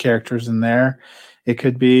 There's characters in there. It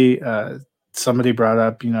could be somebody brought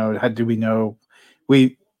up, how do we know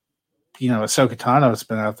Ahsoka Tano's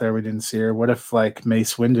been out there. We didn't see her. What if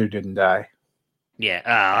Mace Windu didn't die? Yeah,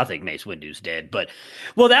 I think Mace Windu's dead, but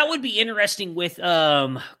that would be interesting with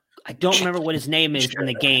I don't remember what his name is in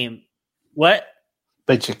the game. What?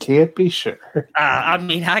 But you can't be sure. I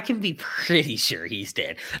mean, I can be pretty sure he's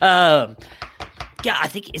dead. I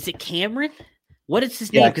think, is it Cameron? What is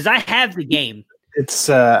his name? Because I have the game. It's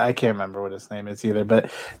I can't remember what his name is either,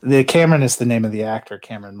 but the Cameron is the name of the actor,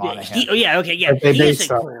 Cameron Monaghan. He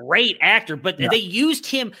is a great actor, but they used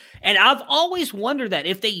him, and I've always wondered that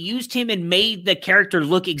if they used him and made the character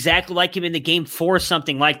look exactly like him in the game for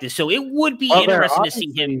something like this. So it would be interesting to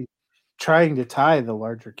see him trying to tie the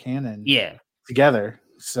larger canon together.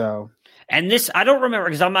 So, and this, I don't remember,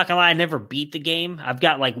 because I'm not gonna lie, I never beat the game. I've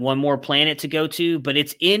got one more planet to go to, but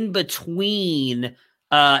it's in between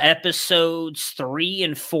episodes 3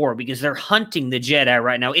 and 4 because they're hunting the Jedi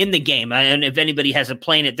right now in the game. And if anybody hasn't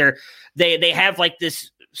played it, they have like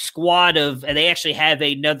this squad of, and they actually have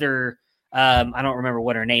another. I don't remember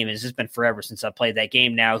what her name is. It's been forever since I played that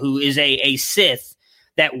game now. Who is a Sith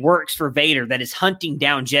that works for Vader that is hunting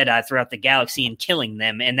down Jedi throughout the galaxy and killing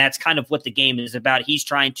them. And that's kind of what the game is about. He's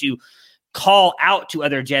trying to call out to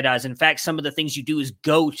other Jedis. In fact, some of the things you do is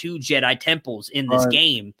go to Jedi temples in this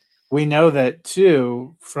game. We know that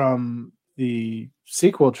too from the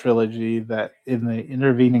sequel trilogy that in the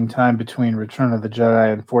intervening time between Return of the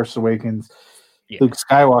Jedi and Force Awakens, Luke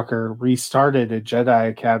Skywalker restarted a Jedi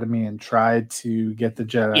Academy and tried to get the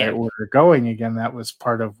Jedi Order going again. That was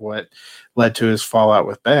part of what led to his fallout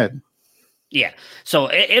with Ben. Yeah.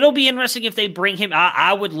 So it'll be interesting if they bring him.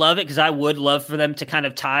 I would love it because I would love for them to kind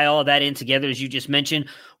of tie all of that in together, as you just mentioned.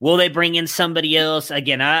 Will they bring in somebody else?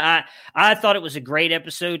 Again, I thought it was a great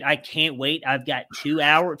episode. I can't wait. I've got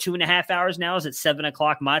 2.5 hours now. It's at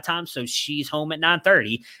 7:00 my time. So she's home at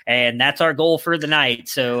 9:30, and that's our goal for the night.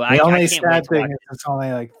 So the only sad thing is it's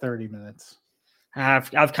only like 30 minutes.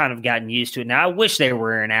 I've kind of gotten used to it now. I wish they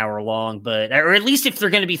were an hour long, but or at least if they're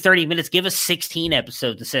going to be 30 minutes, give us 16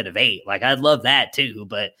 episodes instead of 8. Like I'd love that too,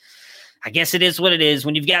 but I guess it is what it is.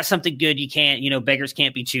 When you've got something good, you can't, beggars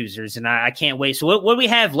can't be choosers, and I can't wait. So what do we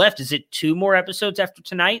have left? Is it 2 more episodes after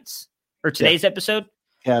tonight's or today's episode?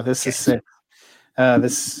 Yeah, this is 6.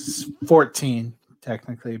 This is 14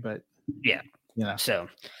 technically, but so.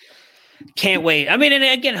 Can't wait. I mean, and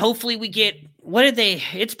again, hopefully we get,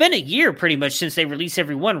 it's been a year pretty much since they released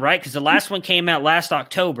every one, right? Because the last one came out last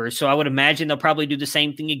October. So I would imagine they'll probably do the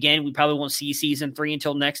same thing again. We probably won't see season 3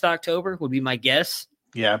 until next October would be my guess.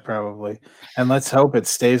 Yeah, probably. And let's hope it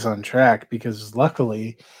stays on track because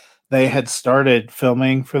luckily they had started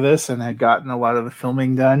filming for this and had gotten a lot of the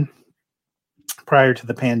filming done prior to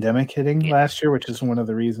the pandemic hitting last year, which is one of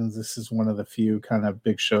the reasons this is one of the few kind of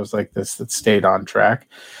big shows like this that stayed on track.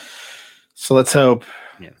 So let's hope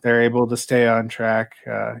they're able to stay on track.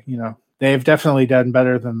 They've definitely done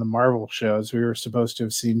better than the Marvel shows. We were supposed to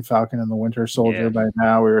have seen Falcon and the Winter Soldier by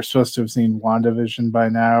now. We were supposed to have seen WandaVision by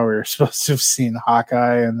now. We were supposed to have seen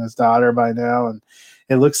Hawkeye and his daughter by now. And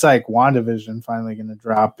it looks like WandaVision finally going to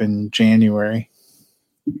drop in January.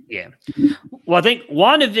 Yeah. Well, I think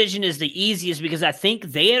WandaVision is the easiest because I think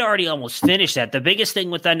they had already almost finished that. The biggest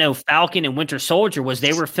thing with, I know, Falcon and Winter Soldier was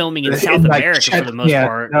they were filming in South America for the most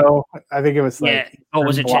part. No, I think it was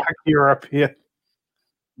was it Europe? Yeah.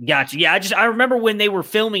 Gotcha. Yeah, I remember when they were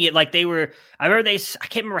filming it, like I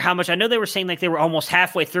can't remember how much. I know they were saying like they were almost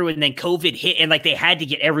halfway through and then COVID hit and like they had to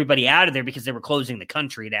get everybody out of there because they were closing the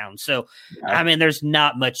country down. So, I mean, there's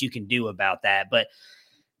not much you can do about that, but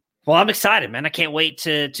well, I'm excited, man. I can't wait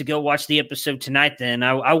to go watch the episode tonight. Then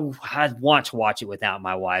I'd want to watch it without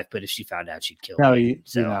my wife, but if she found out, she'd kill me.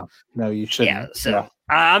 No, you shouldn't. Yeah, so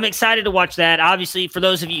I'm excited to watch that. Obviously, for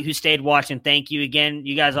those of you who stayed watching, thank you again.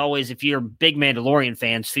 You guys always, if you're big Mandalorian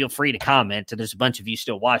fans, feel free to comment. There's a bunch of you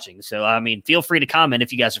still watching, so I mean, feel free to comment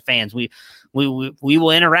if you guys are fans. We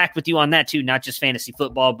will interact with you on that too, not just fantasy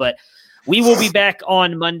football, but. We will be back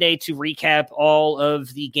on Monday to recap all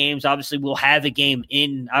of the games. Obviously, we'll have a game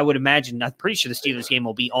in, I would imagine, I'm pretty sure the Steelers game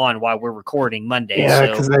will be on while we're recording Monday. Yeah,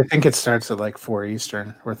 because I think it starts at like 4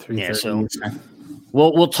 Eastern or 3:30 Eastern.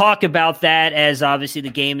 We'll talk about that as obviously the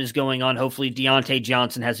game is going on. Hopefully Deontay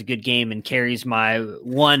Johnson has a good game and carries my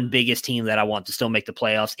one biggest team that I want to still make the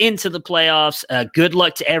playoffs into the playoffs. Good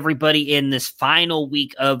luck to everybody in this final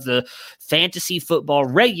week of the fantasy football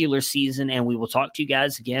regular season, and we will talk to you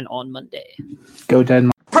guys again on Monday. Go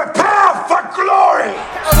Denmark. Prepare for glory!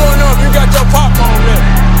 I don't know if you got your popcorn ready.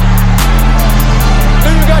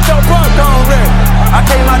 If you got your popcorn ready. I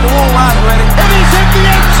came out the womb, I was ready. And he's in the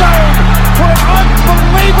end zone for an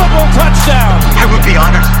unbelievable touchdown. I would be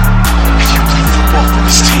honored if you played football for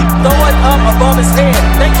this team. Throw it up above his head.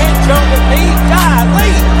 They can't jump with me.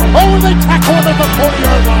 Golly. Oh, they tackle him at the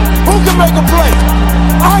 40-yard line. Who can make a play?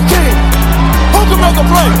 I can. Who can make a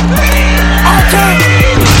play?